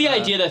 Just the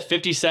idea that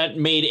 50 Cent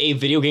made a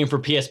video game for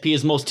PSP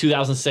is the most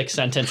 2006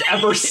 sentence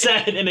ever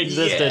said in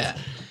existence. Yeah.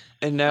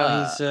 And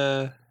now he's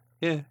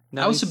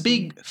now I was a he's-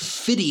 big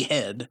fitty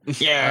head.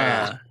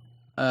 Yeah.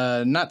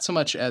 Not so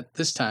much at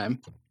this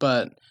time,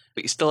 but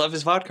But you still have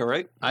his vodka,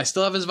 right? I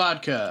still have his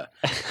vodka.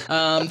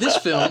 This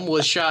film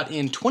was shot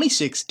in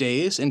 26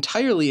 days,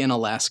 entirely in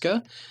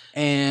Alaska,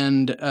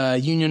 and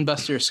Union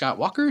Buster Scott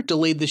Walker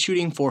delayed the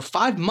shooting for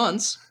 5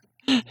 months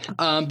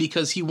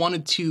because he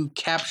wanted to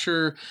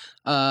capture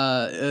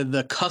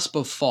the cusp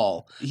of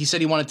fall. He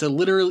said he wanted to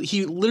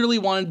literally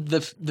wanted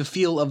the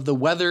feel of the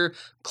weather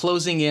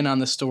closing in on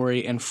the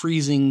story and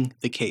freezing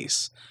the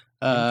case.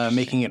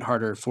 Making it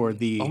harder for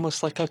the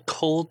Almost like a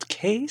cold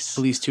case.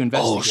 police to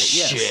investigate. Oh,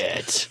 shit.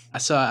 Yes.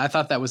 So I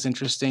thought that was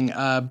interesting.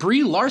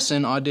 Brie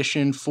Larson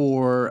auditioned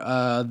for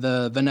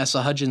the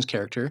Vanessa Hudgens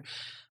character,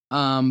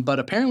 but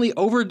apparently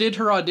overdid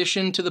her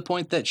audition to the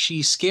point that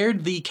she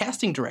scared the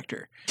casting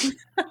director.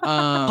 You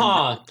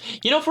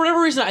know, for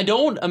whatever reason, I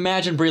don't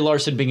imagine Brie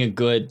Larson being a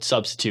good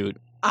substitute.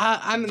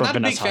 I'm For not Vanessa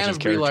a big fan Hudgens'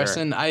 of Brie character.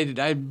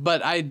 Larson.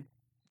 But I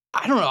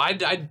don't know.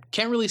 I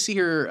can't really see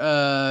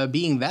her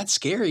being that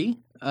scary.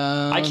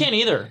 I can't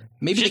either.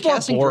 Maybe She's the more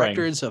casting boring.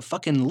 director is a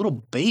fucking little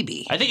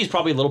baby. I think he's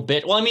probably a little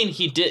bit. Well, I mean,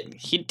 he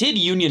did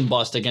union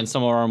bust against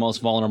some of our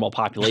most vulnerable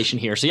population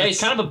here. So yeah, he's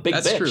kind of a big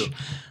That's bitch. true.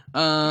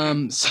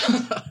 So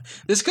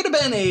this could have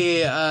been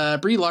a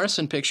Brie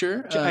Larson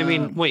picture. I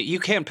mean, wait, you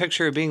can't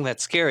picture her being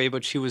that scary,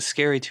 but she was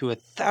scary to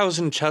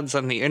 1,000 chuds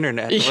on the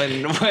internet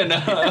when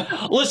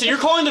Listen, you're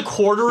calling the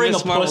quartering a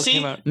Miss Marvel pussy?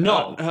 came out.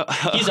 No,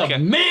 he's okay. a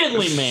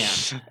manly man.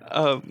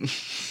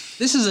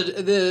 this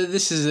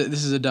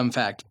is a dumb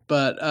fact,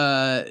 but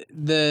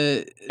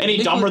Any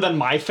dumber than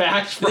my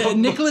fact?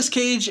 From Nicolas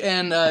Cage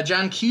and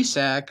John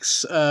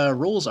Cusack's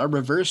roles are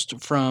reversed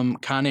from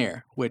Con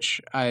Air,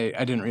 which I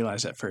didn't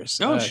realize at first.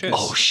 Oh, shit.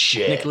 'cause Oh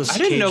shit! Nicolas I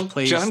didn't Cage know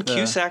plays John the-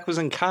 Cusack was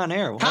in Con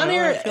Air. Con Why do I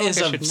Air feel like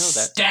is I a should know that?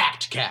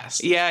 stacked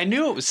cast. Yeah, I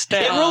knew it was It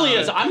stacked. really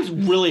is.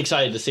 I'm really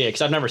excited to see it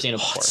because I've never seen it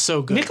before. It's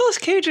so good. Nicolas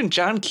Cage and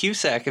John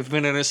Cusack have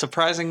been in a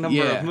surprising number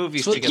Yeah. of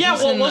movies So- together. Yeah,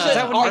 well, was it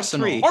that would make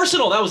Arsenal? 3?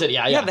 Arsenal? That was it.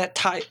 Yeah. Yeah, that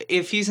tie.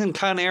 If he's in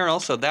Con Air,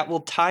 also that will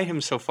tie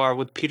him so far far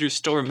with Peter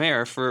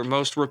Stormare for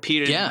most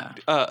repeated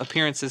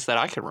appearances that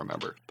I can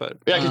remember. But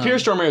yeah, because Peter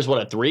Stormare is what,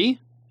 at 3?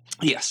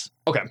 Yes.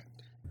 Okay.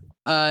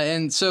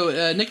 And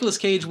so Nicolas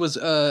Cage was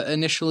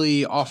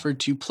initially offered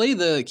to play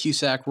the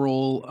Cusack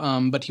role,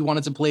 but he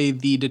wanted to play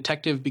the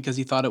detective because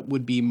he thought it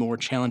would be more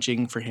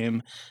challenging for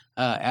him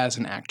as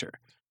an actor.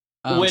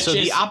 Which so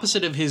is the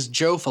opposite of his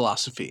Joe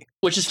philosophy.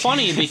 Which is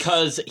funny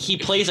because he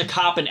plays a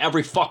cop in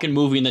every fucking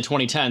movie in the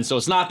 2010s, so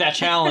it's not that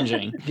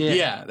challenging.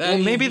 Well,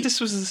 maybe this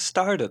was the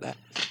start of that.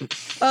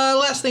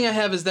 Last thing I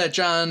have is that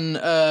John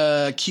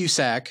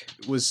Cusack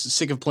was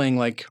sick of playing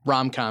like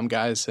rom-com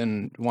guys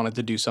and wanted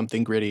to do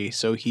something gritty,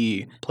 so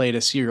he played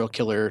a serial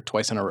killer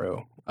twice in a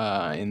row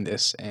in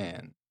this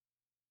and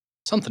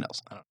something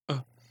else. I don't know.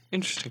 Oh,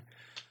 interesting.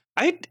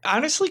 I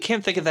honestly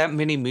can't think of that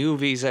many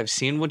movies I've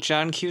seen with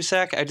John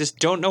Cusack. I just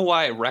don't know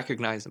why I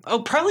recognize him. Oh,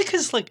 probably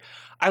because like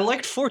I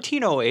liked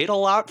 1408 a a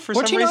lot for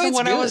some reason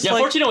when I was yeah,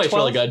 like 1408's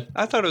really good.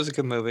 I thought it was a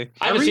good movie.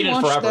 I haven't seen it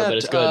forever, but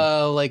it's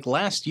good. Like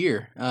last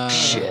year, or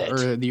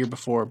the year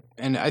before,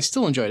 and I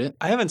still enjoyed it.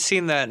 I haven't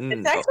seen that in.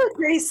 It's actually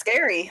pretty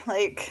scary.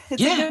 Like,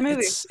 it's a good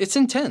movie. It's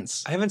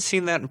intense. I haven't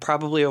seen that in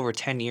probably over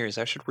 10 years.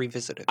 I should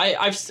revisit it.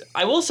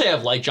 I will say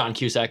I've liked John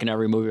Cusack in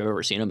every movie I've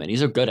ever seen him in.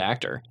 He's a good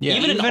actor. Yeah.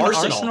 Even in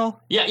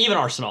Arsenal. Yeah, even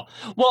Arsenal.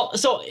 Well,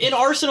 so in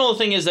Arsenal, the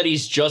thing is that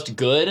he's just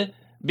good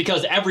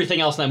because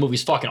everything else in that movie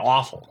is fucking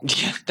awful.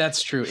 Yeah,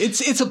 that's true.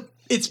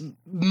 It's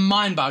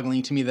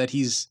mind-boggling to me that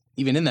he's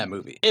even in that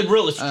movie. It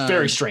really is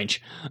very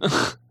strange.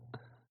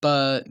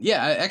 But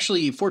yeah,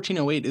 actually,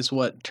 1408 is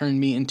what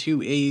turned me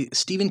into a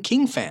Stephen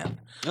King fan.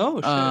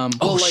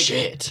 Oh, shit.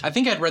 Shit. I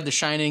think I'd read The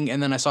Shining,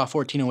 and then I saw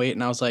 1408,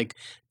 and I was like,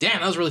 damn,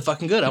 that was really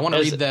fucking good. I want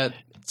to read that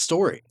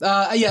story.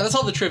 Yeah, that's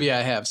all the trivia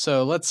I have.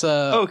 So let's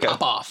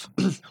pop off.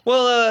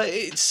 Well,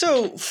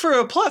 so for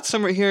a plot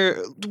summary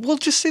here, we'll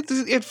just say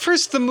this, at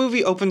first the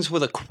movie opens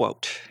with a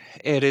quote.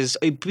 It is,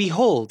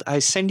 "Behold, I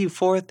send you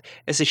forth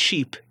as a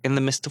sheep in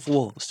the midst of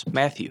wolves."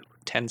 Matthew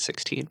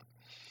 10:16.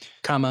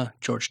 Comma,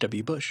 George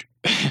W. Bush.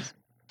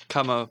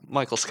 Comma,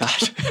 Michael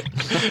Scott.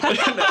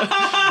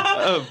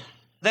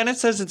 Then it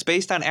says it's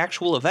based on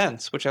actual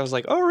events, which I was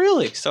like, oh,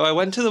 really? So I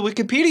went to the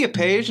Wikipedia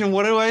page, and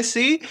what do I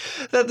see?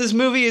 That this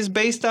movie is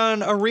based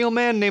on a real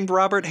man named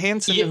Robert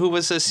Hansen, who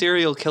was a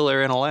serial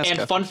killer in Alaska.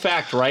 And fun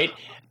fact, right?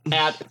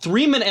 At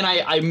 3 minutes, and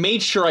I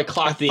made sure I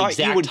clocked the exact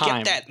time. You would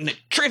get that in the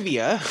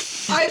trivia.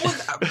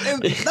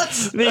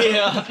 That's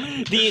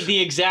the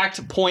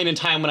exact point in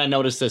time when I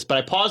noticed this. But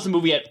I paused the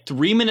movie at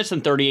 3 minutes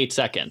and 38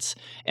 seconds,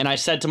 and I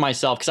said to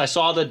myself, because I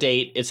saw the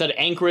date, it said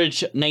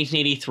Anchorage,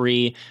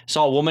 1983.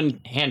 Saw a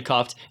woman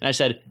handcuffed, and I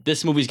said,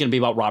 "This movie's going to be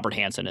about Robert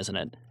Hansen, isn't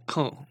it?"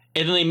 Cool.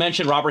 And then they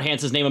mentioned Robert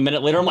Hansen's name a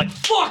minute later. I'm like,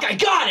 fuck, I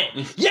got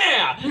it!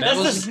 Yeah!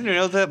 I didn't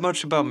know that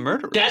much about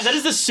murderers. That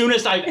is the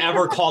soonest I've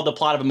ever called the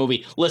plot of a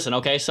movie. Listen,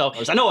 okay, so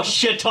I know a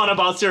shit ton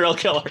about serial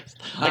killers.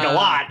 Like a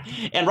lot.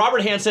 And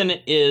Robert Hansen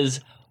is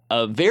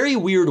a very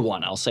weird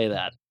one, I'll say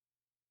that.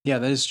 Yeah,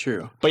 that is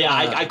true. But yeah,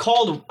 I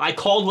called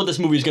what this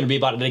movie was going to be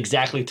about at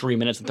exactly 3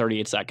 minutes and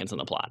 38 seconds in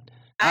the plot.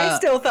 I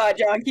still thought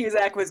John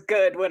Cusack was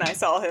good when I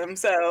saw him,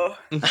 so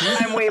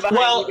I'm way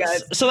behind you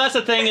guys. So that's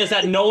the thing, is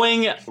that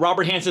knowing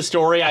Robert Hansen's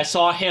story, I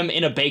saw him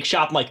in a bake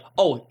shop. I'm like,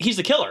 oh, he's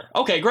the killer.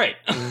 Okay, great.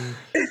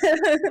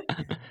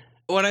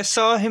 When I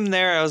saw him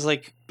there, I was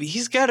like,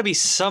 he's got to be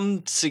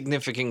some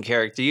significant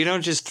character. You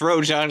don't just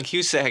throw John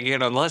Cusack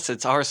in unless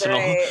it's Arsenal.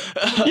 Right.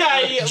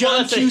 Yeah,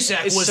 John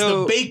Cusack was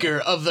the baker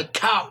of the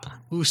cop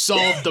who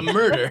solved the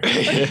murder.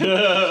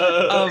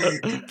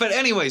 But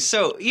anyway,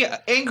 so yeah,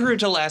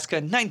 Anchorage, Alaska,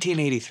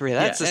 1983.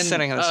 That's the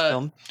setting of this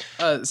film.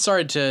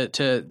 Sorry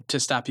to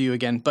stop you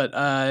again,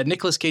 but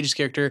Nicolas Cage's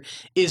character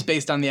is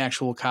based on the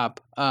actual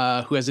cop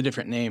who has a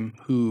different name,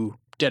 who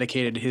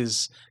dedicated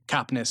his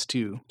copness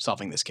to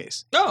solving this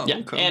case. Oh, yeah.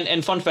 okay.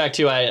 And fun fact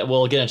too, I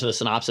will get into the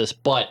synopsis,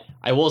 but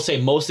I will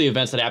say most of the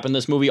events that happen in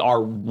this movie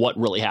are what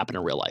really happened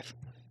in real life.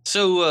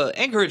 So,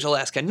 Anchorage,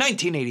 Alaska,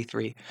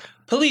 1983.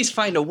 Police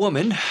find a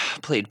woman,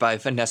 played by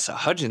Vanessa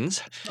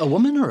Hudgens. A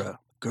woman or a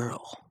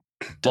girl?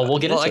 Well, we'll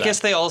get into that. I guess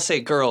they all say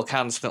girl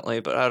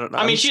constantly, but I don't know.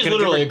 I mean, she's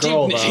literally a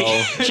girl, though.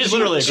 She's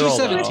literally a girl, She's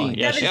 17.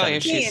 Yeah, she's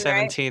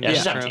 17. Yeah,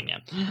 she's That's 17,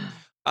 true.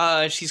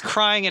 yeah. She's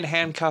crying and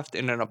handcuffed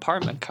in an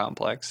apartment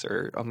complex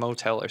or a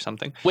motel or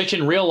something. Which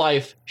in real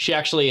life, she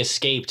actually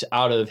escaped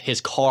out of his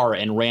car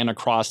and ran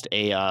across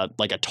a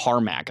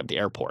tarmac of the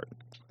airport.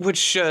 Which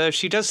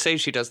she does say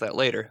she does that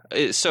later.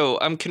 So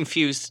I'm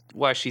confused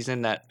why she's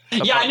in that.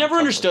 Yeah, I never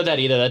understood that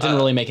either. That didn't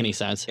really make any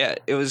sense. Yeah,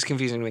 it was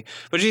confusing to me.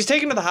 But she's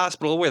taken to the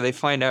hospital where they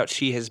find out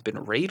she has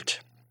been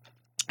raped.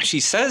 She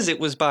says it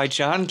was by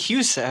John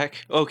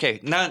Cusack. Okay,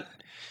 not...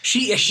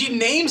 She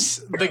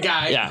names the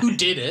guy who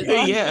did it.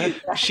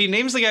 Yeah, she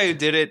names the guy who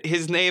did it.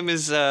 His name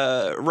is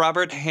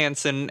Robert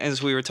Hansen,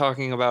 as we were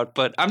talking about.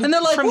 But I'm and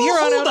they're like, from well,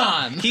 here hold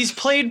on, he's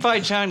played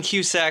by John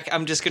Cusack.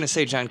 I'm just gonna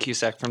say John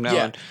Cusack from now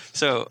on.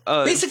 So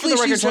basically, for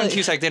the record, John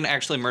Cusack didn't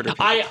actually murder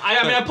people.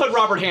 I mean, I put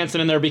Robert Hansen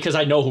in there because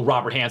I know who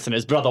Robert Hansen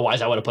is, but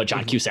otherwise I would have put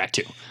John Cusack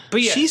too.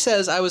 But yeah, she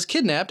says I was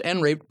kidnapped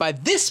and raped by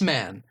this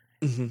man,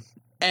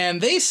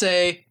 and they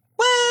say,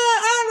 well,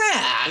 all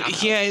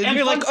Yeah, And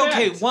you're like, fun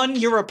okay, fact. 1,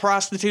 you're a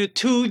prostitute.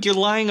 2, you're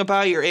lying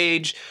about your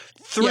age.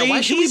 3,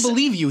 why should we he's-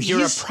 believe you? You're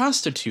a he's-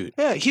 prostitute.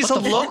 Yeah, he's a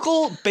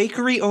local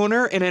bakery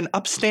owner and an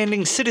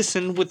upstanding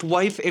citizen with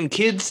wife and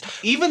kids.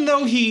 Even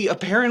though he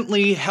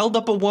apparently held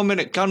up a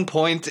woman at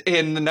gunpoint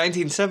in the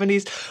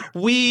 1970s,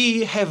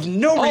 we have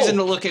no reason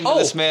to look into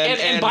this man.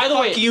 and by the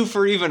fuck way- you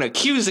for even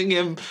accusing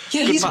him.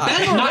 Yeah, he's Goodbye.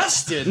 been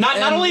arrested. Not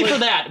and, only like, for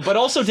that, but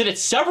also did it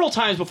several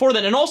times before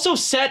that, and also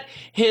set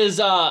his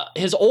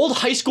old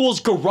high school's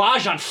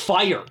garage on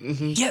fire.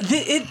 Yeah,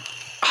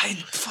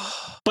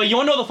 But you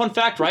want to know the fun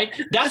fact, right?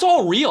 That's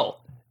all real.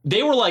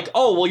 They were like,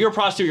 "Oh, well, you're a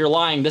prostitute. You're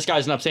lying. This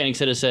guy's an upstanding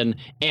citizen."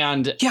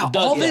 And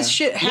all this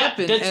shit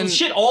happened. This and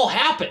shit all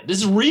happened. This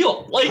is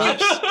real. Like,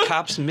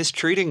 Cops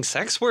mistreating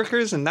sex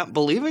workers and not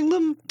believing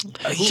them?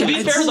 to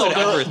be fair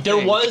though,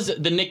 there was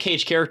the Nick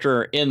Cage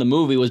character in the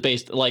movie was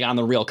based like on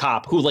the real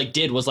cop who like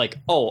was like,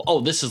 oh,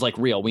 this is like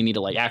real. We need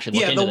to like actually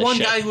look into the this one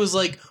shit. guy who was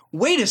like,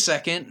 wait a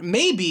second,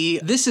 maybe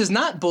this is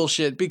not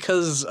bullshit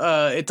because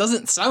it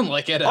doesn't sound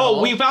like it at all.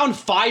 Oh, we found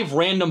 5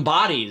 random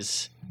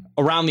bodies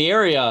around the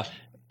area,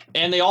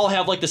 and they all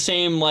have like the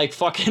same like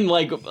fucking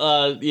like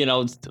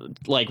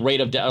like rate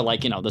of death,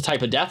 like the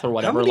type of death or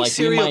whatever. How many like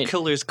serial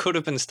killers could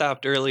have been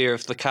stopped earlier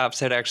if the cops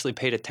had actually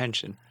paid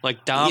attention?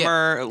 Like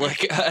Dahmer,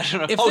 like I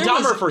don't know.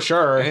 Dahmer for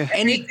sure.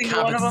 Any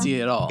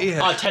competency at all.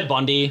 Yeah. Ted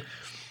Bundy.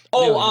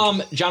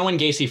 John Wayne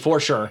Gacy for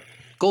sure.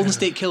 Golden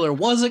State Killer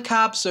was a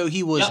cop, so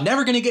he was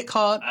never going to get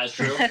caught. That's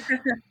true.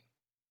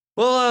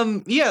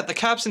 Well, yeah, the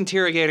cops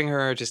interrogating her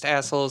are just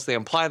assholes. They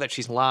imply that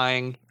she's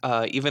lying,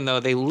 even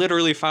though they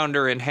literally found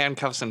her in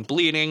handcuffs and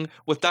bleeding,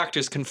 with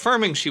doctors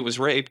confirming she was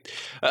raped.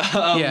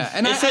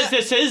 And it says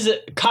this is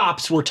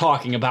cops we're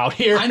talking about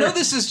here. I know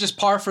this is just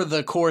par for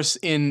the course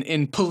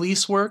in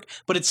police work,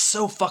 but it's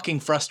so fucking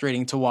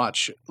frustrating to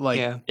watch. Like,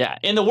 yeah.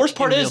 And the worst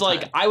part in is real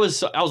like time. I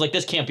was like,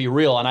 this can't be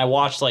real, and I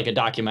watched like a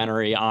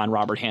documentary on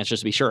Robert Hance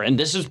just to be sure, and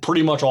this is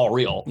pretty much all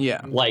real.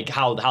 Yeah, like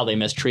how they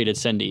mistreated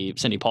Cindy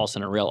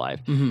Paulson in real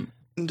life. Mm-hmm.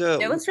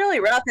 It was really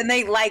rough, and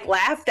they like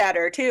laughed at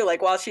her too,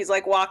 like while she's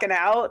like walking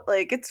out.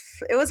 Like it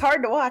was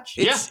hard to watch.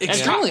 It's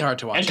extremely hard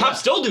to watch, and cops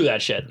still do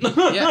that shit.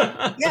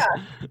 Yeah.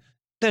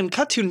 Then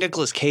cut to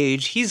Nicolas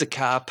Cage. He's a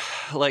cop,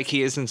 like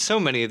he is in so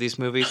many of these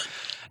movies,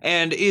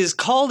 and is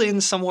called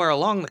in somewhere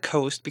along the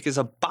coast because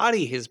a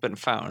body has been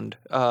found.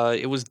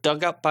 It was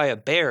dug up by a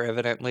bear,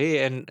 evidently,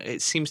 and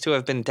it seems to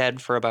have been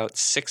dead for about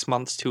 6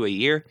 months to a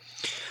year.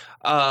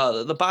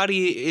 The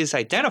body is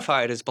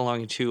identified as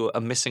belonging to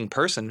a missing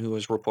person who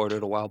was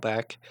reported a while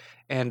back.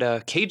 And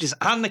Cage is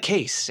on the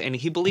case, and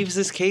he believes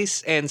this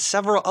case and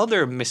several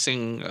other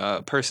missing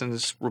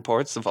persons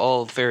reports of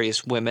all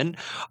various women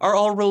are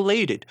all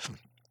related.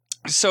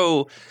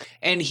 So,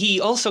 and he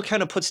also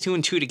kind of puts 2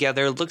 and 2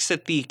 together, looks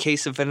at the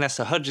case of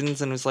Vanessa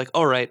Hudgens and was like,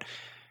 all right,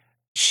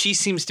 she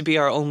seems to be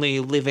our only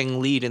living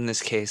lead in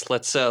this case.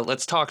 Let's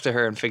talk to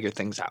her and figure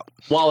things out.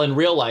 While in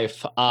real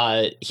life,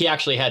 he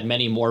actually had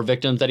many more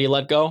victims that he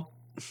let go,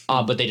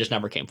 but they just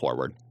never came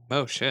forward.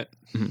 Oh, shit.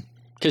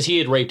 Because he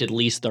had raped at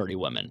least 30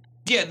 women.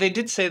 Yeah, they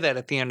did say that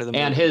at the end of the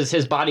movie. And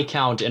his body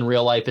count in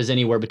real life is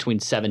anywhere between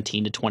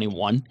 17 to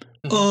 21.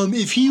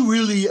 If he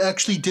really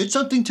actually did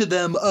something to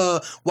them,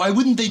 why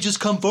wouldn't they just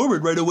come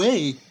forward right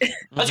away?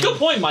 That's a good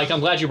point, Mike. I'm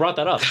glad you brought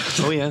that up.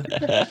 Oh,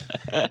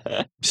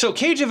 yeah. So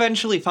Cage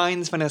eventually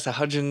finds Vanessa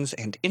Hudgens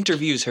and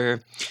interviews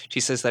her. She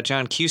says that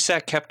John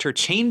Cusack kept her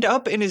chained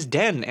up in his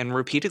den and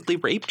repeatedly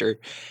raped her,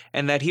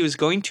 and that he was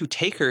going to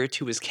take her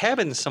to his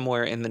cabin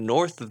somewhere in the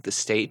north of the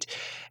state,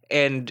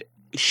 and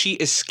she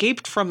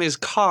escaped from his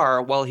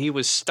car while he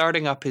was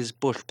starting up his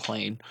bush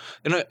plane.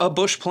 And a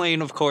bush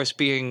plane, of course,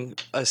 being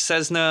a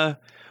Cessna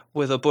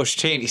with a Bush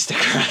Cheney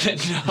sticker on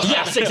it.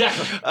 Yes,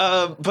 exactly.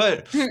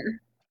 But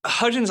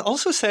Hudgens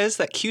also says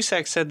that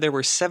Cusack said there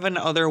were 7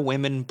 other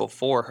women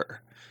before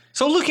her.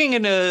 So looking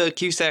into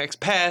Cusack's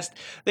past,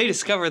 they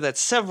discover that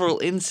several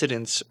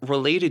incidents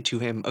related to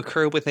him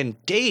occur within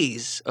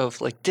days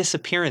of like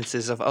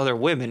disappearances of other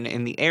women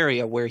in the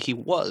area where he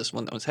was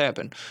when those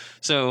happened.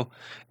 So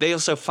they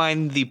also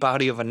find the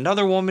body of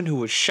another woman who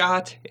was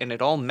shot, and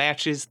it all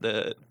matches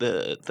the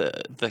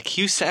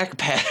Cusack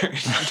pattern.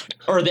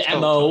 Or the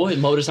MO,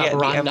 modus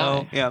operandi. The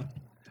MO, yeah.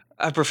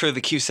 I prefer the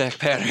Cusack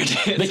pattern.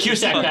 The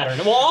Cusack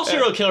pattern. Well, all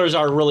serial killers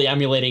are really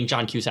emulating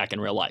John Cusack in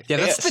real life. Yeah,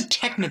 that's the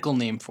technical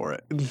name for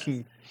it.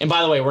 And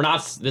by the way, we're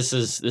not. This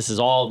is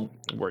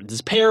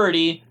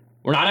parody.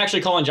 We're not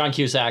actually calling John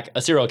Cusack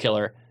a serial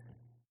killer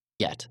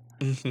yet.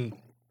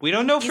 We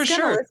don't know He's for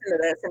gonna sure. listen to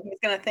this, and he's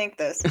gonna think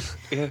this.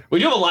 We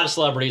do have a lot of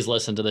celebrities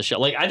listen to this show.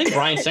 Like I think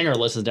Bryan Singer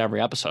listens to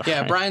every episode. Yeah,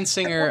 right? Bryan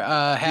Singer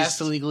has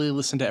to legally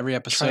listen to every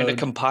episode. Trying to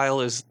compile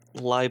his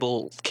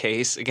libel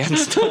case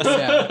against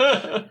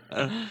us.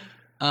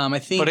 I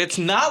think, but it's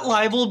not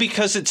libel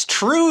because it's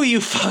true, you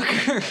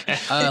fucker.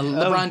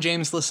 LeBron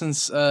James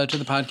listens to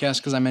the podcast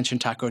because I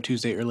mentioned Taco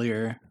Tuesday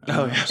earlier.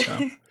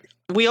 So.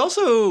 We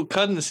also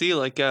cut and see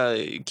like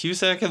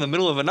Cusack in the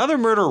middle of another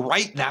murder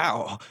right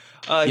now.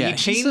 He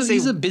chains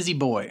he's a busy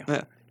boy.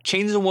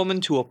 chains a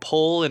woman to a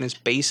pole in his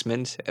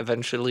basement,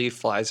 eventually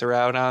flies her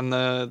out on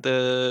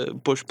the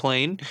bush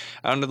plane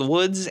out into the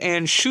woods,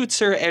 and shoots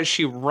her as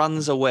she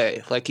runs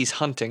away, like he's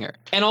hunting her.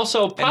 And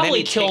also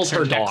probably kills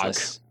her dog.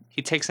 Necklace.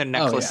 He takes a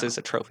necklace as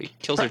a trophy.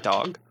 Kills her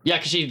dog. Yeah,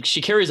 because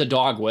she carries a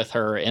dog with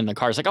her in the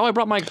car. It's like, oh, I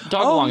brought my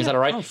dog along. Is that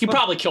all right? He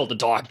probably killed the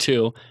dog,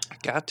 too.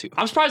 Got to.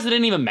 I'm surprised they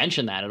didn't even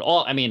mention that at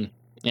all. I mean,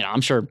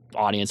 I'm sure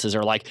audiences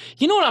are like,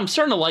 you know what? I'm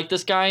starting to like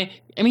this guy.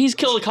 I mean, he's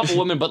killed a couple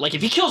women, but like,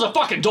 if he kills a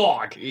fucking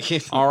dog,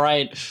 all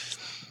right.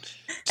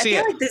 I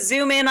feel like the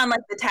zoom in on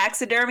like the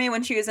taxidermy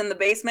when she was in the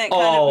basement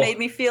kind of made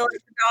me feel like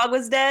the dog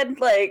was dead.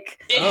 Like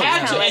it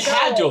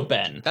had to have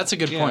been. That's a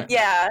good point.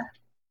 Yeah.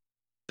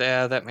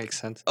 Yeah, that makes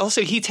sense.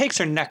 Also, he takes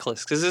her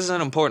necklace, because this is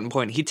an important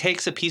point. He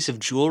takes a piece of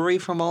jewelry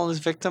from all his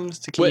victims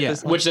to keep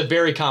his life. Which is a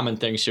very common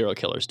thing serial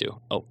killers do.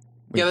 Oh.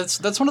 Yeah,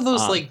 that's one of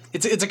those, like,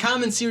 it's a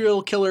common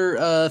serial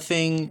killer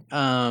thing.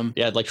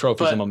 Yeah, like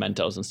trophies and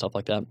mementos and stuff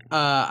like that.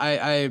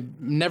 I'm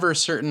never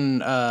certain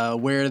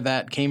where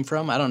that came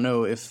from. I don't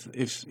know if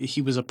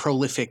he was a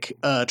prolific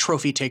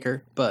trophy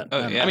taker, but...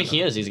 I mean,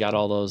 he is. He's got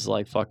all those,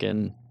 like,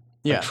 fucking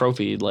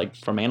trophy, like,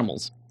 from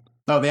animals.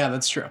 Oh, yeah,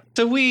 that's true.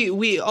 So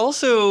we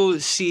also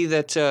see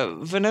that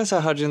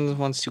Vanessa Hudgens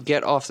wants to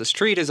get off the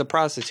street as a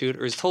prostitute,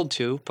 or is told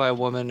to by a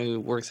woman who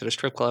works at a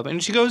strip club,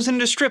 and she goes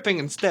into stripping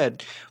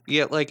instead. We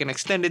get like an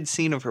extended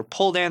scene of her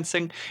pole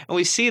dancing, and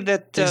we see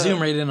that... They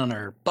zoom right in on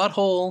her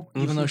butthole,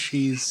 even though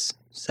she's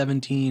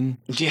 17.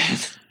 Yeah.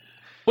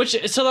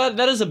 So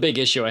that is a big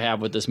issue I have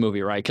with this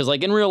movie, right? Because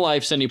like in real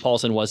life, Cindy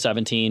Paulson was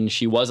 17.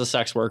 She was a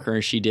sex worker,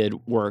 and she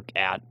did work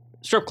at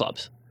strip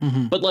clubs.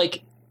 Mm-hmm. But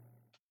like...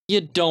 You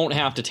don't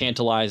have to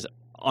tantalize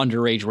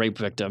underage rape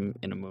victim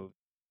in a movie.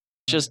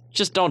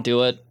 Just don't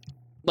do it.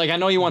 Like, I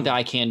know you want the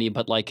eye candy,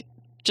 but like,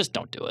 just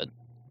don't do it.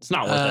 It's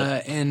not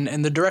worth it.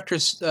 And the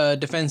director's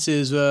defense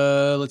is,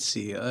 let's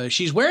see,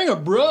 she's wearing a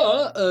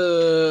bra,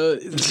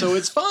 so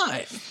it's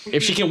fine.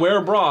 If she can wear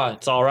a bra,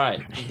 it's all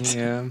right.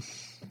 Yeah.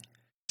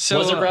 So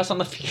was there grass on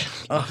the field?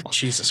 Oh,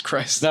 Jesus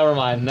Christ! Never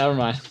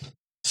mind.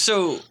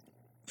 So,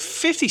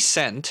 50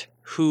 Cent,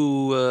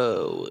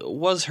 who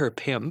was her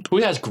pimp. Who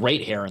has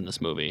great hair in this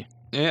movie.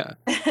 Yeah.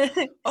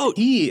 Oh,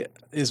 he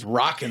is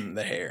rocking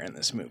the hair in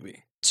this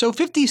movie. So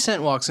 50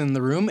 Cent walks in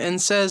the room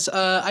and says,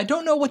 I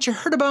don't know what you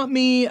heard about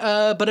me,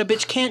 but a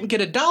bitch can't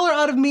get $1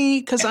 out of me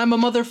because I'm a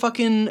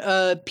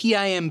motherfucking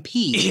PIMP.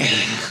 Yeah.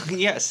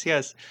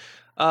 Yes.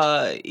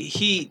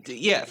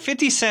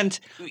 50 Cent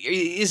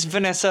is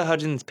Vanessa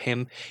Hudgens'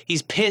 pimp.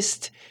 He's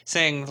pissed,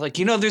 saying, like,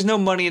 there's no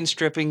money in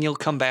stripping, you'll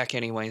come back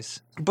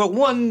anyways. But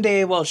one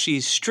day while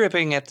she's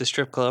stripping at the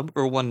strip club,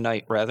 or one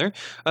night rather,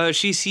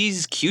 she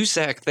sees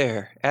Cusack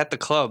there at the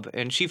club,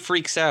 and she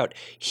freaks out.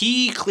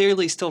 He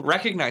clearly still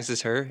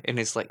recognizes her and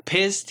is, like,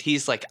 pissed.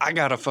 He's like, I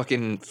gotta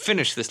fucking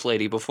finish this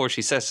lady before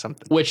she says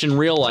something. Which in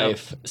real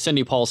life,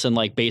 Cindy Paulson,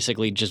 like,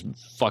 basically just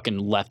fucking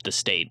left the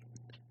state.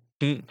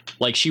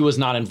 Like, she was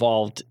not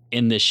involved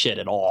in this shit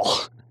at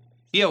all.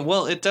 Yeah,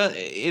 well, it does.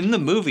 In the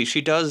movie,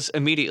 she does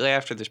immediately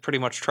after this pretty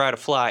much try to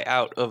fly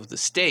out of the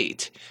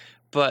state.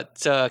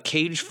 But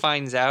Cage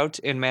finds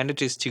out and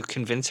manages to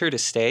convince her to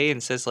stay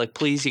and says, like,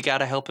 please, you got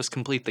to help us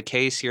complete the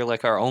case. You're,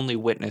 like, our only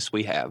witness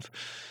we have.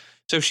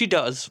 So she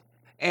does.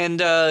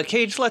 And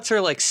Cage lets her,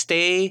 like,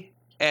 stay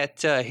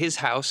at his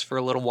house for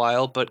a little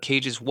while, but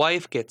Cage's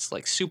wife gets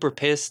like super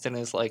pissed and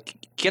is like,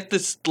 get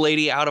this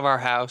lady out of our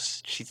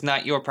house. She's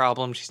not your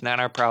problem. She's not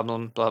our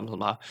problem, blah, blah,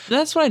 blah.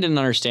 That's what I didn't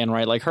understand,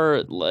 right? Like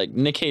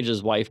Nick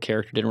Cage's wife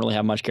character didn't really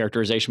have much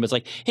characterization, but it's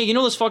like, hey, you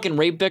know this fucking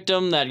rape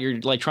victim that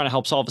you're like trying to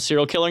help solve a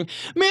serial killing?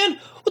 Man,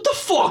 what the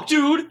fuck,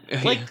 dude?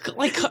 Like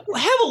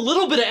have a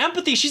little bit of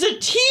empathy. She's a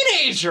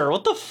teenager.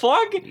 What the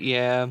fuck?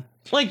 Yeah.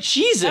 Like,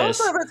 Jesus.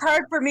 Also, it was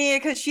hard for me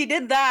because she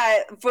did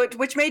that,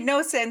 which made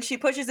no sense. She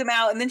pushes him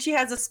out, and then she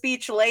has a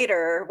speech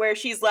later where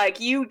she's like,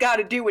 you got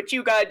to do what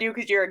you got to do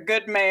because you're a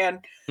good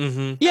man.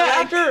 Mm-hmm. Yeah,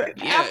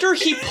 after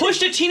he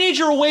pushed a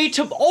teenager away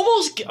to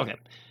almost...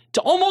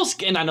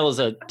 and I know it's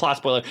a plot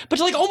spoiler, but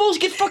to like almost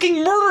get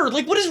fucking murdered.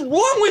 Like, what is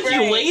wrong with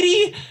you,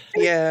 lady?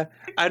 Yeah,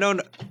 I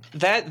don't...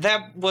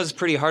 That was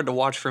pretty hard to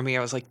watch for me.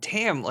 I was like,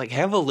 damn, like,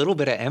 have a little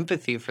bit of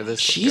empathy for this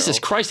Jesus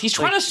girl. Christ, he's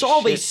trying to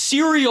solve a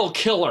serial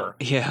killer.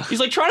 Yeah. He's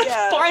like trying to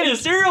find a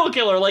serial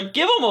killer. Like,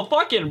 give him a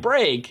fucking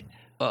break.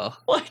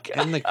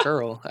 And the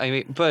girl. I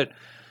mean, but...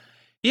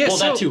 Yeah, well,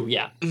 that too,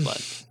 yeah.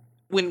 But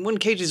when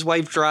Cage's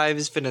wife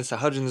drives Vanessa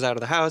Hudgens out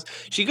of the house,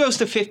 she goes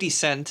to 50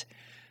 Cent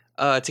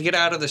to get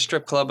out of the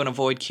strip club and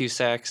avoid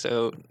Cusack,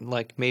 so,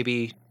 like,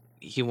 maybe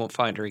he won't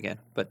find her again.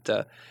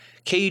 But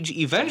Cage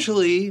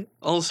eventually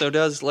also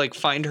does, like,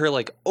 find her,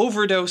 like,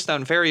 overdosed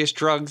on various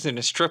drugs in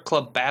a strip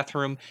club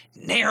bathroom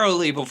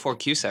narrowly before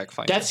Cusack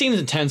finds her. That scene's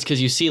intense because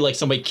you see, like,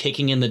 somebody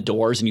kicking in the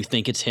doors and you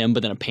think it's him,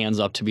 but then it pans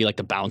up to be, like,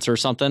 the bouncer or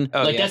something.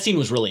 That scene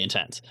was really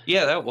intense.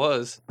 Yeah, that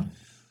was.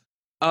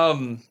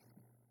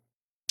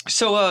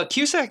 So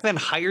Cusack then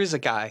hires a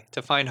guy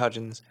to find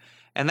Hudgens,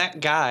 And that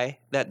guy,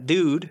 that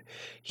dude,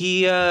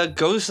 he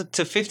goes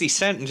to 50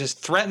 Cent and just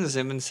threatens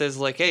him and says,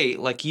 like, hey,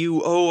 like,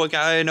 you owe a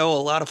guy I know a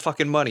lot of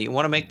fucking money. You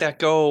want to make that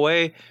go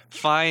away?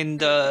 Find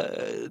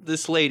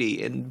this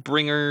lady and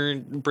bring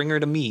her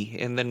to me.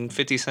 And then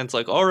 50 Cent's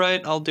like, all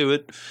right, I'll do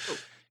it.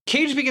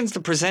 Cage begins to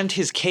present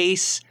his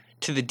case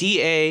to the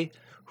DA,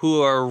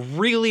 who are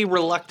really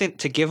reluctant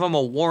to give him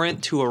a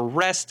warrant to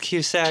arrest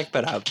Cusack,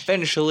 but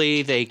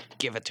eventually they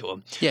give it to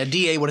him. Yeah,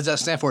 DA, what does that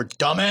stand for?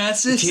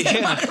 Dumbasses? Yeah.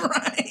 Am I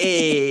right?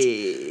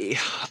 Hey.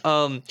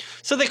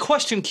 So they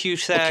question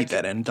Cusack. We'll keep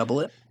that in, double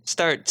it.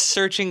 Start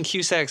searching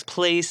Cusack's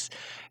place,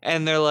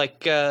 and they're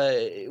like,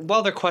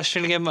 while they're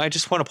questioning him, I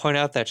just want to point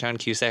out that John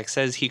Cusack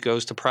says he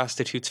goes to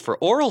prostitutes for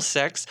oral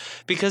sex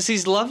because he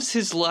loves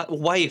his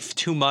wife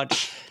too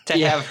much to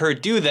have her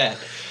do that.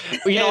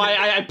 You know,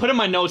 I put in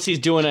my notes he's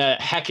doing a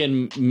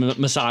heckin'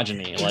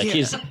 misogyny. Like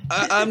he's.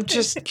 I'm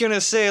just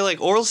gonna say, like,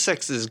 oral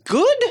sex is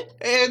good,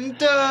 and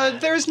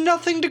there's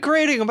nothing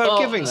degrading about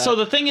giving that. So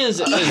the thing is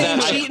He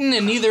ain't cheating,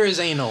 and neither is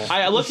anal.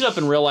 I looked it up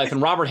in real life,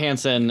 and Robert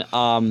Hansen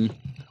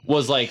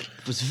was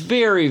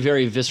very,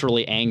 very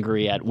viscerally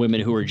angry at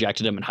women who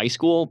rejected him in high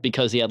school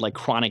because he had like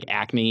chronic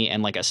acne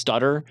and like a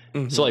stutter.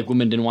 Mm-hmm. So like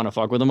women didn't want to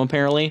fuck with him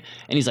apparently.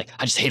 And he's like,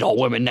 I just hate all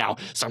women now,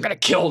 so I'm gonna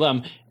kill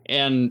them.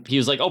 And he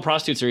was like, oh,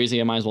 prostitutes are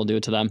easy. I might as well do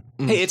it to them.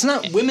 Hey, it's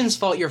not women's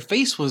fault your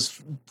face was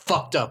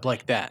fucked up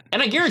like that.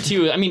 And I guarantee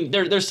you, I mean,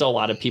 there's still a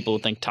lot of people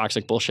who think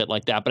toxic bullshit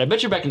like that. But I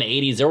bet you back in the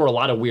 80s, there were a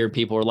lot of weird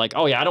people who were like,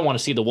 oh, yeah, I don't want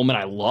to see the woman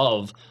I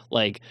love,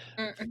 like,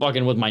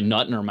 fucking with my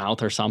nut in her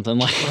mouth or something.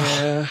 Like,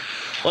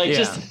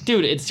 just,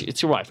 dude,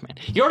 it's your wife, man.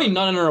 You already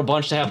nutted her a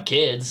bunch to have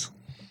kids.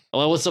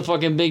 Well, what's the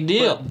fucking big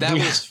deal? But that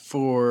was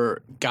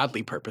for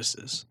godly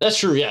purposes. That's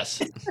true,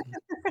 yes.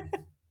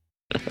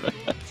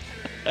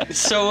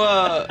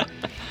 So,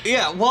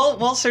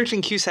 while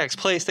searching Cusack's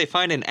place, they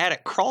find an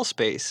attic crawl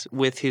space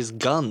with his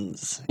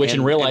guns. Which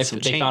in real life,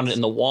 they found it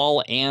in the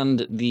wall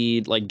and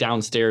the, like,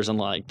 downstairs and,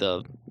 like,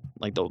 the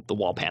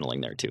wall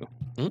paneling there, too.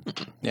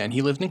 Mm. Yeah, and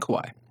he lived in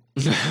Kauai.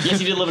 Yes,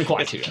 he did live in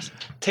Kauai, too, yes.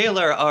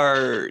 Taylor,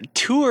 our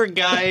tour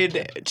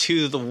guide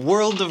to the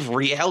world of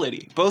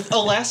reality. Both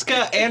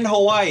Alaska and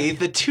Hawaii,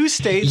 the two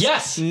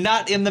states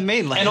not in the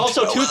mainland. And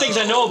also two things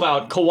I know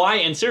about, Kauai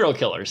and serial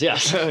killers,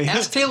 yes.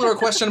 Ask Taylor a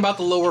question about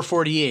the lower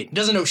 48. He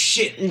doesn't know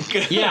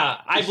shit.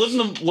 Yeah, I've lived in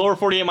the lower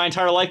 48 my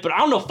entire life, but I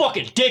don't know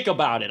fucking dick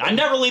about it. I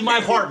never leave my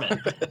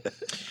apartment.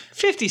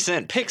 50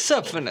 Cent picks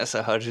up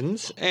Vanessa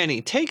Hudgens, and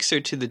he takes her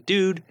to the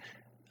dude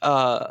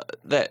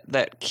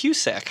that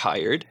Cusack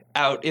hired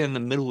out in the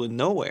middle of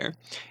nowhere.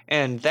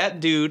 And that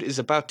dude is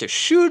about to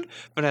shoot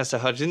Vanessa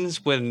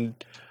Hudgens when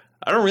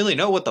I don't really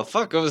know what the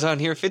fuck goes on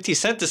here. 50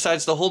 Cent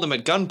decides to hold him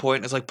at gunpoint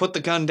and is like, put the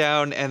gun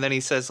down. And then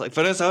he says, like,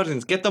 Vanessa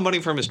Hudgens, get the money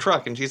from his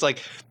truck. And she's like,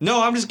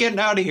 no, I'm just getting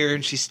out of here.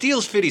 And she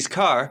steals 50's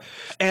car.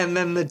 And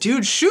then the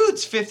dude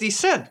shoots 50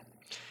 Cent.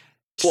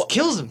 Just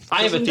kills him.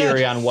 I have a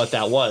theory on what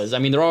that was. I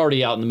mean, they're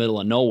already out in the middle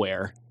of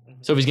nowhere.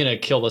 So if he's going to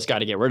kill this guy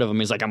to get rid of him,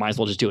 he's like, I might as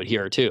well just do it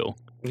here, too.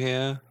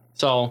 Yeah.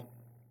 So,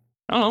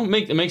 I don't know.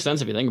 It makes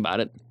sense if you think about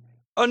it.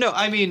 Oh, no.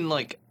 I mean,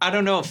 like, I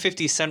don't know if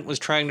 50 Cent was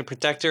trying to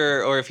protect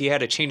her or if he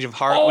had a change of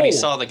heart when he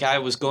saw the guy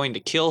was going to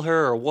kill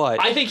her or what.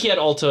 I think he had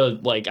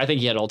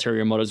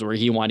ulterior motives where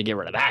he wanted to get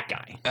rid of that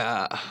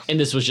guy. And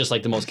this was just,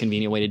 like, the most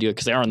convenient way to do it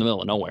because they are in the middle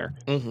of nowhere.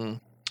 Mm-hmm.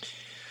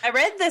 I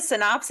read the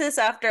synopsis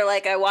after,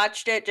 like, I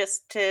watched it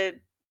just to,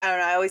 I don't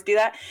know, I always do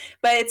that.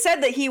 But it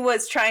said that he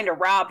was trying to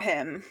rob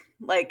him,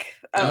 like,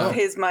 of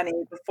his money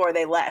before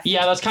they left.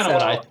 Yeah, that's kind of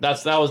what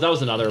that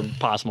was another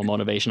possible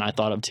motivation I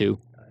thought of too.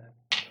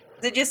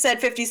 It just said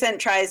 50 Cent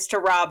tries to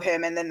rob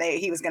him and then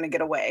he was going to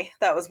get away.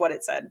 That was what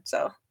it said.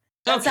 So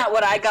that's not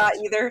what I got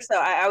either. So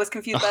I was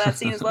confused by that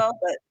scene as well.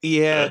 But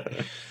yeah.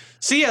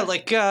 So yeah,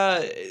 like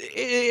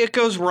it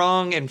goes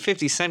wrong and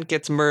 50 Cent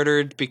gets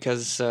murdered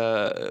because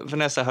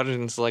Vanessa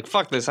Hudgens is like,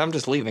 fuck this, I'm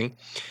just leaving,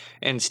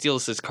 and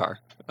steals his car.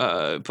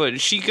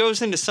 But she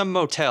goes into some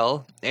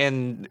motel,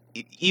 and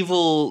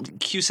evil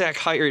Cusack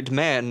hired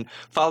man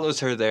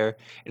follows her there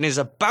and is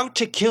about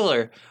to kill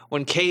her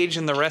when Cage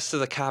and the rest of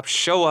the cops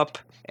show up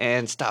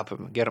and stop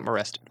him, get him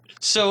arrested.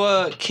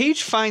 So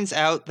Cage finds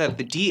out that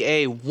the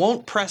DA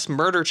won't press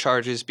murder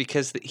charges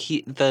because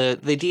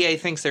the DA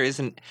thinks there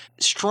isn't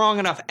strong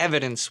enough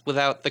evidence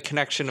without the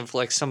connection of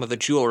like some of the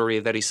jewelry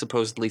that he's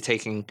supposedly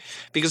taking.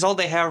 Because all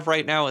they have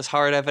right now as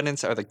hard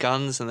evidence are the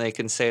guns, and they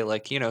can say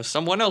like, you know,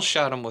 someone else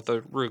shot him with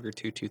a Ruger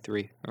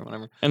 223 or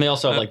whatever. And they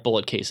also have like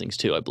bullet casings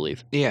too, I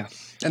believe. Yeah.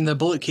 And the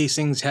bullet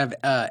casings have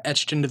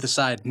etched into the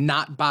side,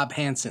 not Bob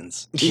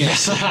Hansen's.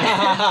 Yes.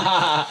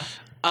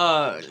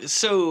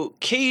 So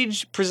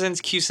Cage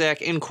presents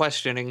Cusack in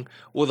questioning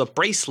with a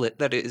bracelet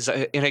that is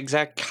an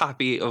exact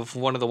copy of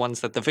one of the ones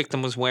that the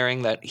victim was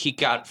wearing that he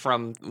got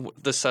from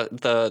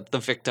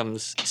the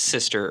victim's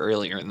sister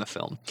earlier in the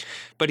film.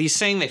 But he's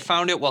saying they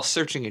found it while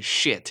searching his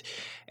shit,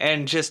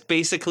 and just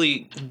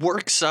basically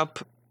works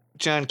up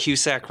John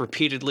Cusack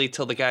repeatedly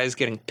till the guy's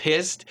getting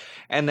pissed.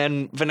 And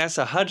then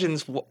Vanessa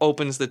Hudgens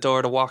opens the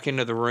door to walk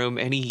into the room,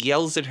 and he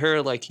yells at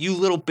her like, "You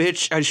little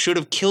bitch, I should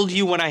have killed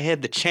you when I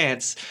had the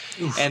chance."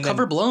 Oof, and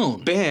cover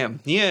blown. Bam.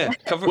 Yeah.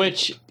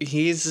 Which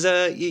he's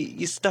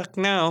stuck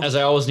now. As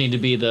I always need to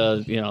be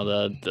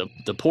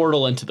the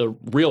portal into the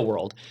real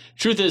world.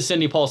 Truth is,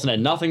 Cindy Paulson had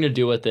nothing to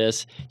do with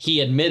this. He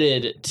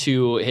admitted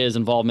to his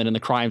involvement in the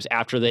crimes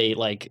after they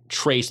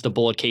traced the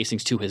bullet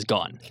casings to his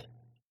gun.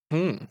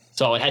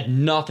 So it had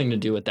nothing to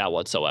do with that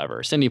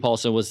whatsoever. Cindy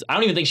Paulson I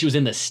don't even think she was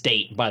in the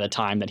state by the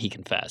time that he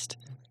confessed.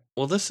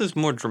 Well, this is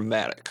more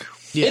dramatic.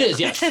 Yeah. It is,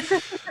 yes.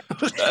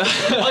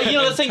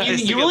 The thing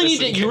you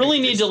really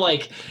need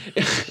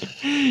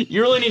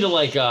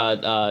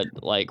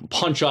to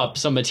punch up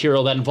some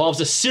material that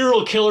involves a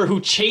serial killer who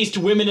chased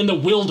women in the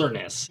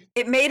wilderness.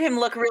 It made him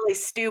look really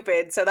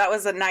stupid, so that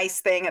was a nice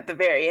thing at the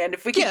very end.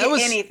 If we could get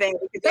anything,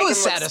 we could that make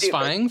was him look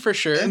satisfying stupid. for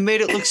sure. It made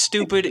it look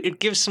stupid. It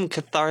gives some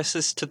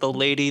catharsis to the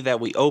lady that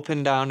we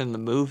opened down in the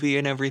movie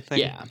and everything.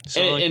 Yeah.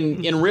 So,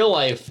 in real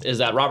life, is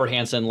that Robert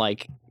Hansen,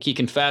 he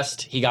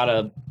confessed, he got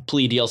a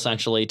plea deal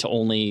essentially to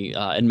only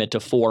admit to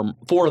four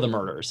of the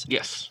murders.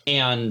 Yes.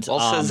 And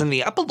all says in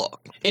the epilogue.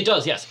 It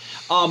does, yes.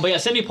 But yeah,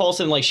 Cindy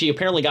Paulson, she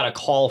apparently got a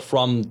call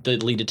from the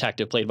lead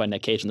detective played by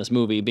Nick Cage in this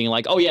movie, being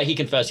like, "Oh yeah, he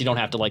confessed. You don't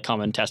have to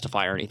come and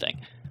testify or anything."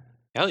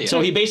 Hell yeah.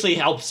 So he basically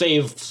helped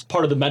save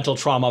part of the mental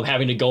trauma of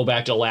having to go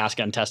back to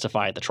Alaska and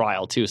testify at the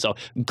trial too. So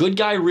good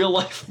guy, real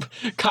life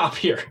cop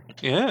here.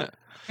 Yeah.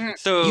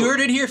 So you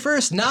heard it here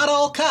first. Not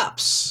all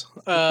cops.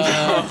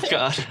 Oh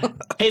God.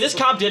 Hey, this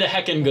cop did a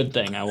heckin' good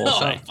thing, I will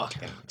say.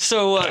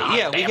 So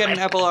we get an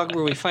epilogue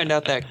where we find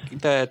out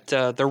that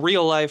the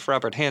real life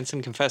Robert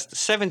Hansen confessed to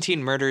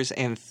 17 murders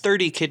and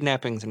 30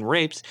 kidnappings and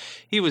rapes.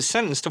 He was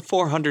sentenced to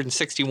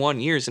 461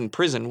 years in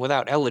prison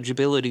without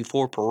eligibility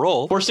for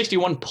parole.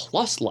 461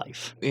 plus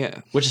life. Yeah,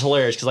 which is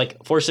hilarious because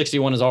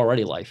 461 is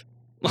already life.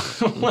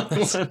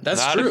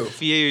 That's true.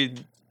 If you,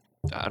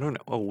 I don't know,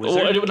 a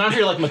wizard. Well, not if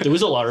you're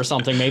Methuselah or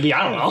something, maybe.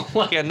 I don't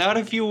know. Yeah, not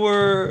if you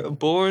were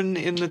born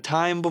in the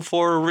time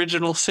before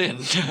original sin.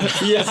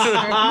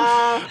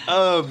 Yeah.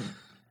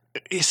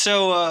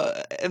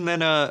 And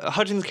then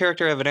Hudgens'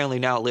 character evidently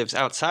now lives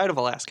outside of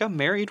Alaska,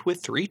 married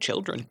with 3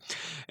 children.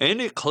 And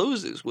it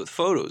closes with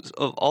photos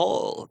of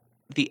all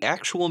the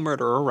actual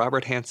murderer,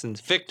 Robert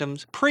Hansen's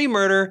victims,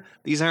 pre-murder.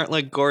 These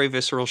aren't gory,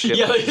 visceral shit.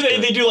 Yeah,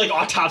 they do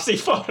autopsy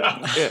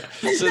photos. Yeah.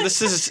 So they're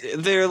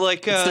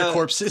it's their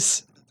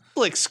corpses.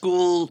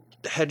 School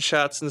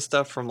headshots and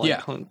stuff from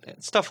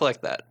stuff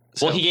like that.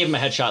 So, well, he gave him a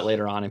headshot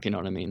later on, if you know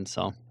what I mean.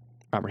 So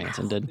Robert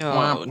Hansen did.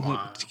 All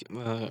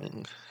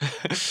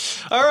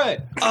right.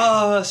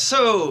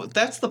 So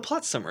that's the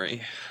plot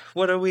summary.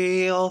 What do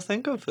we all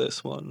think of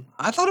this one?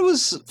 I thought it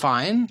was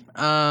fine.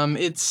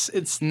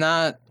 It's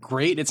not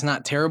great. It's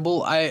not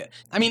terrible. I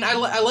mean,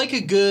 I like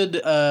a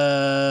good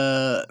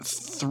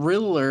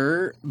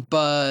thriller,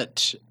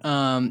 but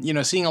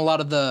seeing a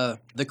lot of the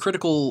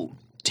critical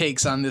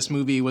takes on this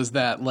movie was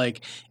that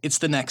it's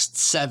the next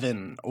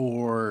Seven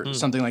or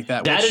something like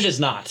that. That it is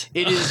not.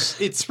 It is.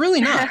 It's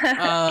really not.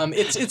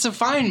 It's a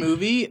fine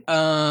movie,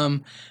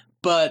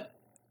 but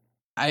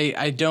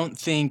I don't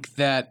think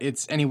that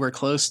it's anywhere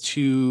close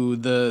to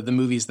the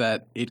movies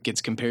that it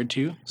gets compared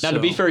to. Now, to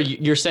be fair,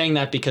 you're saying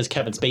that because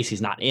Kevin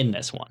Spacey's not in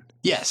this one.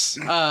 Yes,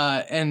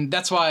 and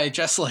that's why I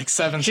just like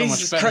Seven so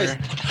much better.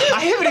 I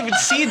haven't even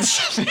seen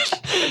Seven.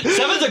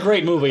 Seven's a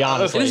great movie,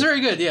 honestly. It is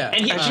very good, yeah.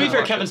 And to be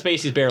fair, Kevin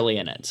Spacey's barely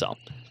in it, so.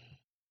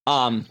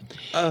 No,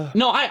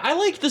 I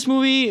liked this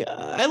movie.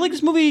 I like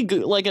this movie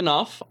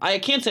enough. I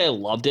can't say I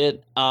loved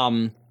it.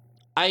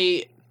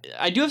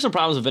 I do have some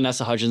problems with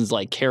Vanessa Hudgens'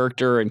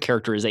 character and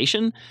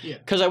characterization. Yeah.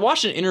 Because I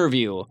watched an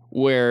interview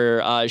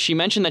where she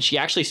mentioned that she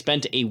actually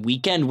spent a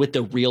weekend with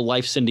the real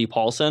life Cindy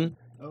Paulson,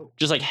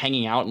 just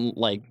hanging out in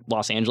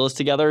Los Angeles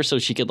together, so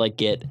she could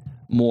get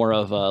more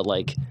of a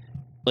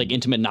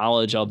intimate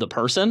knowledge of the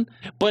person.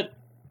 But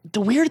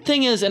the weird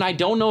thing is, and I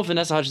don't know if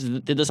Vanessa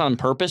Hudgens did this on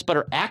purpose, but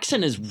her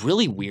accent is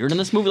really weird in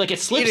this movie. It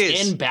slips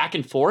in back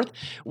and forth,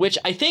 which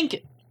I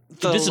think.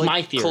 This is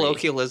my theory.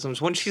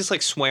 Colloquialisms. When she's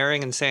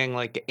swearing and saying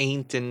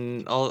ain't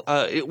and all,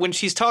 when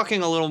she's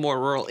talking a little more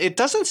rural, it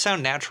doesn't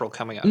sound natural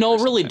coming out. No,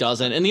 it really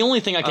doesn't. And the only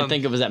thing I can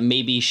think of is that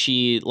maybe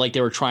she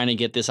they were trying to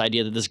get this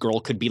idea that this girl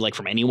could be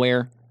from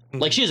anywhere.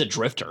 Mm-hmm. She is a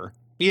drifter.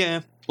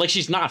 Yeah.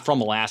 She's not from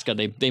Alaska.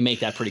 They make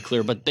that pretty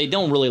clear, but they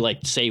don't really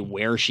say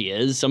where she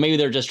is. So maybe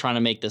they're just trying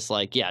to make this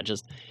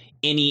just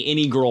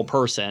any girl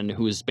person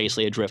who's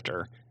basically a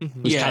drifter,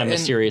 who's kind of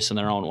mysterious in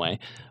their own way.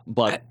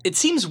 But it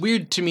seems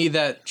weird to me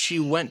that she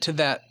went to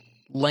that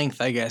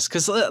length, I guess,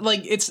 because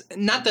it's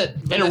not that.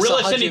 And a real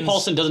life Cindy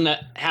Paulson doesn't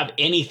have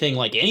anything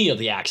like any of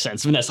the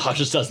accents Vanessa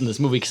Hudgens does in this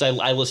movie. Because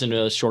I listened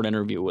to a short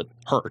interview with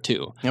her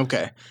too.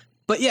 Okay,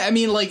 but yeah, I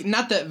mean,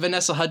 not that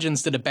Vanessa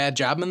Hudgens did a bad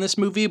job in this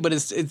movie, but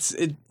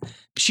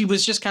she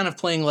was just kind of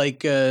playing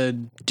a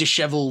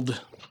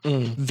disheveled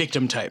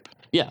victim type.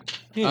 Yeah.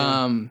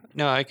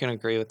 No, I can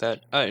agree with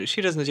that.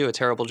 She doesn't do a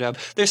terrible job.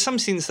 There's some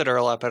scenes that are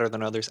a lot better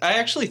than others. I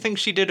actually think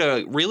she did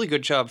a really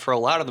good job for a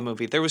lot of the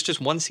movie. There was just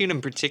one scene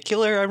in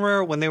particular I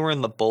remember when they were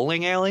in the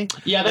bowling alley.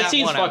 Yeah, that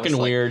scene's fucking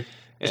weird.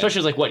 Yeah.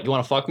 Especially like, what, you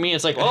want to fuck me?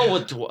 It's like,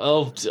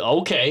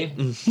 okay.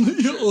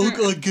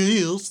 I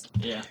guess.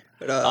 Yeah.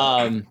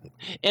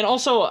 And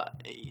also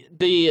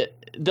the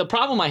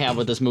problem I have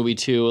with this movie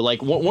too,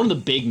 like one of the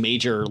big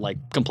major like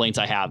complaints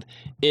I have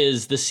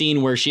is the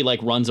scene where she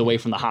like runs away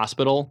from the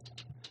hospital.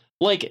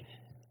 Like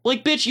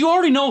bitch, you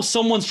already know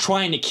someone's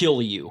trying to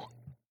kill you.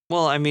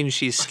 Well, I mean,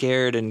 she's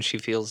scared and she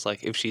feels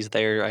like if she's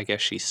there, I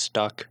guess she's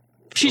stuck.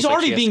 She's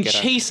already being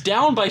chased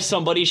down by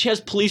somebody. She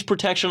has police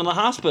protection in the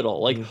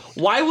hospital. Like,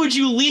 why would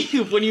you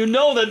leave when you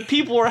know that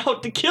people are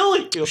out to kill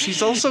you?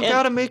 She's also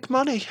got to make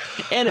money.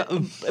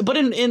 But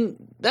in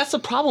that's the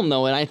problem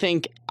though, and I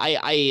think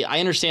I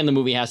understand the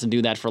movie has to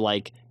do that for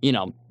like, you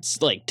know,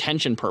 like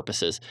tension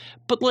purposes.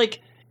 But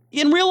like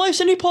in real life,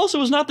 Cindy Paulson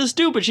was not this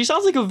stupid. She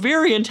sounds like a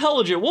very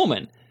intelligent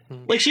woman.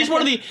 Like she's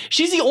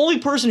the only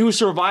person who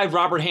survived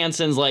Robert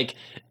Hansen's like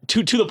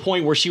to the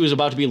point where she was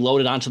about to be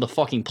loaded onto the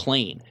fucking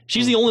plane.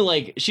 She's the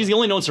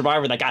only known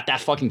survivor that got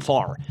that fucking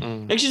far.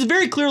 Like she's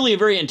very clearly a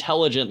very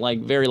intelligent, like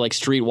very like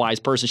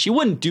streetwise person. She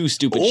wouldn't do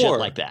stupid shit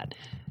like that.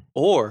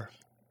 Or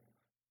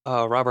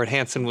Robert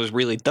Hansen was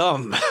really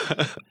dumb.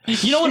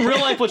 You know, in real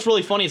life, what's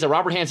really funny is that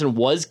Robert Hansen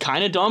was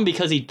kind of dumb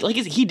because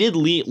he did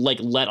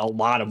let a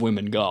lot of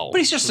women go. But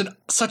he's just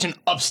such an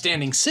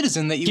upstanding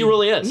citizen that he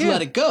really is.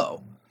 Let it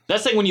go.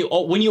 That's like when you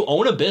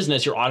own a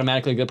business, you're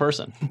automatically a good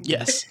person.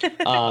 Yes.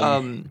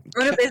 Run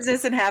a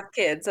business and have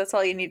kids. That's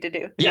all you need to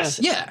do. Yes.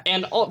 Yeah.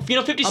 And you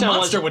know, 50 Cent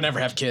monster would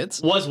never have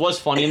kids. Was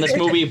funny in this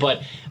movie,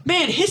 but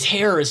man, his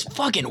hair is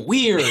fucking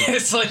weird.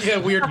 It's like a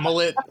weird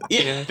mullet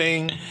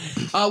thing.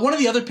 One of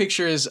the other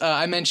pictures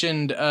I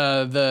mentioned,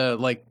 the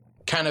like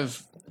kind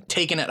of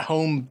taken at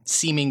home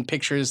seeming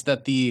pictures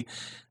that the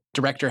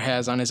director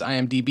has on his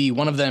IMDb.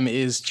 One of them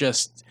is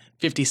just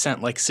 50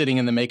 Cent like sitting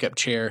in the makeup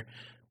chair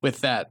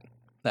with that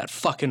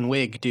fucking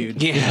wig,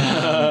 dude.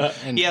 Yeah.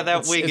 Yeah,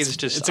 that wig is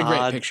just It's a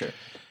great picture.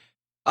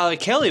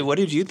 Kelly, what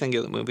did you think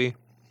of the movie?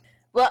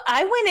 Well,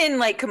 I went in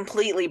like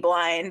completely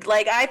blind.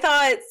 Like I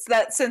thought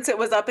that since it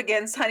was up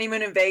against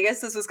Honeymoon in Vegas,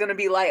 this was going to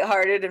be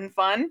lighthearted and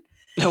fun.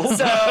 So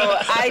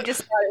I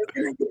just thought it was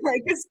going to be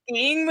like a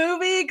skiing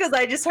movie because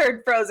I just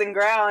heard Frozen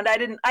Ground. I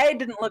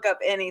didn't look up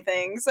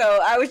anything, so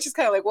I was just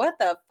kind of like, what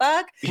the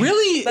fuck?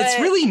 Really,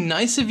 it's really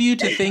nice of you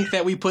to think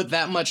that we put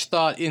that much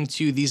thought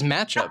into these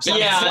matchups.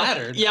 I'm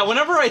flattered. Yeah,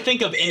 whenever I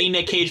think of any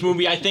Nick Cage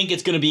movie, I think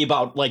it's going to be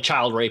about like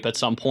child rape at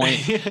some point.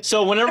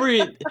 So whenever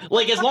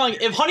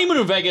if Honeymoon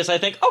in Vegas, I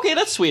think okay,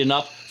 that's sweet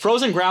enough.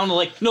 Frozen Ground,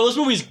 like no, this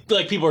movie's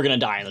like people are going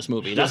to die in this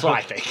movie. That's what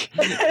I think.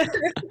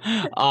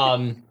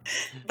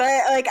 But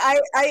like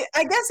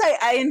I guess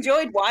I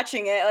enjoyed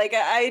watching it. Like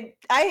I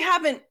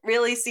haven't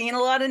really seen a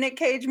lot of Nick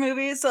Cage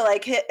movies, so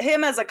like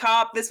him as a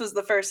cop, this was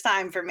the first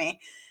time for me.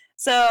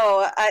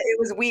 So it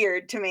was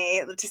weird to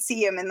me to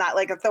see him in that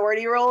like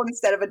authority role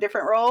instead of a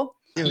different role.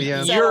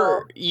 Yeah.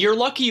 So, you're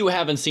lucky you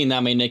haven't seen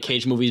that many Nick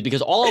Cage movies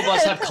because all of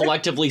us have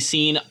collectively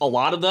seen a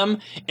lot of them,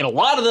 and a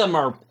lot of them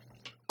are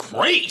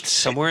great.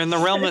 Somewhere in the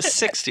realm of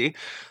 60.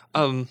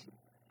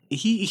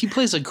 He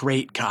plays a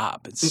great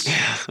cop.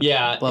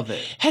 Yeah. Love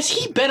it. Has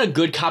he been a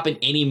good cop in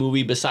any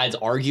movie besides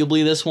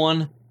arguably this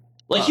one?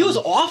 Like, he was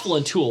awful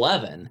in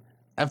 211.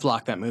 I've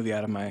blocked that movie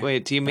out of my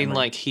Wait, do you mean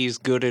like he's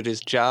good at his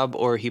job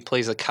or he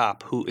plays a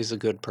cop who is a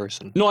good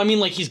person? No, I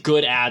mean like he's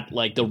good at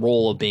like the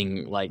role of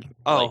being like...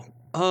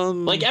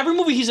 like every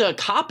movie he's a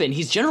cop in,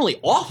 he's generally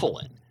awful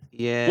in.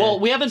 Yeah. Well,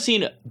 we haven't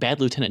seen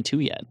Bad Lieutenant 2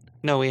 yet.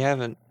 No, we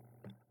haven't.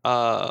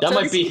 That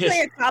might be his. Play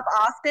a cop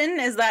often?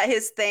 Is that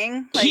his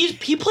thing? Like,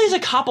 he plays a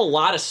cop a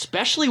lot,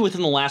 especially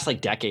within the last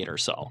like decade or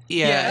so.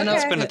 Yeah, and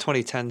that's been a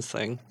 2010s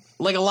thing.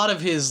 Like a lot of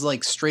his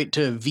like straight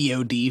to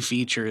VOD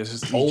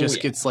features, he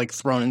gets like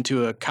thrown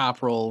into a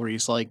cop role where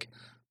he's like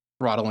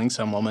throttling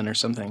some woman or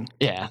something.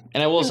 Yeah,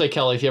 and I will say,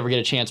 Kelly, if you ever get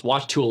a chance,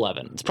 watch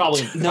 211. It's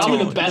probably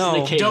the best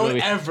Nick Cage movie.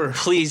 Don't ever.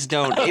 Please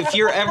don't. If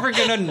you're ever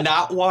gonna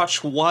not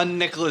watch one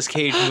Nicolas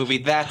Cage movie,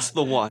 that's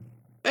the one.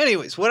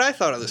 Anyways, what I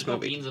thought of this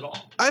movie. No beans at all.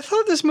 I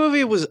thought this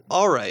movie was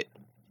all right.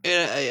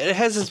 It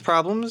has its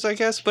problems, I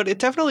guess, but it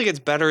definitely gets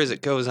better as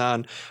it goes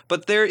on.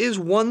 But there is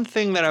one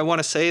thing that I want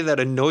to say that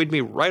annoyed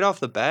me right off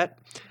the bat.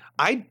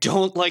 I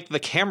don't like the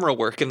camera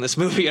work in this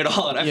movie at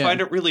all, and I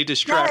find it really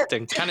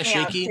distracting. Kind of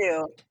shaky.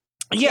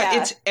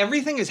 Yeah,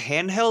 everything is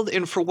handheld,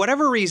 and for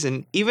whatever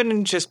reason, even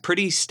in just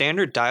pretty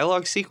standard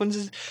dialogue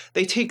sequences,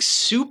 they take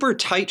super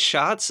tight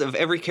shots of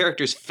every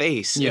character's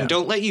face and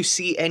don't let you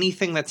see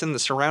anything that's in the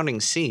surrounding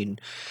scene.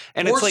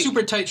 And or it's like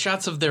super tight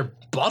shots of their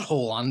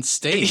butthole on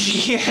stage.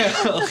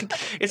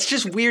 It's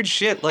just weird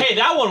shit. Like, hey,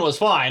 that one was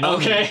fine.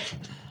 Okay.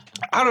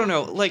 I don't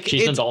know, like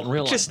she's an adult in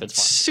real life. Just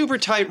super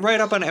tight, right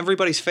up on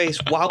everybody's face,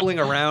 wobbling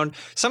around.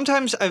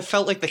 Sometimes I've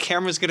felt like the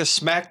camera's gonna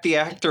smack the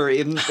actor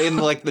in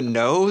like the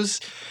nose.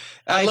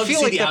 I'd love to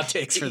see the that-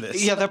 outtakes for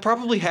this. Yeah, that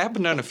probably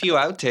happened on a few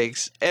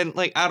outtakes, and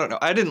like I don't know,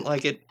 I didn't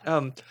like it.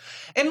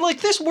 And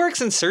like this works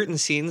in certain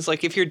scenes.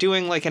 Like if you're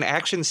doing like an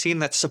action scene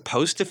that's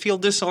supposed to feel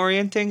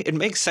disorienting, it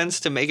makes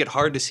sense to make it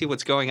hard to see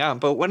what's going on.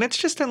 But when it's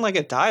just in like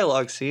a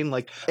dialogue scene,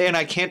 like, and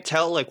I can't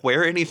tell like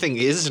where anything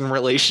is in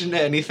relation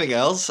to anything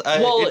else,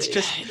 it's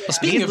just.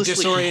 Speaking of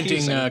needlessly disorienting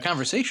confusing.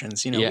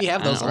 Conversations, you know, we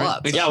have those a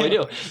lot. Yeah, we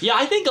do. Yeah,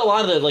 I think a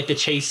lot of the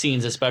chase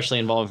scenes, especially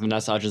involving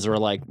Vanessa Hudgens, are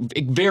like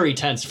very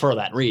tense for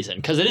that reason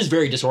because it is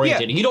very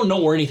disorientating. Yeah. You don't know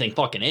where anything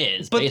fucking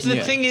is. But basically.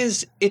 the thing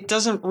is, it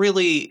doesn't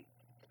really.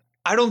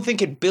 I don't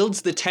think it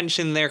builds the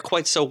tension there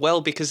quite so well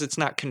because it's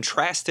not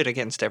contrasted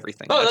against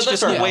everything. Oh, that's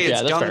just the fair. way Yeah, it's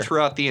that's done fair.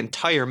 throughout the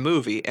entire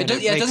movie. And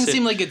It doesn't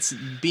seem like it's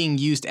being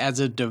used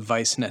as a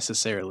device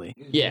necessarily.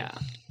 Yeah.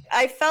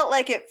 I felt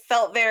like it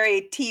felt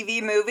very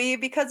TV movie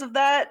because of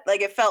that.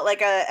 Like it felt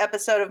like a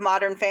episode of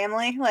Modern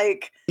Family.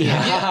 Like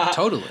Yeah,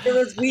 totally. it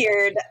was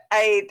weird.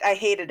 I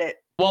hated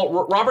it.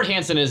 Well, Robert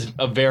Hansen is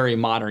a very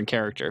modern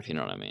character, if you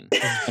know what I mean,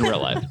 in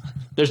real life.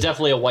 There's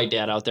definitely a white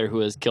dad out there who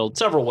has killed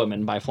several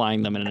women by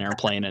flying them in an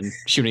airplane and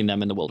shooting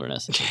them in the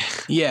wilderness.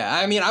 Yeah,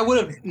 I mean, I would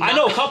have. I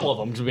know a couple of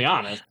them, to be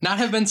honest. Not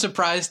have been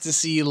surprised to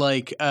see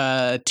like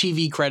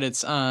TV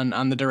credits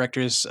on the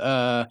director's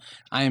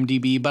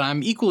IMDb, but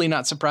I'm equally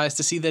not surprised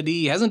to see that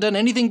he hasn't done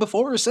anything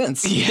before or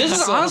since. This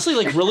is honestly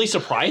like really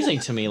surprising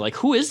to me. Like,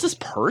 who is this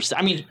person?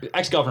 I mean,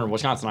 ex-governor of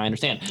Wisconsin, I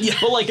understand. Yeah,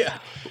 but like,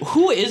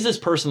 who is this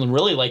person?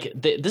 Really, like,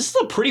 this is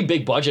a pretty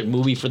big budget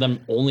movie for them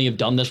only have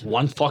done this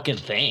one fucking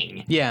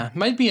thing. Yeah,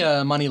 might be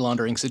a money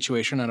laundering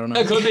situation. I don't know.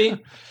 It could be.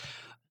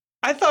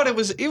 I thought it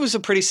was a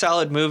pretty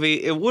solid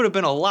movie. It would have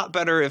been a lot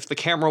better if the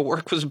camera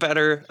work was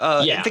better.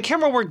 Yeah. The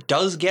camera work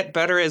does get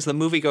better as the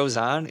movie goes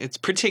on. It's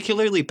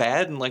particularly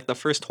bad in like the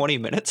first 20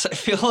 minutes, I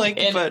feel like.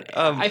 And but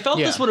I felt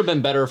this would have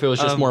been better if it was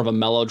just more of a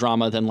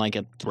melodrama than like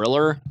a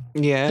thriller.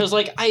 Yeah. Because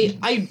like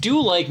I do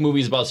like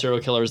movies about serial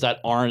killers that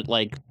aren't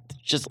like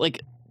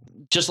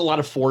just a lot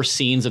of forced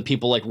scenes of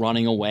people like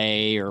running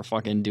away or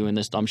fucking doing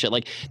this dumb shit.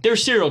 Like they're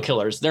serial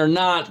killers. They're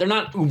not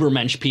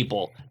ubermensch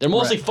people. They're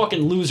mostly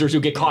fucking losers who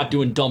get caught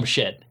doing dumb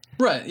shit.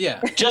 Right,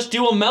 yeah. Just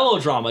do a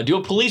melodrama, do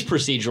a police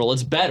procedural.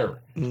 It's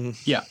better.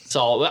 Yeah.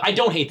 So I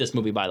don't hate this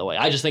movie, by the way.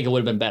 I just think it would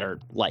have been better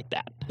like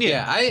that.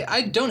 Yeah,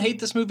 I don't hate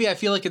this movie. I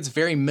feel like it's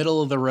very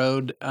middle of the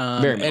road.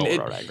 Very middle of the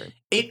road, I agree.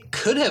 It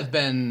could have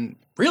been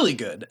really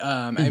good.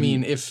 I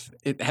mean, if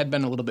it had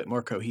been a little bit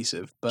more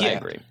cohesive. But Yeah, I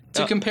agree.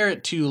 To compare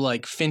it to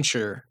like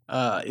Fincher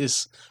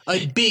is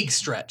a big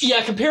stretch.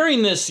 Yeah,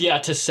 comparing this,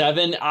 to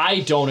Seven, I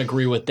don't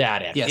agree with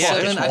that. Actually. Yeah,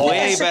 It's Seven,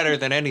 way better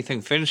than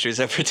anything Fincher's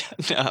ever done.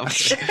 No,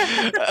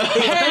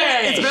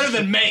 Hey! It's better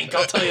than Mank,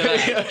 I'll tell you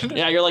that.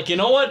 Yeah, you're like, you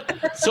know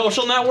what?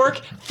 Social Network,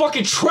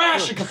 fucking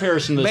trash in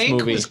comparison to this Mank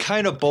movie. was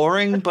kind of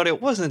boring, but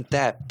it wasn't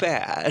that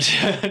bad.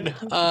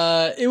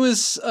 It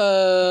was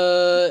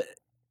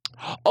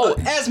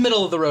as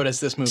middle of the road as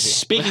this movie.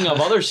 Speaking of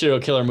other serial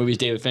killer movies,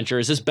 David Fincher,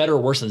 is this better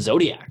or worse than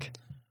Zodiac?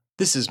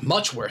 This is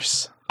much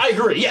worse. I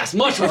agree. Yes,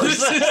 much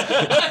worse.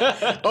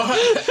 At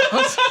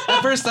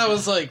first, I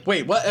was like,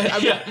 "Wait, what?"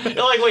 You're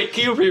like, wait,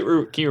 can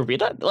you repeat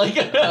that? Like,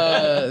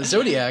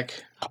 Zodiac.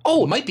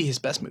 Might be his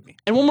best movie.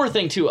 And one more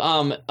thing too,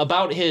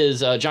 about his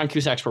John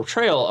Cusack's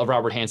portrayal of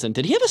Robert Hansen.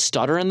 Did he have a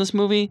stutter in this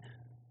movie?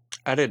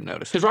 I didn't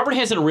notice. Because Robert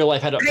Hansen in real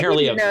life had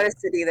apparently I didn't notice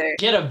it either.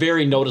 he had a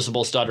very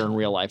noticeable stutter in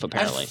real life.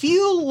 Apparently, I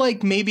feel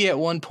like maybe at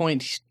one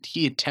point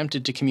he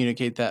attempted to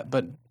communicate that,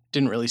 but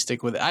didn't really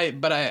stick with it.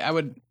 I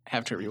would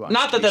have to rewatch.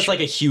 not that that's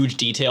like a huge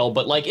detail,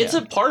 but like it's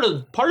a part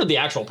of the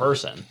actual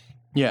person.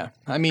 Yeah,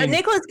 I mean, But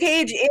Nicolas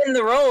Cage in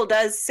the role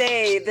does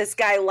say this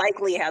guy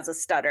likely has a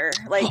stutter.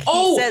 Like he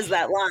Oh! says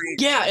that line.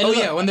 Yeah.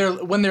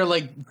 And when they're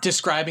like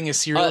describing a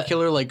serial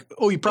killer, like,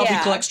 oh, he probably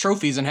Yeah. collects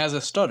trophies and has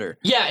a stutter.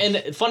 Yeah,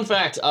 and fun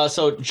fact,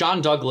 so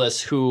John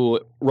Douglas, who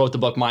wrote the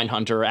book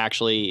Mindhunter,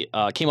 actually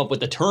came up with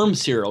the term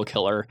serial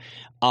killer.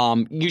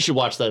 You should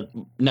watch the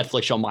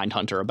Netflix show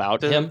Mindhunter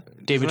about him.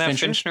 David Isn't that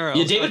Fincher?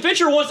 Yeah, David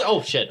Fincher was.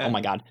 Oh shit! Oh my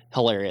god,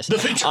 hilarious. The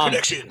Fincher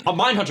connection.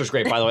 Mindhunter's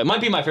great, by the way. It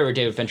might be my favorite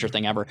David Fincher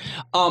thing ever.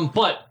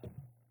 But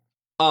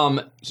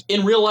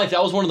in real life,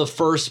 that was one of the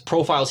first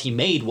profiles he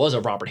made was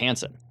of Robert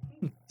Hansen.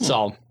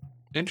 So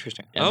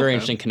Interesting. yeah, very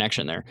interesting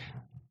connection there.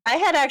 I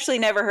had actually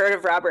never heard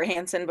of Robert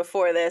Hansen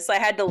before this. I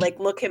had to like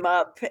look him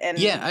up and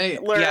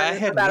learn I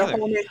hadn't about either. a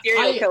whole new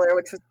serial killer,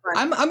 which was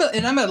fun.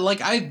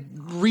 I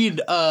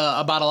read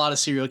about a lot of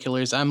serial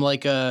killers. I'm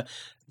like a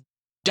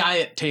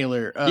Diet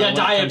Taylor. Yeah, when it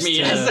diet comes me. to-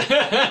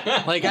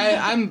 Yes. Like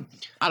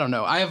I don't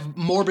know. I have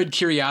morbid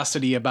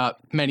curiosity about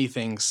many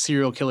things.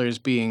 Serial killers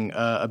being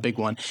a big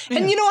one,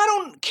 and I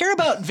don't care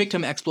about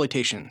victim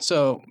exploitation.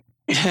 So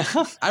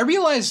I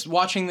realized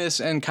watching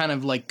this and kind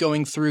of like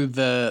going through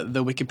the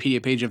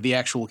Wikipedia page of the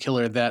actual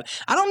killer that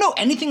I don't know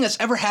anything that's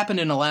ever happened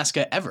in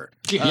Alaska ever.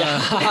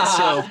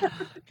 Yeah.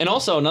 And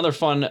also another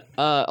fun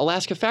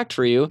Alaska fact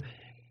for you.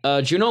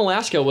 Juneau,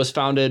 Alaska was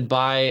founded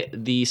by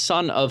the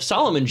son of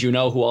Solomon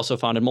Juneau, who also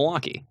founded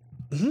Milwaukee.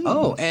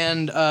 Oh,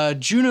 and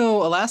Juneau,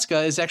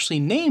 Alaska is actually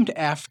named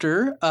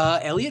after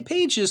Elliot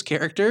Page's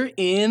character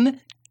in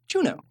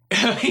Juno.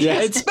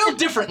 Yeah, it's spelled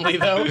differently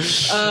though.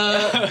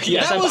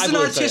 That was an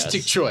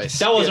artistic choice.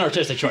 That was an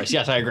artistic choice.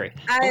 Yes, I agree.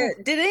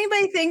 Did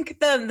anybody think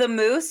the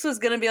moose was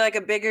going to be like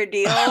a bigger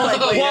deal? Like,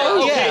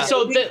 well, okay,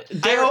 so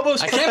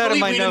I can't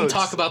believe we didn't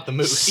talk about the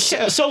moose.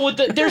 Yeah. So with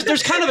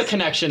there's kind of a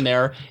connection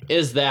there.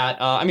 Is that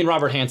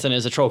Robert Hansen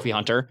is a trophy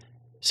hunter.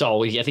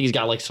 So I think he's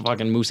got like some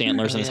fucking moose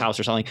antlers in his house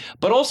or something.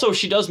 But also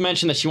she does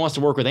mention that she wants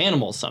to work with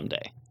animals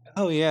someday.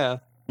 Oh yeah.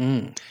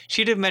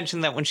 She did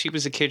mention that when she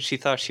was a kid, she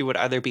thought she would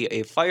either be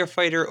a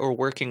firefighter or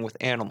working with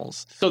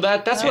animals. So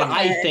that's what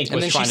I think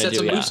was trying to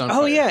do.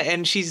 Oh yeah,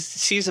 and she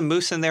sees a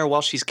moose in there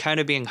while she's kind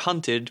of being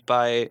hunted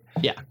by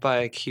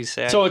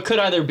Cusack. So it could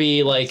either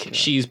be like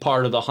she's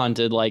part of the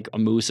hunted, like a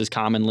moose is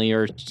commonly,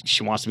 or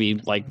she wants to be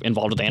like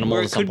involved with animals.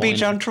 Or it could be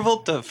John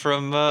Travolta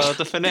from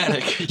The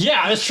Fanatic.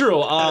 Yeah, that's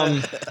true.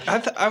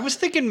 I was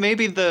thinking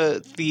maybe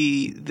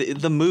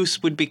the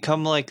moose would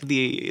become like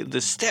the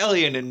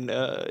stallion and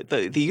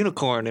the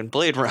unicorn in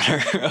Blade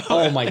Runner.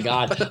 Oh my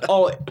god.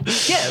 Oh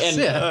yes.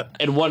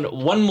 And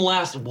one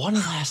last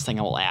thing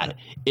I will add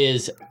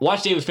is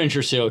watch David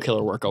Fincher's serial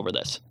killer work over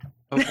this.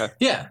 Okay.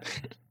 Yeah.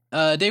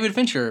 David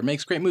Fincher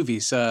makes great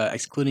movies,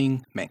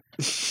 excluding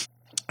Mank.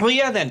 Well,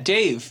 yeah. Then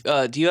Dave,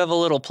 do you have a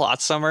little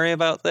plot summary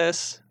about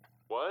this?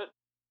 What?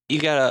 You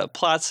got a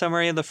plot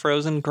summary of The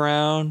Frozen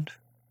Ground?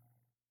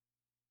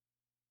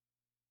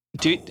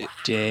 Dave.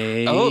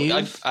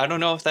 Oh, I don't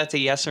know if that's a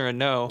yes or a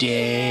no.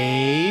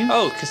 Dave.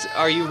 Oh, because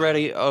are you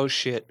ready? Oh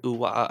shit. Ooh,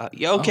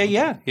 yeah. Okay.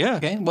 Yeah.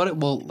 Okay.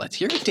 Well, let's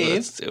hear it,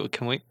 Dave.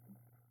 Can we?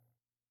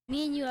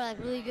 Me and you are like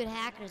really good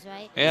hackers,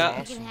 right? Yeah.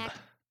 We can hack.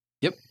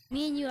 Yep.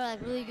 Me and you are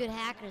like really good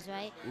hackers,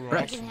 right?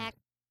 Right. We can hack.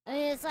 I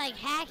mean, it's like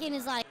hacking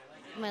is like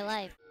my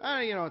life.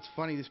 It's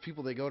funny. These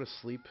people, they go to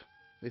sleep.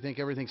 They think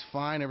everything's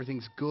fine,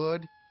 everything's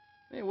good.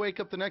 They wake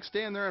up the next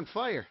day and they're on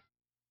fire.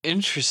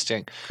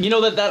 Interesting. You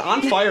know that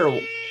on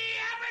fire.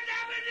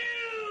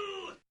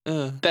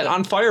 That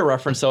on fire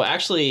reference, though,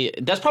 actually,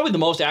 that's probably the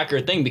most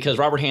accurate thing because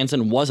Robert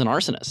Hansen was an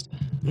arsonist.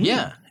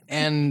 Yeah,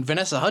 and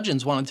Vanessa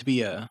Hudgens wanted to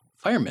be a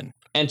fireman.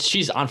 And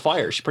she's on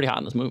fire. She's pretty hot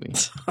in this movie.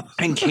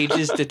 And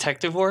Cage's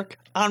detective work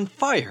on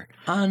fire.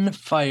 On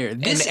fire.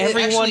 And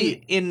everyone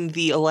in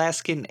the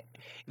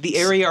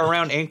area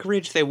around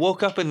Anchorage, they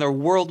woke up and their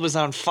world was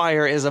on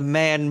fire as a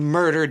man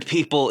murdered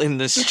people in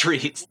the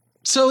streets.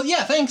 So,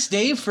 yeah, thanks,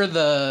 Dave, for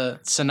the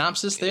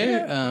synopsis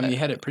there. You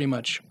had it pretty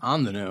much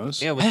on the nose.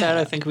 Yeah, with that,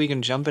 I think we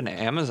can jump into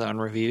Amazon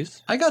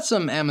reviews. I got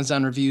some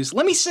Amazon reviews.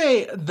 Let me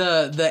say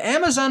the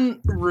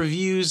Amazon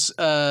reviews,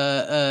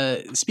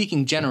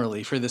 speaking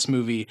generally for this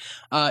movie,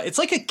 it's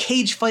like a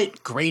cage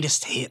fight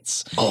greatest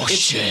hits. Oh,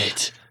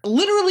 shit.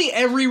 Literally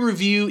every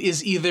review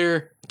is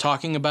either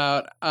talking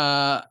about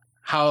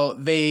how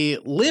they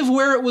live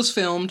where it was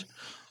filmed,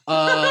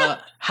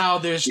 how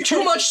there's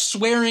too much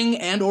swearing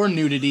and or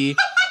nudity,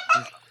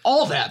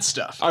 all that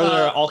stuff. Are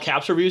there all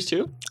caps reviews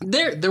too?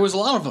 There was a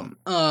lot of them.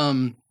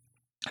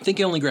 I think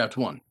I only grabbed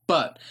one,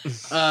 but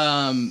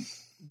the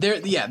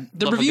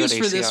reviews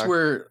for this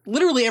were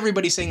literally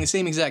everybody saying the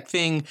same exact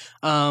thing.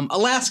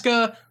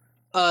 Alaska,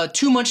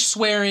 too much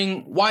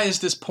swearing. Why is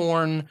this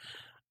porn?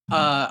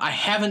 I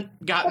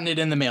haven't gotten it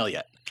in the mail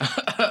yet.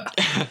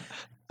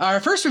 Our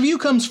first review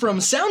comes from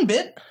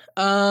Soundbit,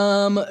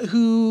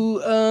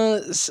 who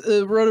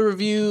wrote a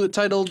review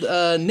titled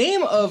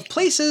 "Name of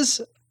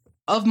Places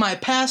of My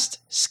Past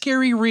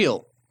Scary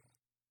Reel."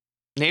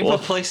 Name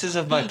of places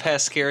of my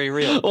past scary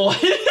reel.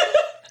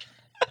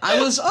 I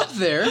was up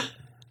there,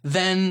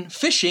 then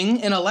fishing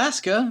in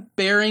Alaska,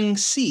 Bering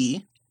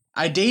Sea.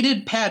 I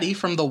dated Patty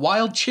from the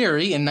Wild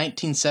Cherry in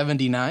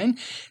 1979.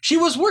 She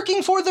was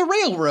working for the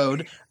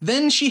railroad.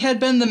 Then she had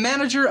been the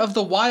manager of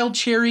the Wild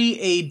Cherry,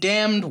 a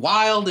damned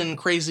wild and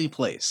crazy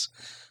place.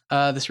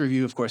 This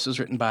review, of course, was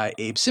written by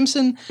Abe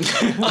Simpson.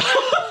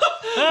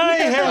 I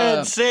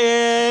had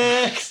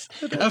sex.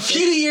 A few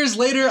years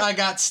later, I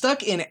got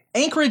stuck in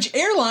Anchorage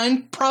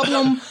airline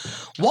problem,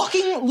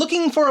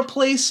 looking for a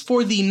place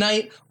for the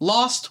night,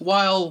 lost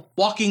while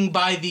walking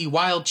by the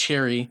Wild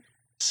Cherry.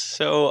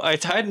 So I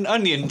tied an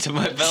onion to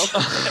my belt,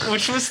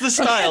 which was the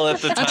style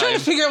at the time. I'm trying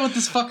to figure out what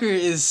this fucker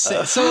is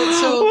saying.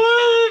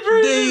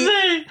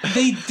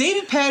 They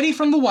dated Patty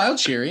from the Wild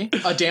Cherry,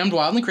 a damned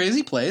wild and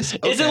crazy place.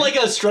 Okay. Is it like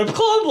a strip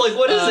club? Like,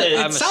 what is it?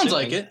 It sounds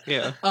like it.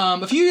 Yeah.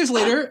 A few years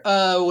later,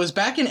 was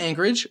back in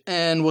Anchorage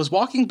and was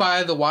walking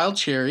by the Wild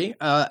Cherry.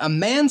 A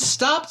man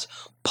stopped,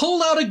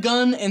 pulled out a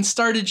gun, and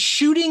started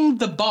shooting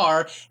the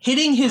bar,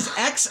 hitting his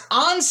ex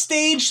on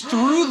stage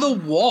through the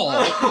wall.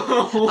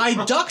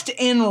 I ducked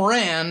and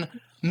ran.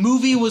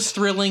 Movie was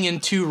thrilling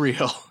and too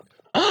real.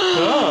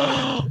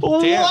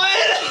 What?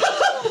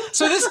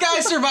 So this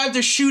guy survived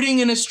a shooting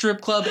in a strip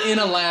club in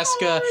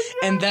Alaska,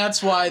 and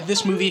that's why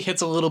this movie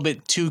hits a little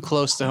bit too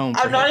close to home.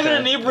 I'm not even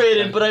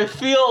inebriated, but I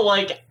feel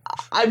like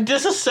I'm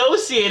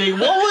disassociating.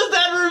 What was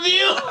that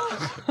review?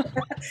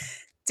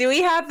 Do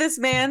we have this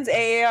man's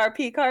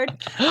AARP card?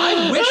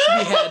 I wish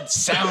we had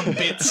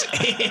Soundbit's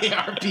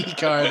AARP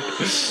card.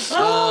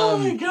 Oh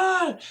my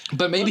god!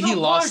 But maybe he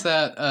lost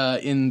that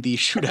in the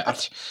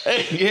shootout.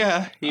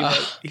 Yeah,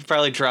 he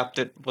probably dropped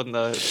it when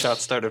the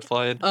shots started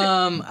flying.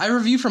 I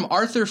review from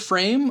Arthur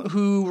Frame,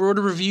 who wrote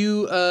a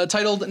review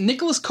titled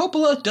 "Nicholas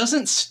Coppola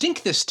Doesn't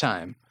Stink This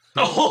Time."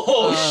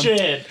 Oh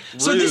shit!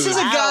 So this is a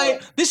guy.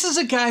 This is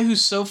a guy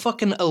who's so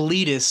fucking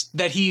elitist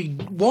that he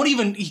won't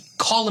even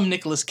call him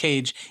Nicolas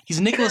Cage. He's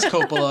Nicholas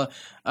Coppola.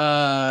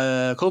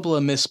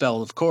 Coppola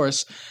misspelled, of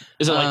course.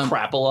 Is it like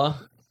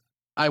Crapola?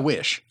 I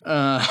wish.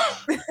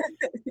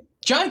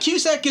 John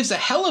Cusack gives a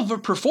hell of a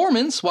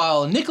performance,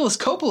 while Nicholas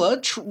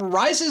Coppola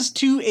rises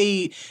to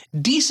a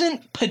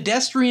decent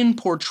pedestrian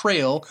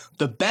portrayal,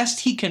 the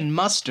best he can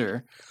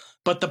muster.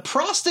 But the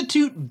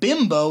prostitute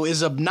bimbo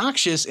is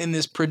obnoxious in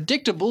this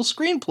predictable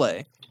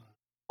screenplay.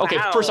 Okay,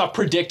 first off,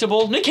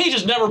 predictable? Nick Cage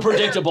is never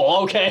predictable,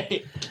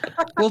 okay?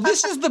 Well,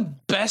 this is the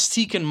best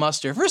he can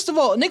muster. First of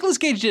all, Nicolas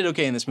Cage did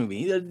okay in this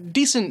movie.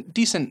 Decent.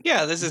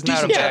 Yeah, this is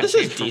not a bad this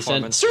is Cage decent.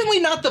 performance. Certainly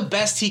not the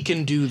best he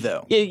can do,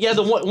 though. Yeah.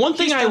 The one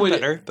thing I would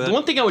better, but- the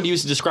one thing I would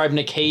use to describe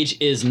Nick Cage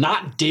is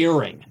not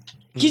daring.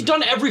 He's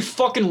done every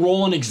fucking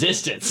role in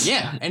existence.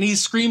 Yeah, and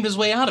he's screamed his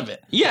way out of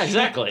it. Yeah,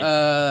 exactly.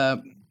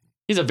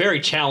 He's a very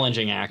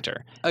challenging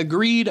actor.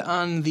 Agreed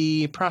on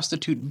the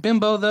prostitute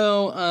bimbo,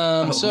 though.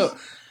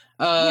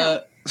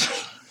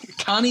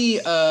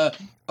 Connie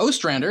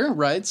Ostrander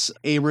writes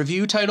a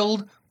review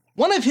titled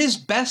 "One of His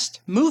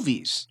Best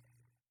Movies."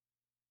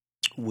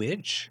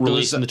 Which?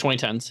 Released in the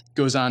 2010s.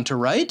 Goes on to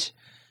write,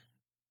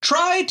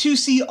 "Try to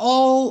see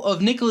all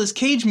of Nicolas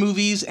Cage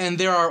movies, and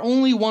there are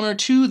only one or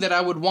two that I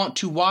would want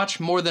to watch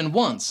more than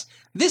once.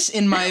 This,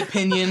 in my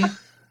opinion,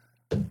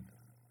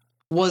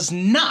 was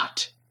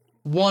not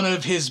one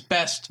of his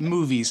best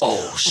movies."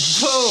 Oh,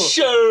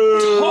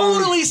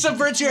 totally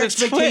subverts your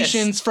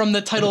expectations from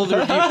the title of the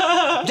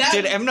review.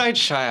 Did M. Night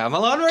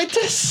Shyamalan write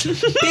this?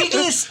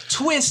 Biggest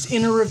twist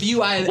in a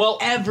review I've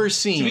ever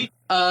seen.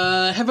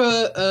 Have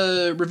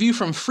a review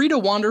from Frida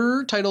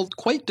Wanderer titled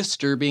 "Quite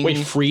Disturbing."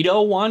 Wait,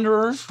 Frida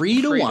Wanderer?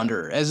 Frida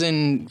Wanderer, as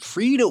in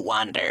Frida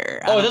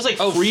Wander. Oh, that's like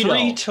Frito.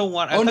 Free to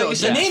Wander. Oh no,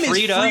 the name is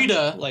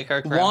Frida like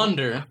our grandma.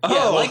 Wander. Oh.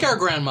 Yeah, like our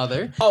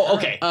grandmother. Oh,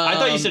 okay. I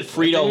thought you said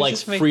Frito like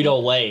just making-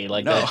 Frito-Lay,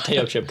 like that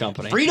potato chip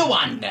company. Frida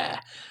Wander.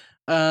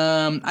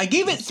 I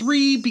gave it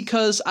 3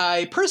 because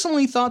I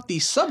personally thought the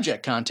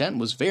subject content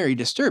was very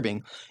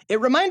disturbing. It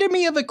reminded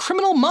me of a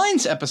Criminal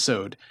Minds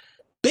episode,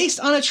 based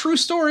on a true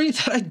story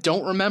that I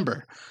don't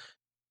remember.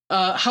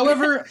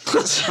 However,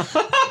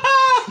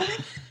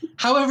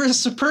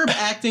 superb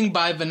acting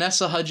by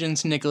Vanessa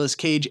Hudgens, Nicolas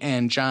Cage,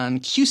 and John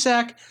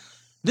Cusack.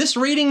 This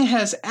rating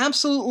has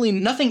absolutely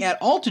nothing at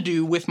all to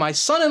do with my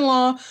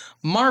son-in-law,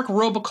 Mark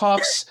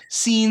Robokoff's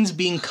scenes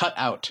being cut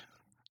out.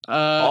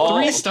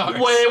 3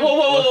 stars.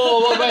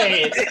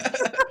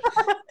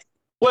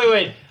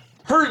 Wait.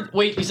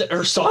 Wait, is it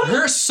her son?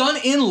 Her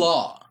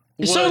son-in-law.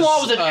 Your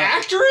son-in-law was an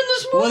actor in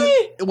this movie?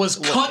 Was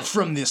cut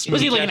from this movie.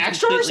 Was he like an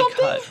extra or something?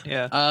 Cut.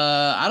 Yeah.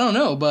 I don't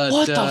know, but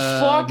What the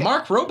fuck?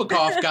 Mark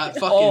Robokoff got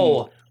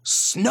fucking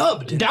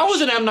snubbed. That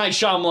was an M. Night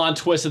Shyamalan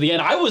twist at the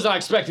end. I was not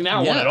expecting that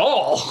one at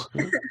all.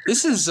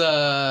 This is,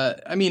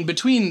 I mean,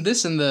 between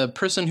this and the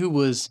person who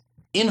was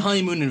in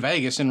Honeymoon in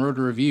Vegas and wrote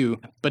a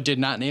review, but did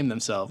not name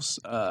themselves,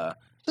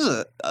 this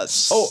is a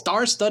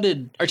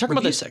star-studded Are you talking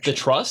about the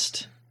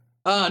Trust?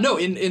 No,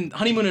 in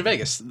Honeymoon in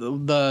Vegas,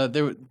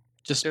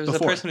 there was a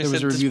before, person who there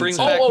was said a this review brings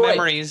that back said-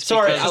 memories.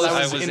 Sorry, because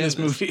I was in this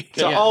movie.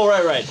 So, Yeah. Oh,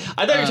 right.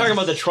 I thought you were talking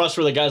about the Trust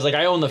where the guy's like,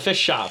 I own the fish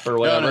shop or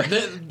whatever.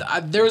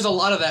 There was a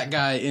lot of that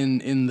guy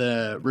in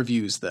the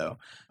reviews, though.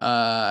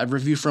 A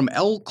review from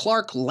L.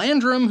 Clark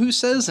Landrum, who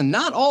says,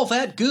 "Not all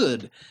that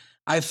good.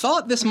 I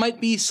thought this might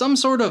be some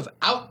sort of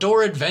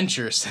outdoor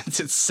adventure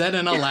since it's set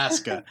in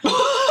Alaska.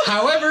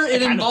 However,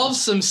 it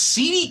involves some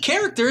seedy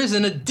characters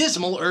in a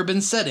dismal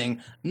urban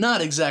setting.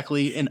 Not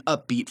exactly an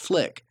upbeat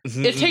flick."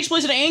 It takes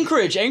place in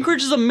Anchorage.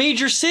 Anchorage is a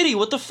major city.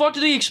 What the fuck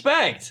did he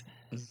expect?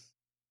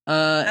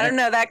 I don't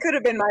know. That could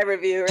have been my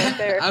review right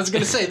there. I was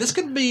going to say, this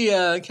could be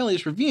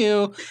Kelly's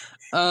review,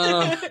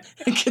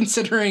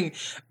 considering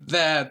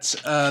that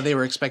they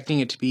were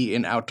expecting it to be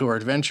an outdoor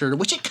adventure,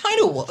 which it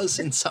kind of was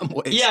in some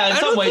ways. Yeah, in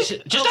some ways.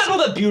 Just not all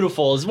that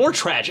beautiful. It's more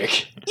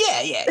tragic.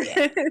 Yeah.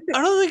 I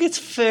don't think it's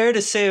fair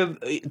to say.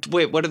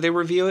 Wait, what did they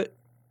review it?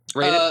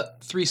 Rate it?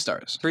 3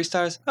 stars. 3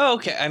 stars? Oh,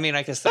 okay. I mean,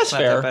 I guess that's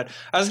not fair. that bad.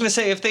 I was going to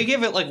say, if they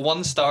give it like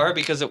 1 star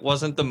because it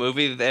wasn't the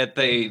movie that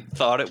they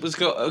thought it was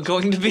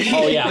going to be,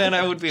 Oh, yeah. then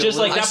I would be Just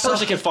a little... like that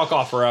person can fuck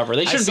off forever.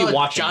 They shouldn't I be saw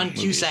watching John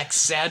movies. Cusack's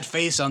sad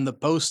face on the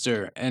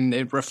poster, and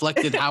it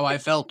reflected how I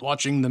felt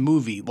watching the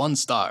movie. 1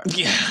 star.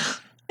 Yeah.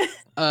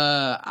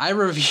 I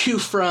review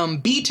from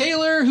B.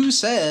 Taylor, who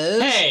says,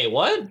 Hey,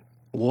 what?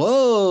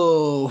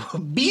 Whoa,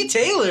 B.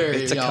 Taylor.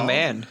 It's a y'all.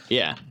 command.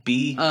 Yeah.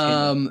 B.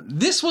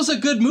 This was a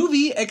good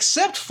movie,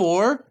 except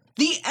for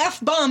the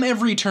F-bomb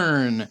every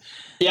turn.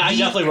 Yeah, I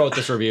definitely wrote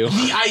this review.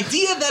 The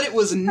idea that it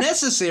was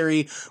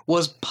necessary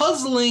was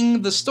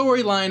puzzling. The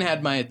storyline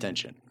had my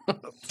attention.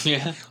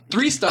 Yeah.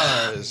 3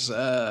 stars.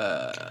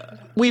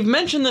 We've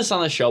mentioned this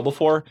on the show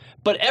before,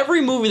 but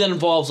every movie that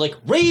involves like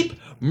rape,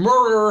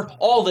 murder,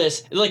 all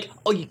this, like,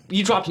 oh,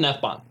 you dropped an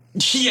F-bomb.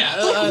 Yeah.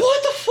 Like,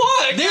 what the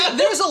fuck?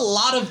 There's a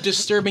lot of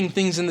disturbing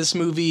things in this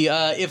movie.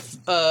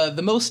 If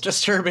the most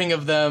disturbing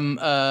of them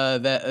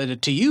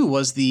that to you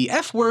was the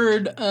F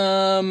word.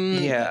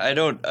 Yeah, I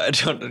don't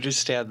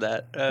understand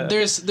that.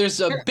 There's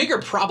a bigger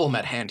problem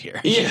at hand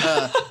here.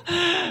 Yeah.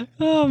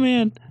 Oh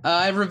man.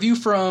 I have a review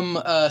from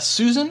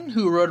Susan,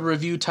 who wrote a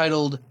review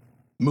titled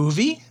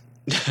 "Movie."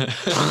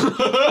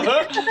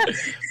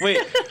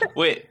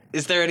 Wait.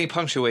 Is there any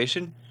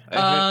punctuation?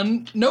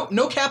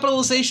 No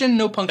capitalization,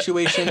 no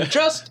punctuation,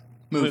 just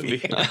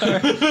movie.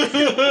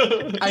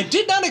 I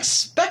did not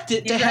expect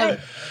it to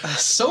have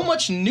so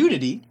much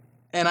nudity,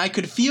 and I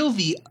could feel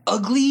the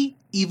ugly,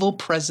 evil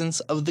presence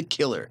of the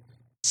killer.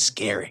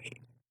 Scary.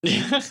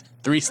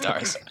 3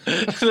 stars.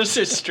 Those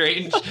are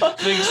strange things to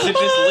just link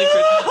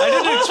with. I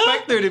didn't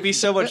expect there to be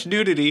so much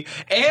nudity,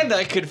 and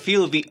I could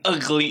feel the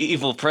ugly,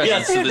 evil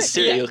presence of the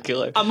serial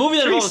killer. A movie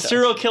that 3 involves a stars.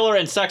 serial killer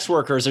and sex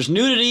workers. There's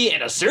nudity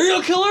and a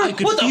serial killer? I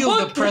could What feel the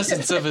the fuck?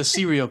 presence of a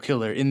serial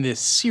killer in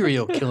this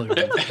serial killer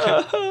movie.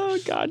 Oh,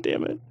 God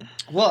damn it.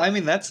 Well, I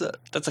mean, that's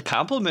a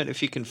compliment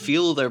if you can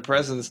feel their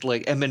presence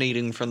like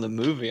emanating from the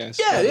movie. I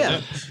suppose. Yeah.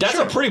 That's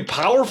a pretty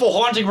powerful,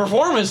 haunting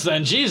performance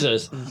then,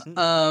 Jesus.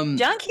 John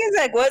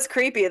Cusack was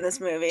creepy in this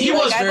movie. He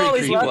was I've very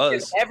always creepy. loved He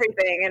his was.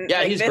 everything, and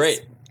Yeah, like, he's this,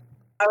 great.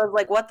 I was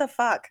like, what the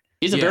fuck?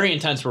 He's a Yeah. very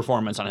intense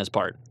performance on his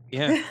part.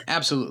 Yeah.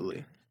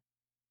 Absolutely.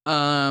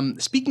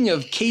 Speaking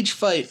of Cage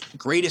Fight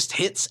greatest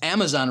hits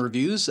Amazon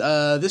reviews,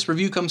 this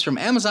review comes from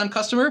Amazon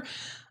customer.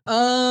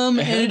 And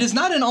it is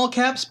not in all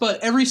caps, but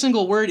every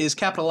single word is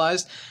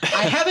capitalized.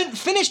 I haven't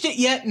finished it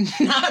yet.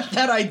 Not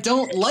that I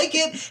don't like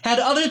it. Had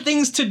other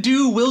things to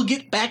do. We'll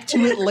get back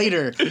to it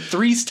later.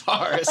 3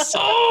 stars.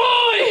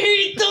 Oh, I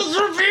hate those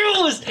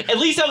reviews. At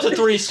least that was a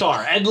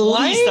 3-star. At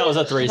least that was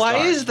a 3-star.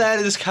 Why is that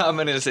as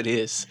common as it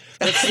is?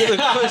 That's the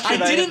question I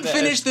didn't have to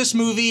finish ask. this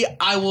movie.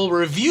 I will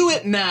review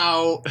it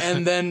now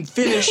and then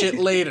finish it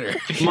later.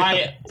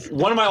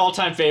 One of my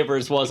all-time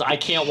favorites was I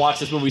can't watch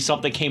this movie.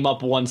 Something came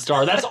up 1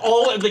 star. That's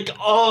all. Like,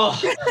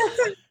 oh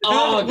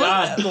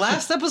God.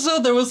 Last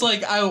episode there was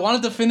like I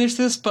wanted to finish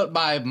this, but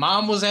my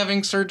mom was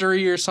having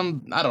surgery or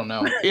I don't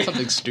know,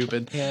 something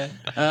stupid. Yeah.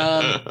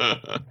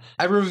 I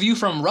have a review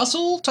from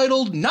Russell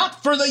titled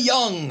 "Not for the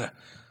Young."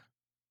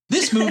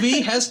 This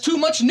movie has too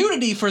much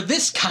nudity for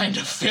this kind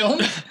of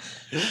film.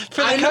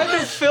 For the kind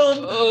of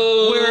film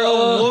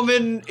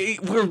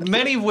where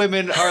many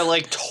women are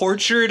like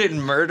tortured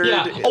and murdered.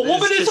 Yeah, a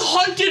woman is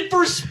hunted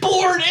for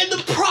sport, and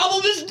the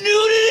problem is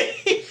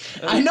nudity.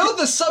 I know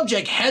the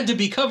subject had to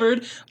be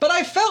covered, but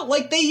I felt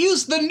like they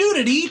used the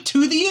nudity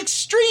to the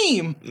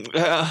extreme.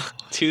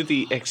 To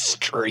the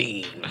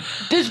extreme.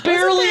 There's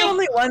barely Wasn't there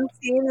only one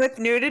scene with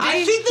nudity.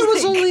 I think there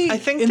was only. I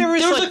think there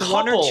was there's like a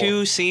 1 or couple,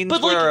 2 scenes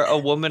but, like- where a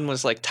woman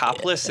was like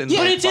topless and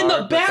But it's in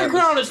the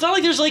background. It's not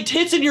like there's like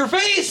tits in your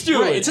face,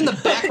 dude. Right, it's in the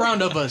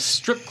background of a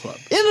strip club.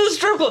 In the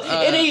strip club,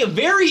 in a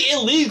very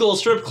illegal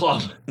strip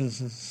club.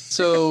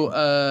 So,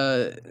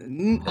 God.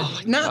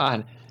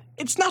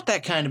 it's not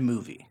that kind of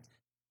movie.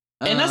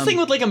 And that's the thing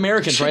with like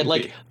Americans, right? shouldn't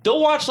Like be.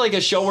 they'll watch like a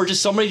show where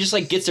just somebody just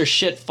like gets their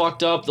shit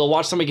fucked up. They'll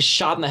watch somebody get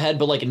shot in the head,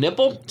 but like a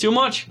nipple, too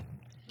much.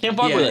 Can't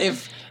fuck with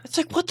it. It's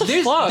like what the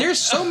fuck? There's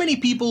so many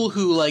people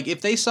who like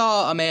if they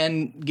saw a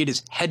man get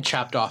his head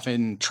chopped off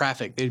in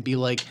traffic, they'd be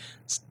like,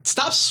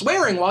 "Stop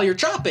swearing while you're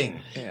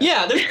chopping."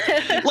 Yeah, there's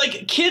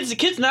like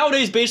kids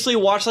nowadays basically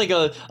watch like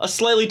a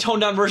slightly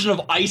toned down version of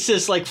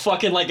ISIS like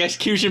fucking like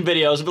execution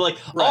videos and be like,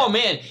 oh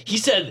man, he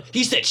said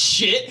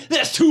shit.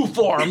 That's too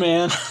far,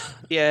 man.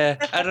 Yeah,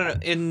 I don't know.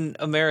 In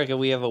America,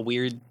 we have a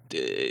weird,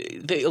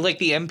 like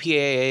the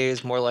MPAA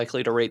is more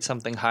likely to rate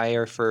something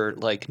higher for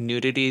like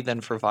nudity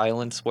than for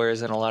violence,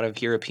 whereas in a lot of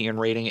European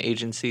rating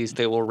agencies,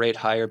 they will rate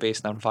higher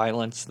based on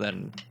violence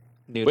than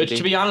nudity. Which,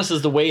 to be honest,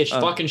 is the way it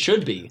fucking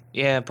should be.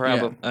 Yeah,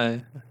 probably.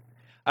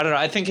 I don't know.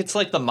 I think it's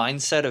like the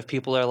mindset of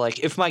people are like,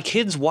 if my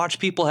kids watch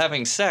people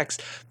having sex,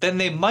 then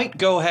they might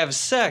go have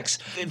sex.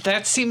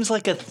 That seems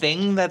like a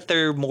thing that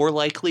they're more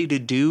likly to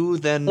do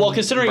than Well,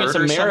 considering it's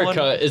murder America,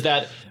 someone. is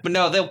that... But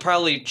no, they'll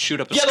probably shoot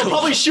up a Yeah, school. they'll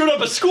probably shoot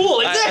up a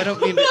school. I don't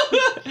mean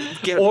to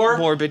get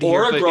morbid here.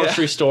 Or a but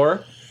grocery yeah.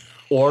 store.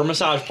 Or a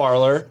massage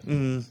parlor.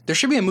 There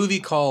should be a movie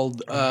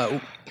called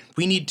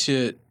 "We Need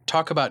to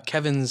Talk About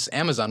Kevin's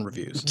Amazon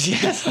Reviews."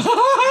 Yes.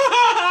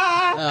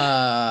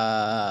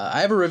 I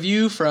have a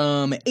review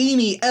from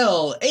Amy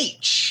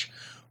L.H.,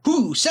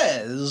 who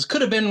says,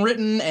 could have been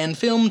written and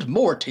filmed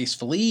more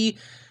tastefully.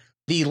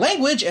 The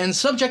language and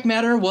subject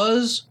matter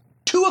was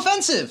too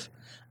offensive.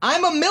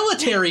 I'm a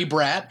military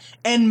brat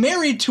and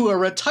married to a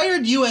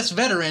retired U.S.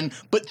 veteran,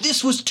 but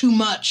this was too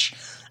much.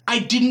 I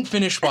didn't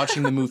finish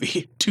watching the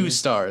movie. 2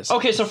 stars.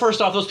 Okay, so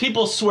first off, those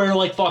people swear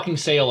like fucking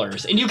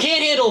sailors. And you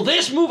can't handle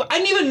this movie. I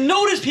didn't even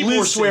notice people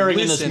were swearing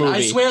in this movie.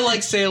 I swear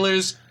like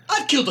sailors.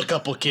 I've killed a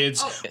couple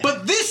kids,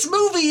 but this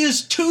movie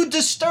is too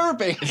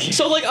disturbing.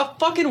 So, like, a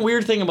fucking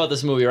weird thing about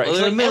this movie, right? Well,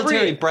 So, they're like, a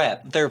military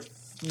brat. They're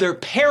their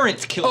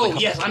parents killed. Oh, a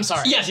couple yes, I'm kids.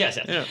 sorry. Yes.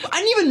 Yeah. I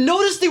didn't even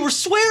notice they were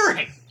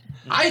swearing.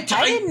 I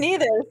didn't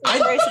either.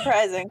 It's very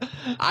surprising.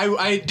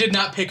 I did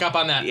not pick up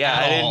on that. Yeah,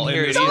 at I didn't all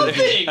hear in it this either.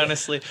 movie.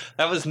 Honestly,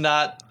 that was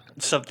not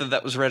something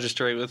that was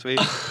registering with me.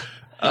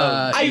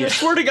 I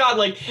swear to God,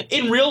 like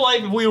in real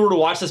life, if we were to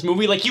watch this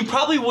movie, like you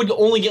probably would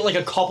only get like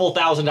a couple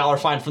 $1,000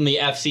 fine from the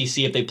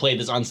FCC if they played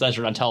this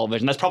uncensored on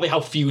television. That's probably how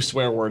few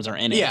swear words are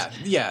in it.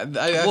 Yeah.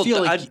 I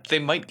feel like they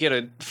might get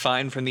a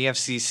fine from the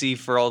FCC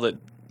for all the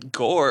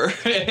gore.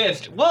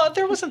 Well,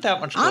 there wasn't that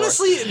much gore.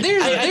 honestly,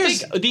 there's I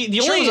think the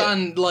shows only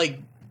on like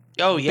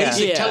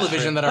basic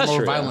television that are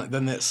more violent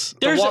than this.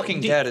 The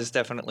Walking Dead is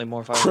definitely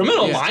more violent.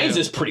 Criminal Minds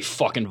is pretty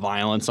fucking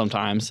violent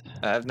sometimes.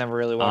 I've never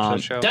really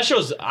watched that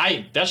show.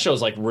 That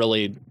show's like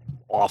really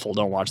awful.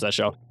 Don't watch that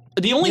show.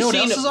 The only you know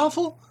scene what else is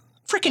awful?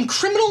 Freaking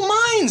Criminal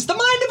Minds, the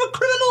mind of a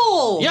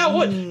criminal. Yeah,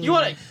 what you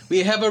want? We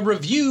have a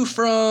review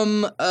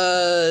from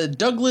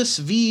Douglas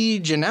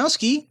V.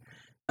 Janowski,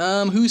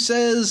 who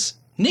says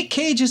Nick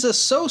Cage is a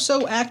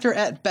so-so actor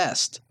at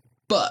best,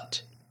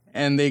 but,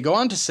 and they go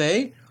on to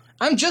say,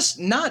 I'm just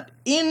not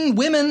in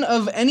women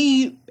of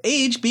any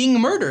age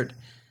being murdered.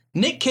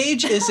 Nick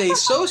Cage is a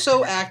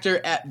so-so actor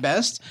at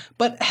best,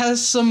 but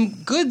has some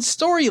good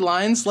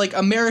storylines like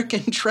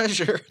American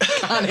Treasure,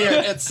 Con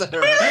Air, etc.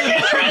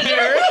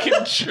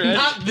 American Treasure.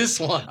 Not this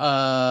one.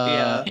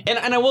 Yeah.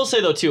 And I will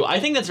say though too,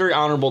 I think that's very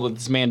honorable that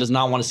this man does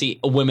not want to see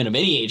women of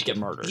any age get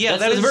murdered. Yeah,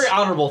 that's a very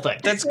honorable thing.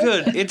 That's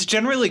good. It's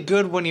generally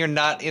good when you're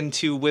not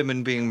into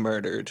women being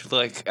murdered.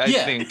 Like I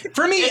think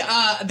for me,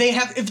 they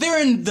have if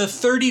they're in the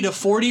 30 to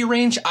 40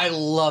 range, I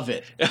love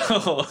it.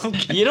 Oh,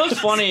 okay. You know what's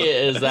funny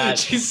is that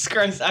Jesus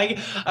Christ, I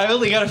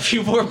only got a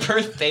few more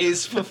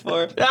birthdays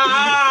before.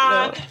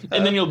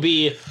 And then you'll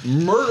be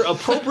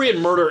appropriate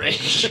murder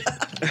age.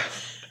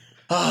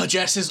 Oh,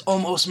 Jess is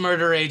almost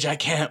murder age. I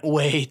can't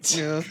wait.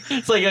 Yeah.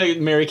 It's like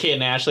Mary-Kate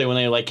and Ashley when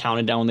they like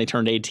counted down when they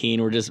turned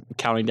 18. We're just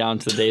counting down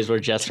to the days where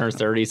Jess turns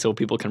 30 so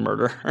people can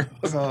murder her.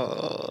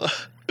 Oh.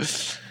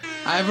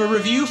 I have a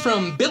review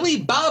from Billy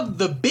Bob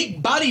the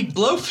Big Bodied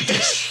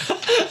Blowfish.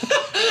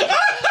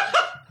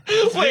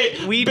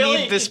 Wait, we Billy...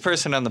 need this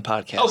person on the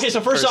podcast. Okay, so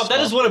first off,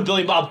 that is one of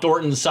Billy Bob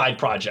Thornton's side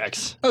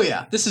projects. Oh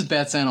yeah, this is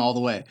Bad Santa all the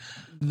way.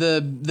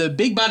 The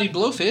Big Bodied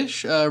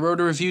Blowfish wrote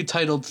a review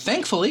titled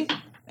 "Thankfully,"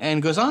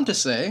 and goes on to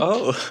say,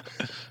 "Oh,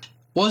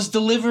 was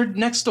delivered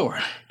next door."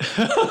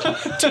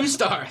 2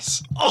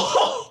 stars.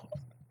 Oh,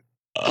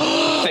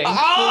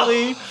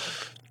 thankfully.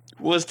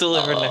 Was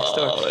delivered next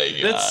door.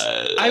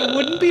 I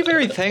wouldn't be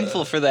very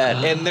thankful for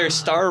that, and their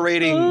star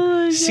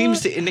rating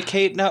seems to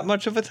indicate not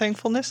much of a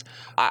thankfulness.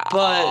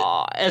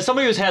 But as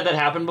somebody who's had that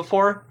happen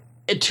before,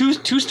 2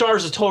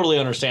 stars is totally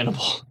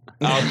understandable.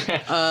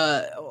 Okay.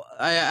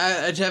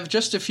 I have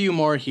just a few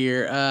more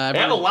here. I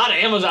have a lot of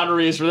Amazon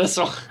reviews for this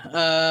one.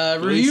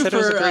 Review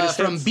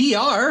from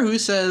BR, who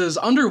says,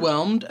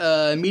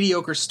 underwhelmed,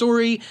 mediocre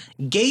story.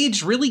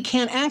 Gage really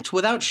can't act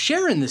without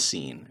sharing the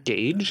scene.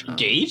 Gage?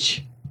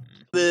 Gage?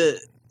 The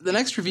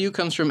next review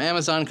comes from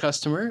Amazon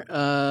customer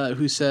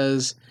who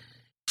says,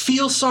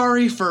 feel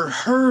sorry for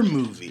her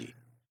movie.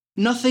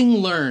 Nothing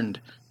learned.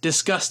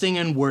 Disgusting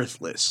and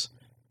worthless.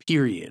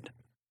 Period.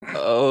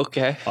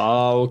 Okay.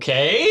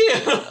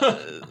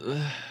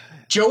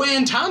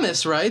 Joanne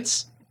Thomas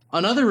writes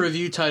another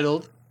review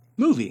titled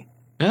Movie.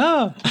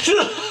 Oh.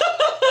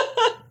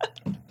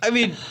 I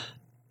mean,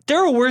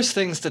 there are worse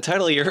things to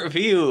title your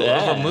review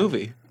of a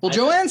movie. Well,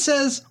 Joanne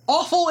says,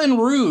 awful and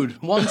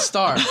rude, 1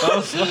 star.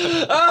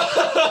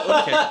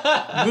 Okay.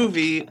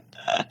 Movie,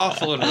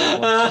 awful and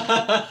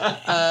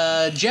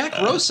rude.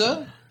 Jack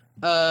Rosa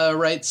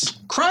writes,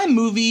 crime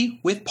movie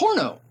with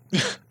porno.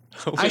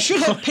 I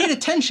should have paid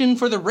attention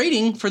for the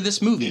rating for this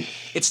movie.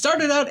 It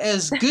started out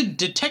as good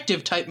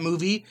detective type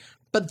movie,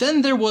 but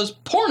then there was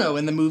porno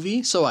in the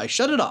movie, so I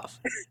shut it off.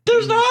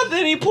 There's not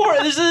any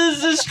porno. This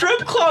is a strip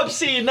club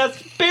scene.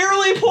 That's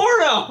barely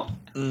porno.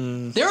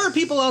 There are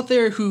people out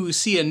there who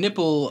see a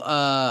nipple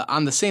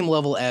on the same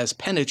level as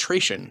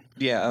penetration.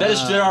 Yeah.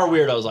 There are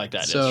weirdos like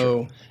that.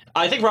 So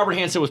I think Robert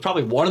Hansen was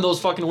probably one of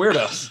those fucking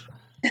weirdos.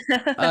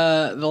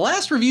 The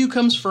last review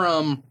comes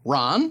from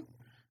Ron,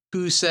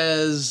 who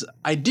says,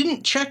 I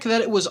didn't check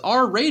that it was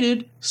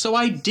R-rated, so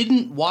I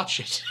didn't watch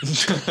it.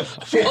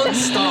 1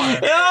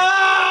 star.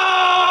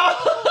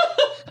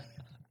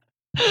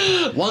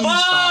 1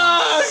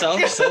 star.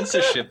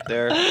 Self-censorship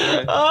there.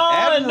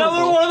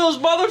 Another one of those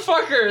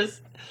motherfuckers.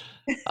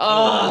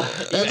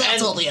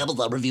 That's all the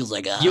Amazon reviews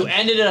I got. You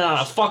ended it on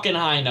a fucking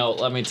high note,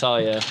 let me tell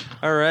you.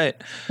 All right.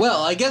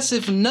 Well, I guess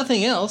if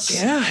nothing else,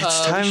 it's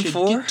time we should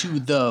for get to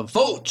the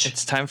vote.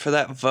 It's time for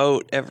that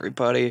vote,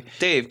 everybody.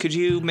 Dave, could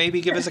you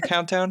maybe give us a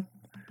countdown?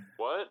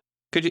 What?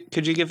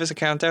 Could you give us a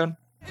countdown?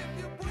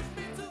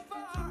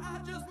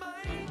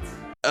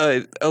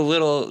 A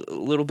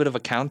little bit of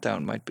a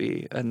countdown might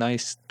be a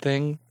nice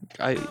thing.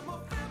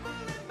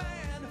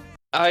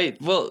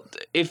 Well,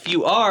 if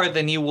you are,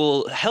 then you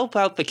will help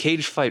out the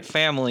Cage Fight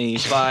family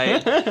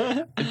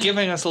by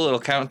giving us a little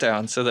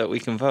countdown so that we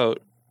can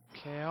vote.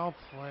 Okay, I'll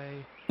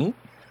play. Ooh.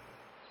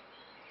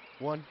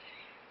 1,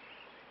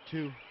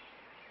 2,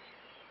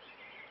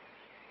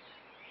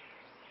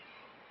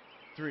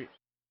 3.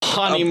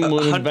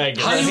 Honeymoon in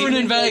Vegas. Honeymoon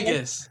in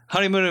Vegas.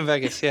 Honeymoon in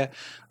Vegas, yeah.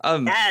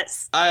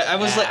 Yes. I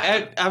was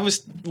like, I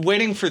was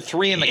waiting for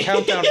 3 in the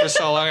countdown for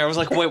so long. I was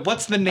like, wait,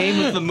 what's the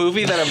name of the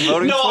movie that I'm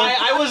voting No, for?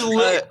 I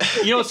was.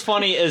 You know what's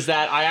funny is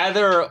that I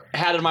either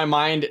had in my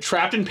mind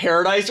Trapped in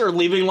Paradise or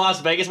Leaving Las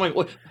Vegas. I'm like,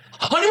 what?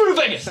 Honeymoon in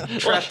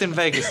Vegas. Trapped in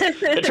Vegas.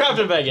 Trapped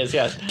in Vegas.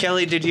 Yes.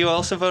 Kelly, did you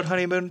also vote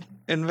Honeymoon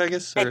in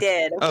Vegas? I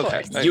did, of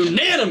course.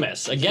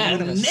 Unanimous again.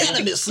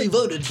 Unanimously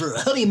voted for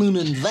Honeymoon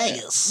in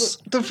Vegas.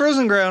 The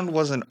Frozen Ground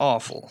wasn't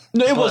awful.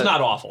 No, it was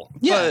not awful.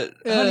 Yeah,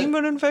 but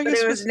Honeymoon in But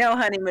Vegas there was no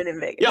honeymoon in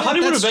Vegas. Yeah,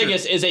 Honeymoon in that's true.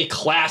 Vegas is a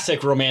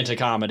classic romantic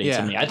comedy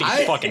to me. I think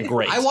it's fucking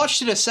great. I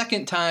watched it a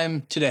second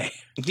time today.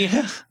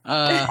 Yeah.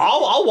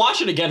 I'll watch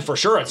it again for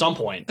sure at some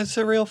point. It's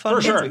a real fun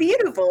For sure. It's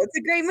beautiful. It's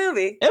a great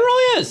movie. It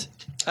really is.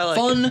 I like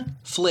Fun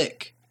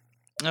flick.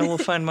 I will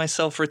find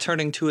myself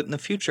returning to it in the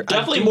future.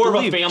 Definitely more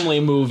of a family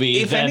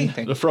movie if than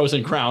anything. The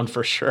Frozen Ground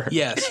for sure.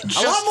 Yes.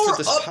 Just a lot more for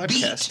this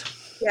upbeat.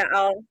 podcast.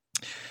 Yeah,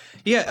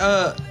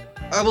 Yeah,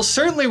 I will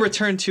certainly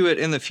return to it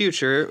in the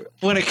future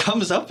when it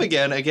comes up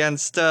again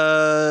against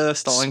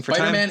Stalling for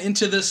Time. Spider-Man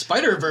Into the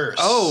Spider-Verse.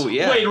 Oh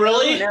yeah. Wait,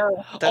 really?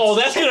 no.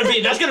 That's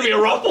gonna be a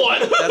rough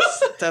one.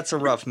 That's a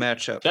rough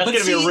matchup. That's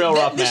gonna be a real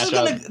rough this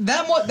matchup. Is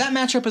gonna, that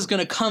matchup is going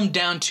to come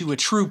down to a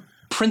true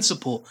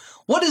principle.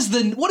 What is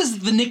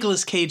the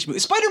Nicolas Cage movie?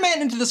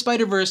 Spider-Man Into the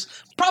Spider-Verse,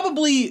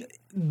 probably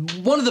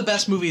one of the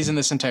best movies in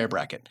this entire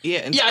bracket.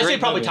 Yeah, Yeah, I'd say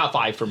probably top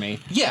 5 for me.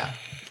 Yeah.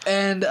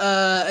 And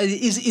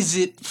is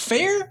it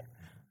fair?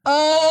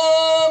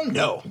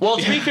 No. Well,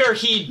 to be fair,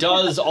 he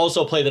does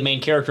also play the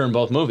main character in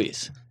both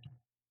movies.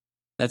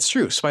 That's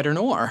true.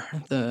 Spider-Noir.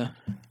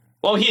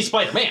 Well, he's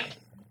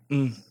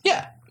Spider-Man.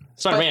 Yeah.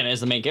 Spider-Man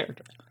is the main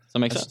character. Does that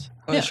make sense?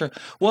 Oh, yeah. Sure.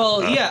 Well,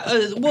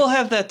 we'll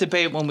have that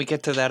debate when we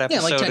get to that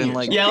episode. 10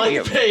 in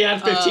years.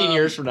 15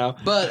 years from now.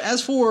 But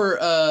as for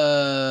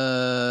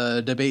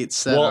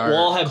debates that We'll are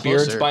all have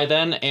beards closer- by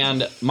then,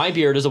 and my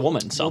beard is a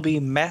woman, so. We'll be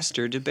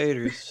master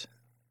debaters.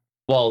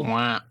 Well,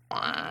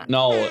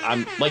 no,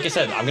 I'm like I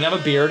said, I'm gonna have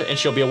a beard, and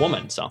she'll be a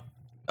woman, so.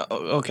 Oh,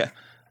 okay.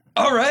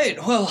 All right.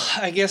 Well,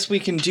 I guess we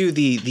can do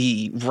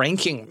the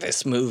ranking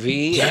this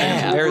movie in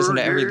comparison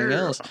to everything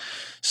else.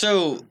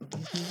 So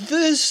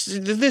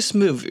this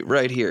movie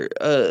right here,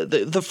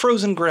 the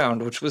Frozen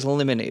Ground, which was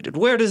eliminated,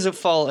 where does it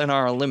fall in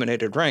our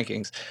eliminated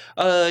rankings?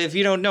 If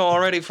you don't know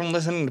already from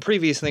listening to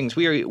previous things,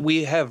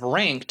 we have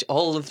ranked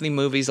all of the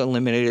movies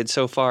eliminated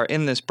so far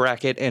in this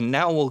bracket, and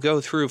now we'll go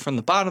through from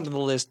the bottom of the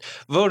list,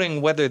 voting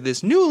whether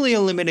this newly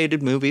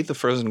eliminated movie, The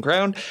Frozen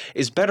Ground,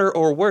 is better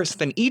or worse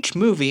than each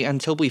movie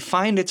until we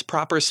find its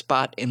proper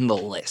spot in the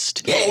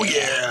list. Oh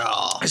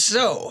yeah.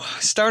 So,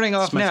 starting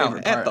off now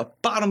at the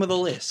bottom of the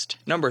list,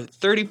 number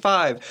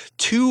 35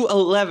 to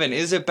 11.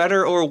 Is it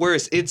better or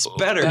worse? It's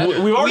better.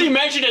 We've already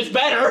mentioned it's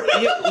better.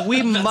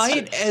 We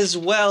might as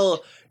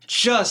well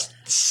just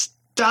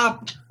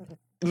stop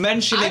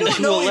mentioning I don't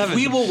know 211. if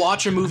we will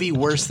watch a movie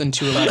worse than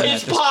 211.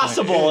 It's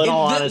possible, in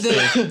all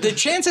honesty. The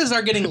chances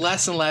are getting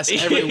less and less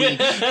every week,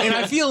 and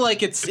I feel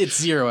like it's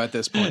 0 at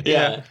this point.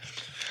 Yeah.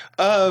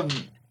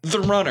 The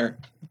Runner,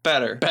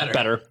 better.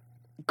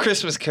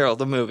 Christmas Carol,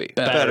 the movie,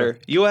 better.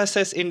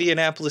 USS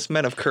Indianapolis,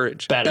 Men of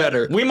Courage,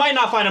 better. We might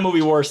not find a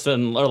movie worse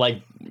than,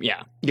 worse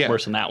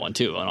than that one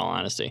too, in all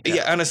honesty.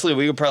 Yeah, honestly,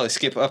 we could probably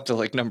skip up to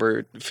like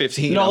number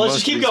 15. No, on let's most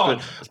just keep of these, going.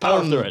 but, Let's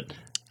power through it.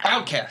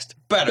 Outcast,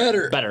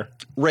 better.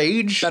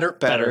 Rage,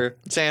 better.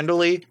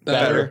 Zandalee,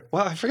 better.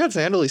 Wow, I forgot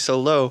Zandalee's so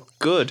low.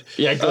 Good.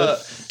 Yeah, good.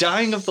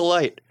 Dying of the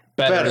Light,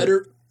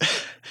 Better.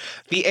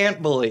 The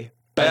Ant Bully,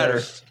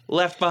 better.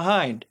 Left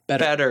Behind,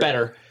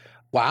 better.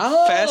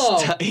 Wow.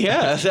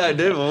 Yeah, I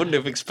wouldn't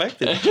have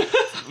expected.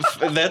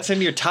 That's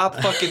in your top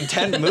fucking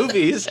 10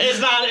 movies.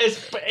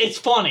 It's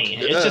funny.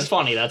 It's just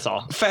funny, that's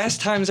all.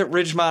 Fast Times at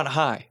Ridgemont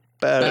High,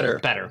 better.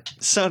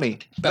 Sunny,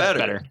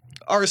 better.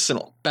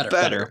 Arsenal,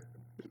 better.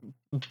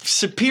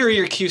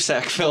 Superior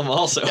Cusack film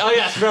also. Oh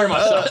yes, very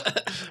much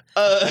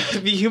so.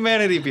 The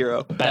Humanity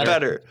Bureau,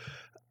 better.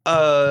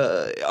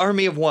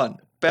 Army of One,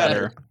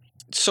 better.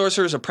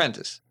 Sorcerer's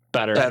Apprentice,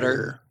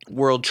 better.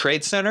 World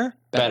Trade Center,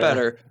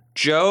 better.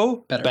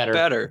 Joe,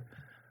 better.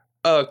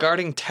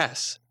 Guarding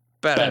Tess,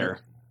 better.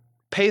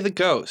 Pay the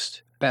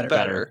Ghost,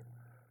 better.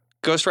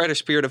 Ghost Rider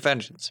Spirit of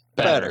Vengeance,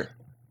 better.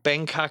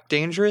 Bangkok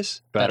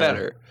Dangerous,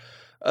 better.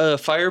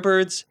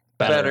 Firebirds,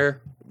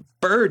 better.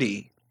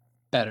 Birdie,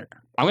 better.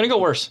 I'm gonna go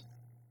worse.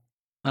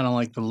 I don't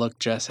like the look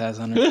Jess has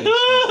on her face.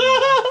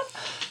 Right now.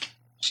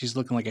 She's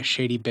looking like a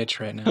shady bitch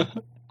right now.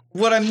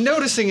 What I'm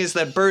noticing is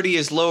that Birdie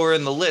is lower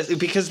in the list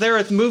because there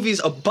are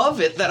movies above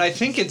it that I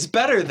think it's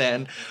better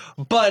than,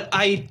 but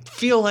I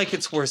feel like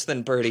it's worse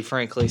than Birdie,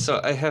 frankly.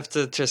 So I have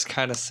to just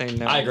kind of say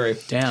no. I agree.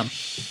 Damn.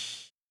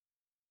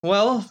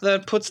 Well,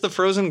 that puts The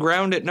Frozen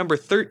Ground at number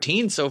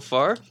 13 so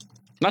far.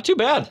 Not too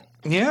bad.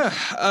 Yeah,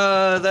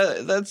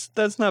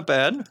 that's not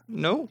bad.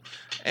 No,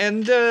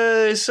 and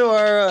so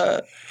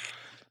our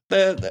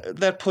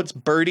That puts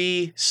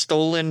Birdie,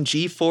 Stolen,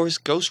 G-Force,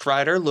 Ghost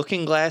Rider,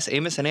 Looking Glass,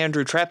 Amos and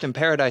Andrew, Trapped in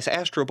Paradise,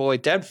 Astro Boy,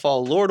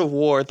 Deadfall, Lord of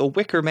War, The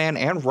Wicker Man,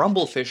 and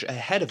Rumblefish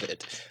ahead of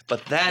it.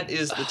 But that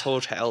is the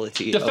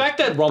totality. The fact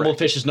that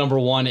Rumblefish is number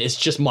 1 is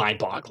just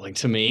mind-boggling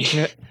to me.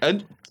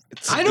 I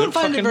don't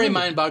find it very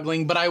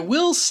mind-boggling, but I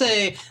will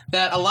say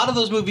that a lot of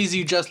those movies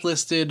you just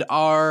listed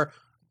are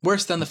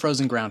worse than The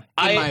Frozen Ground,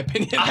 in my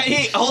opinion.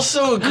 I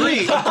also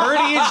agree.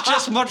 Birdie is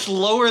just much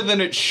lower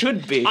than it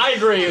should be. I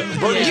agree.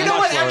 Birdie you know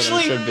what?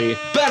 Actually, should be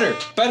better.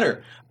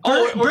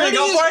 We're gonna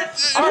go for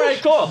it? All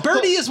right, cool.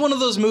 Birdie is one of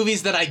those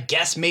movies that I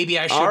guess maybe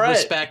I should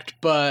respect,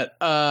 but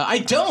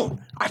I don't.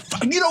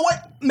 You know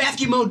what?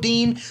 Matthew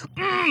Modine.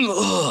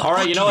 All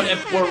right, you know what?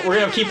 We're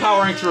going to keep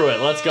powering through it.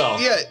 Let's go.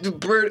 Yeah,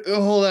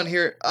 hold on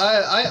here.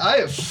 I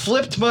have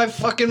flipped my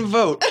fucking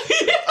vote.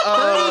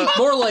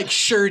 More like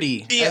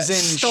shirty, as in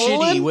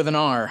Stolen? shitty with an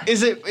R.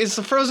 Is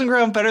The Frozen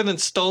Ground better than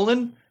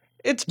Stolen?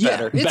 It's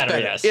better. It's better,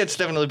 yes. It's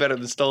definitely better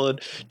than Stolen.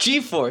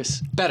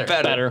 G-Force.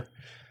 Better.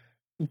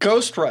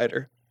 Ghost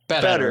Rider.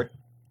 Better.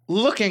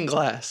 Looking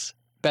Glass.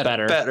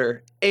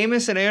 Better.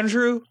 Amos and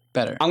Andrew.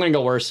 Better. I'm going to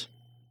go worse.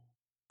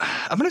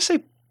 I'm going to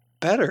say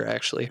better,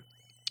 actually.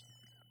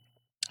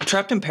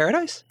 Trapped in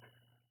Paradise?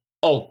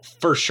 Oh,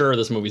 for sure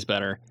this movie's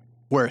better.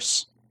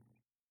 Worse.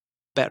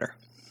 Better.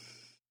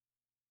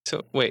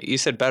 So, wait, you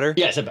said better?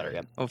 Yeah, I said better,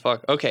 yeah. Oh,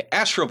 fuck. Okay,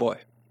 Astro Boy.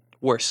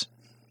 Worse.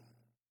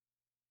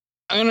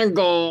 I'm gonna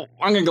go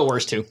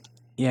worse, too.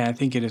 Yeah, I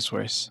think it is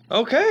worse.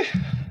 Okay.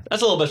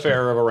 That's a little bit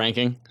fairer of a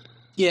ranking.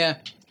 Yeah,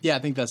 I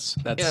think that's.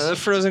 Yeah, The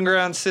Frozen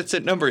Ground sits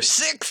at number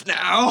 6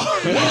 now.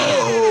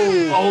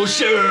 Whoa! Oh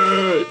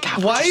shit!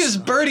 God, why is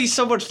Birdie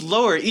so much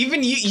lower?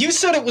 Even you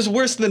said it was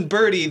worse than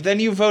Birdie, then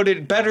you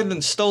voted better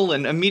than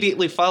Stolen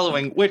immediately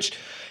following, which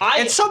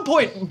at some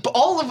point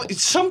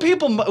some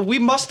people we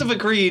must have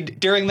agreed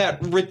during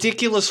that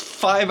ridiculous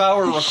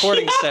 5-hour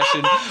recording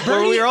session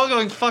where we were all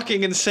going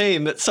fucking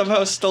insane that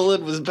somehow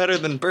Stolen was better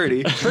than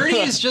Birdie. Birdie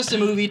is just a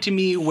movie to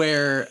me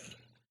where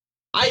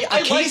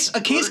a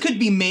case could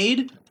be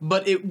made,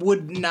 but it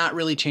would not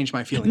really change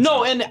my feelings.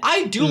 No, and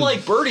I do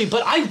like Birdie,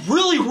 but I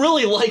really,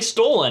 really like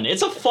Stolen.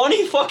 It's a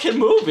funny fucking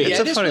movie.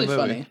 Yeah, it's a funny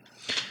movie.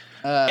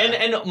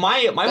 And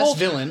my best whole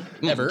villain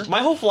ever.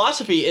 My whole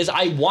philosophy is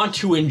I want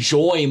to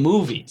enjoy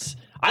movies.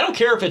 I don't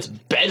care if it's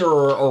better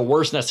or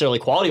worse necessarily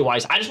quality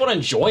wise. I just want to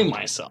enjoy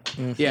myself.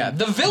 Mm-hmm. Yeah,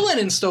 the villain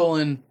in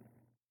Stolen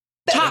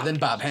better than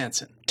Bob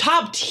Hansen.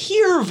 Top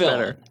tier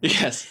villain.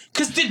 Yes.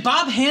 Because did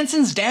Bob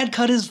Hansen's dad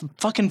cut his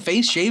fucking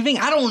face shaving?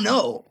 I don't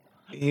know.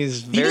 He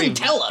didn't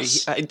tell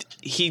us.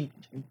 He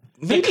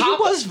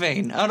was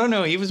vain. I don't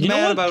know. He was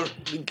mad about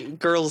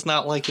girls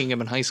not liking him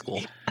in high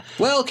school.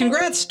 Well,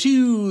 congrats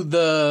to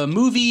the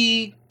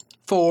movie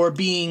for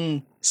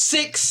being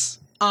 6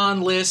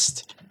 on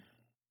list.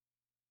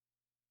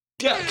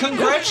 Yeah,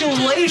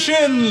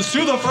 congratulations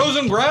to The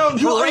Frozen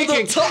Ground for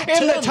ranking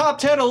in the top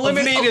 10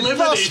 eliminated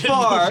thus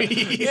far.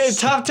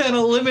 Top 10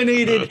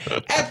 eliminated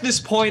at this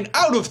point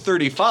out of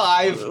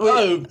 35.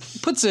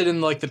 Puts it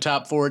in like the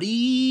top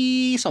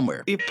 40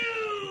 somewhere.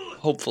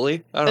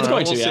 Hopefully. I don't it's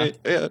know. going to,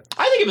 yeah.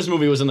 I think if this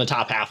movie was in the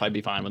top half, I'd be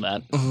fine with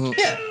that.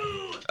 Yeah.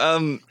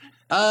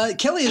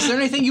 Kelly, is there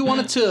anything you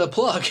wanted to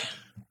plug?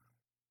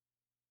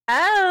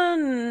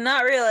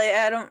 Not really.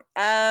 I don't.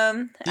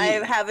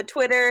 I have a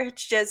Twitter.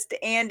 It's just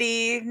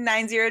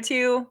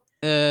Andy902,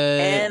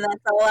 and that's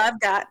all I've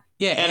got.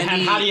 Yeah.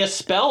 And how do you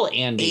spell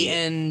Andy?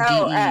 ANDE.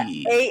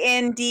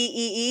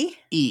 ANDEE.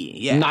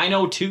 Yeah.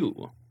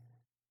 902.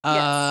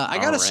 I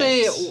gotta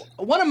say,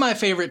 one of my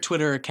favorite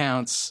Twitter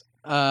accounts.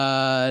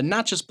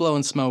 Not just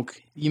blowing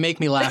smoke. You make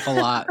me laugh a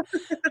lot.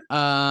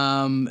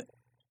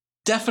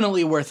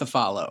 Definitely worth a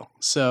follow.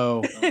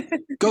 So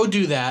go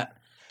do that.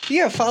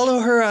 Yeah, follow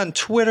her on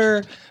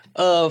Twitter.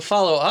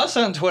 Follow us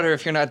on Twitter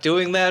if you're not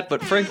doing that.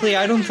 But frankly,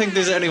 I don't think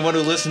there's anyone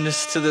who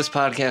listens to this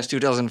podcast who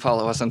doesn't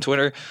follow us on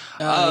Twitter.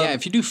 Yeah,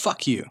 if you do,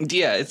 fuck you.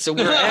 Yeah,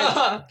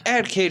 we're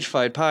at Cage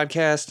Fight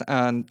Podcast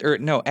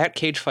at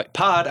Cage Fight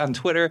Pod on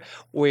Twitter.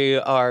 We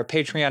are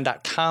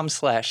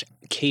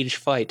patreon.com/Cage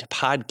Fight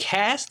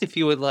Podcast if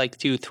you would like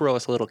to throw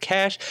us a little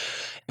cash.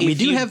 We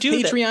do have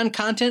Patreon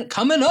content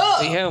coming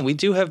up. Yeah, we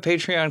do have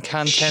Patreon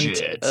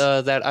content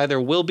that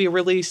either will be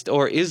released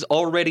or is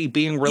already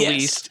being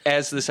released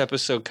as this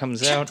episode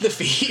comes out. Check the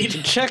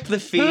feed. Check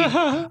the feed.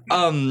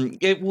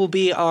 It will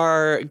be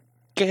our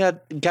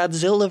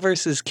Godzilla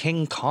versus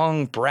King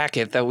Kong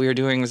bracket that we are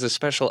doing as a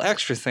special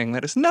extra thing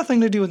that has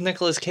nothing to do with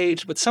Nicolas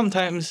Cage, but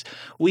sometimes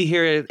we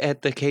here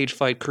at the Cage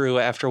Fight crew,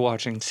 after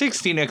watching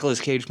 60 Nicolas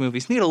Cage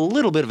movies, need a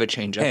little bit of a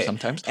change up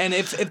sometimes. And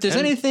if there's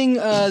anything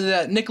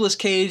that Nicolas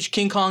Cage,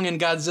 King Kong,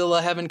 and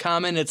Godzilla have in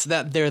common, it's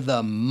that they're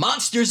the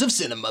monsters of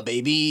cinema,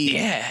 baby.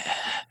 Yeah.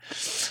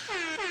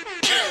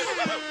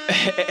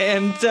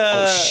 And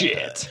oh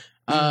shit.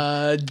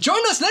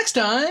 Join us next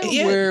time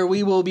where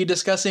we will be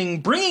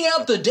discussing Bringing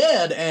Out the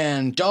Dead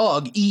and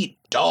Dog Eat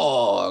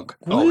Dog.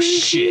 Oh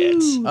shit.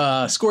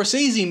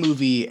 Scorsese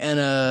movie and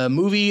a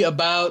movie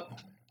about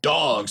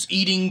dogs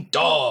eating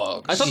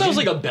dogs. I thought that was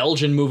like a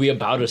Belgian movie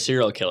about a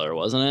serial killer,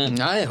 wasn't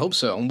it? I hope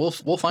so.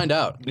 We'll find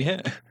out.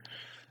 Yeah.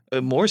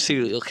 more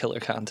serial killer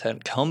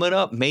content coming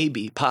up,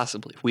 maybe,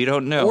 possibly. We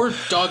don't know. Or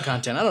dog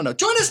content. I don't know.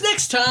 Join us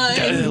next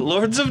time.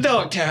 Lords of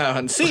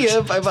Dogtown. See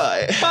ya.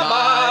 Bye-bye.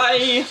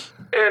 Bye.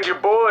 And your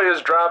boy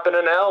is dropping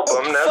an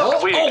album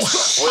next week,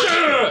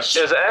 which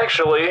is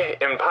actually,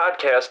 in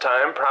podcast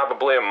time,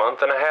 probably a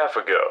month and a half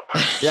ago.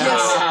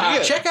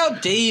 Yes. Check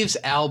out Dave's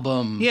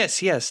album. Yes.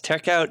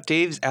 Check out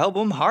Dave's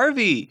album,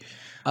 Harvey.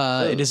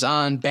 It is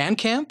on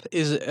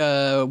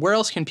Bandcamp. Where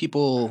else can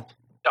people...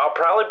 I'll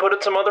probably put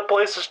it some other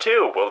places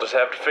too. We'll just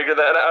have to figure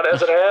that out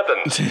as it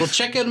happens. Well,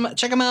 check him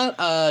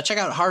out. Check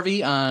out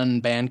Harvey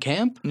on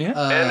Bandcamp. Yeah.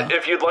 And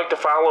if you'd like to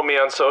follow me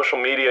on social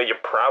media, you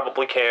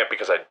probably can't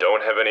because I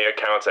don't have any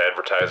accounts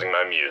advertising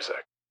my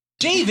music.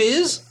 Dave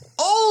is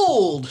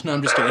old. No,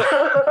 I'm just kidding.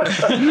 It's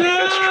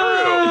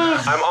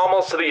true. I'm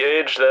almost to the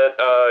age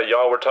that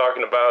y'all were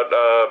talking about.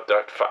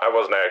 I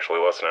wasn't actually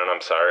listening.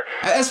 I'm sorry.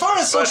 As far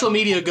as social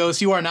media goes,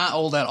 you are not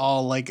old at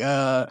all. Like,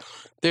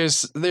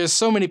 there's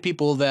so many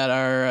people that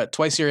are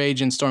twice your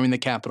age and storming the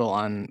Capitol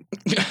on.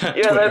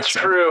 Yeah, that's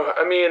true.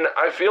 I mean,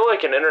 I feel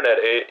like in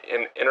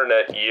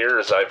internet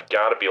years, I've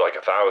got to be like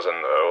 1,000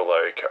 though.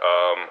 Like,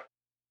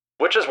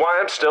 which is why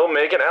I'm still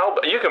making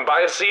album. You can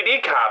buy a CD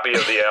copy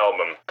of the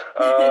album.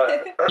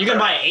 You can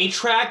buy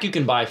 8-track. You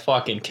can buy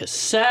fucking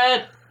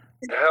cassette.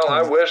 Hell,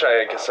 I wish I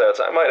had cassettes.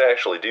 I might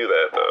actually do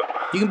that though.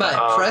 You can buy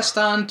it pressed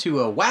onto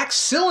a wax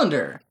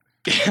cylinder.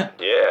 Yeah.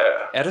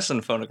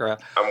 Edison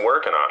phonograph. I'm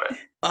working on it.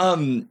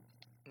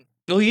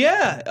 Well,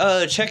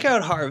 yeah. Check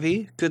out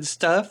Harvey. Good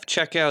stuff.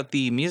 Check out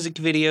the music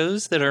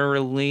videos that are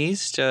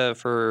released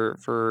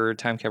for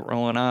Time Kept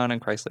Rolling On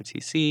and Chrysler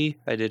TC.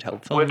 I did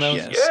help film those.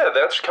 Yeah,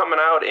 that's coming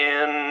out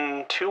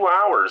in 2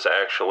 hours,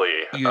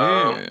 actually.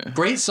 Yeah.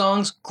 Great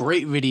songs,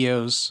 great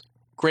videos,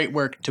 great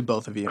work to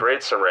both of you.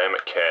 Great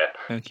Ceramic Cat.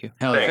 Thank you.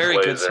 Thanks, Very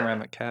Laser. good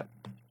Ceramic Cat.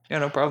 Yeah,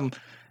 no problem.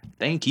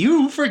 Thank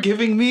you for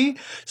giving me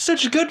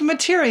such good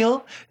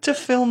material to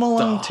film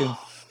along to.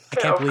 I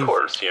can't believe, of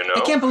course, you know.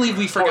 I can't believe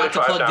we forgot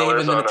to plug Dave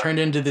and then it $45 turned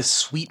into this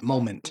sweet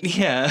moment.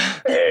 Yeah.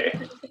 Hey,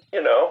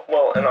 you know,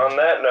 well, and on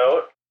that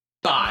note...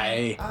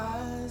 Bye.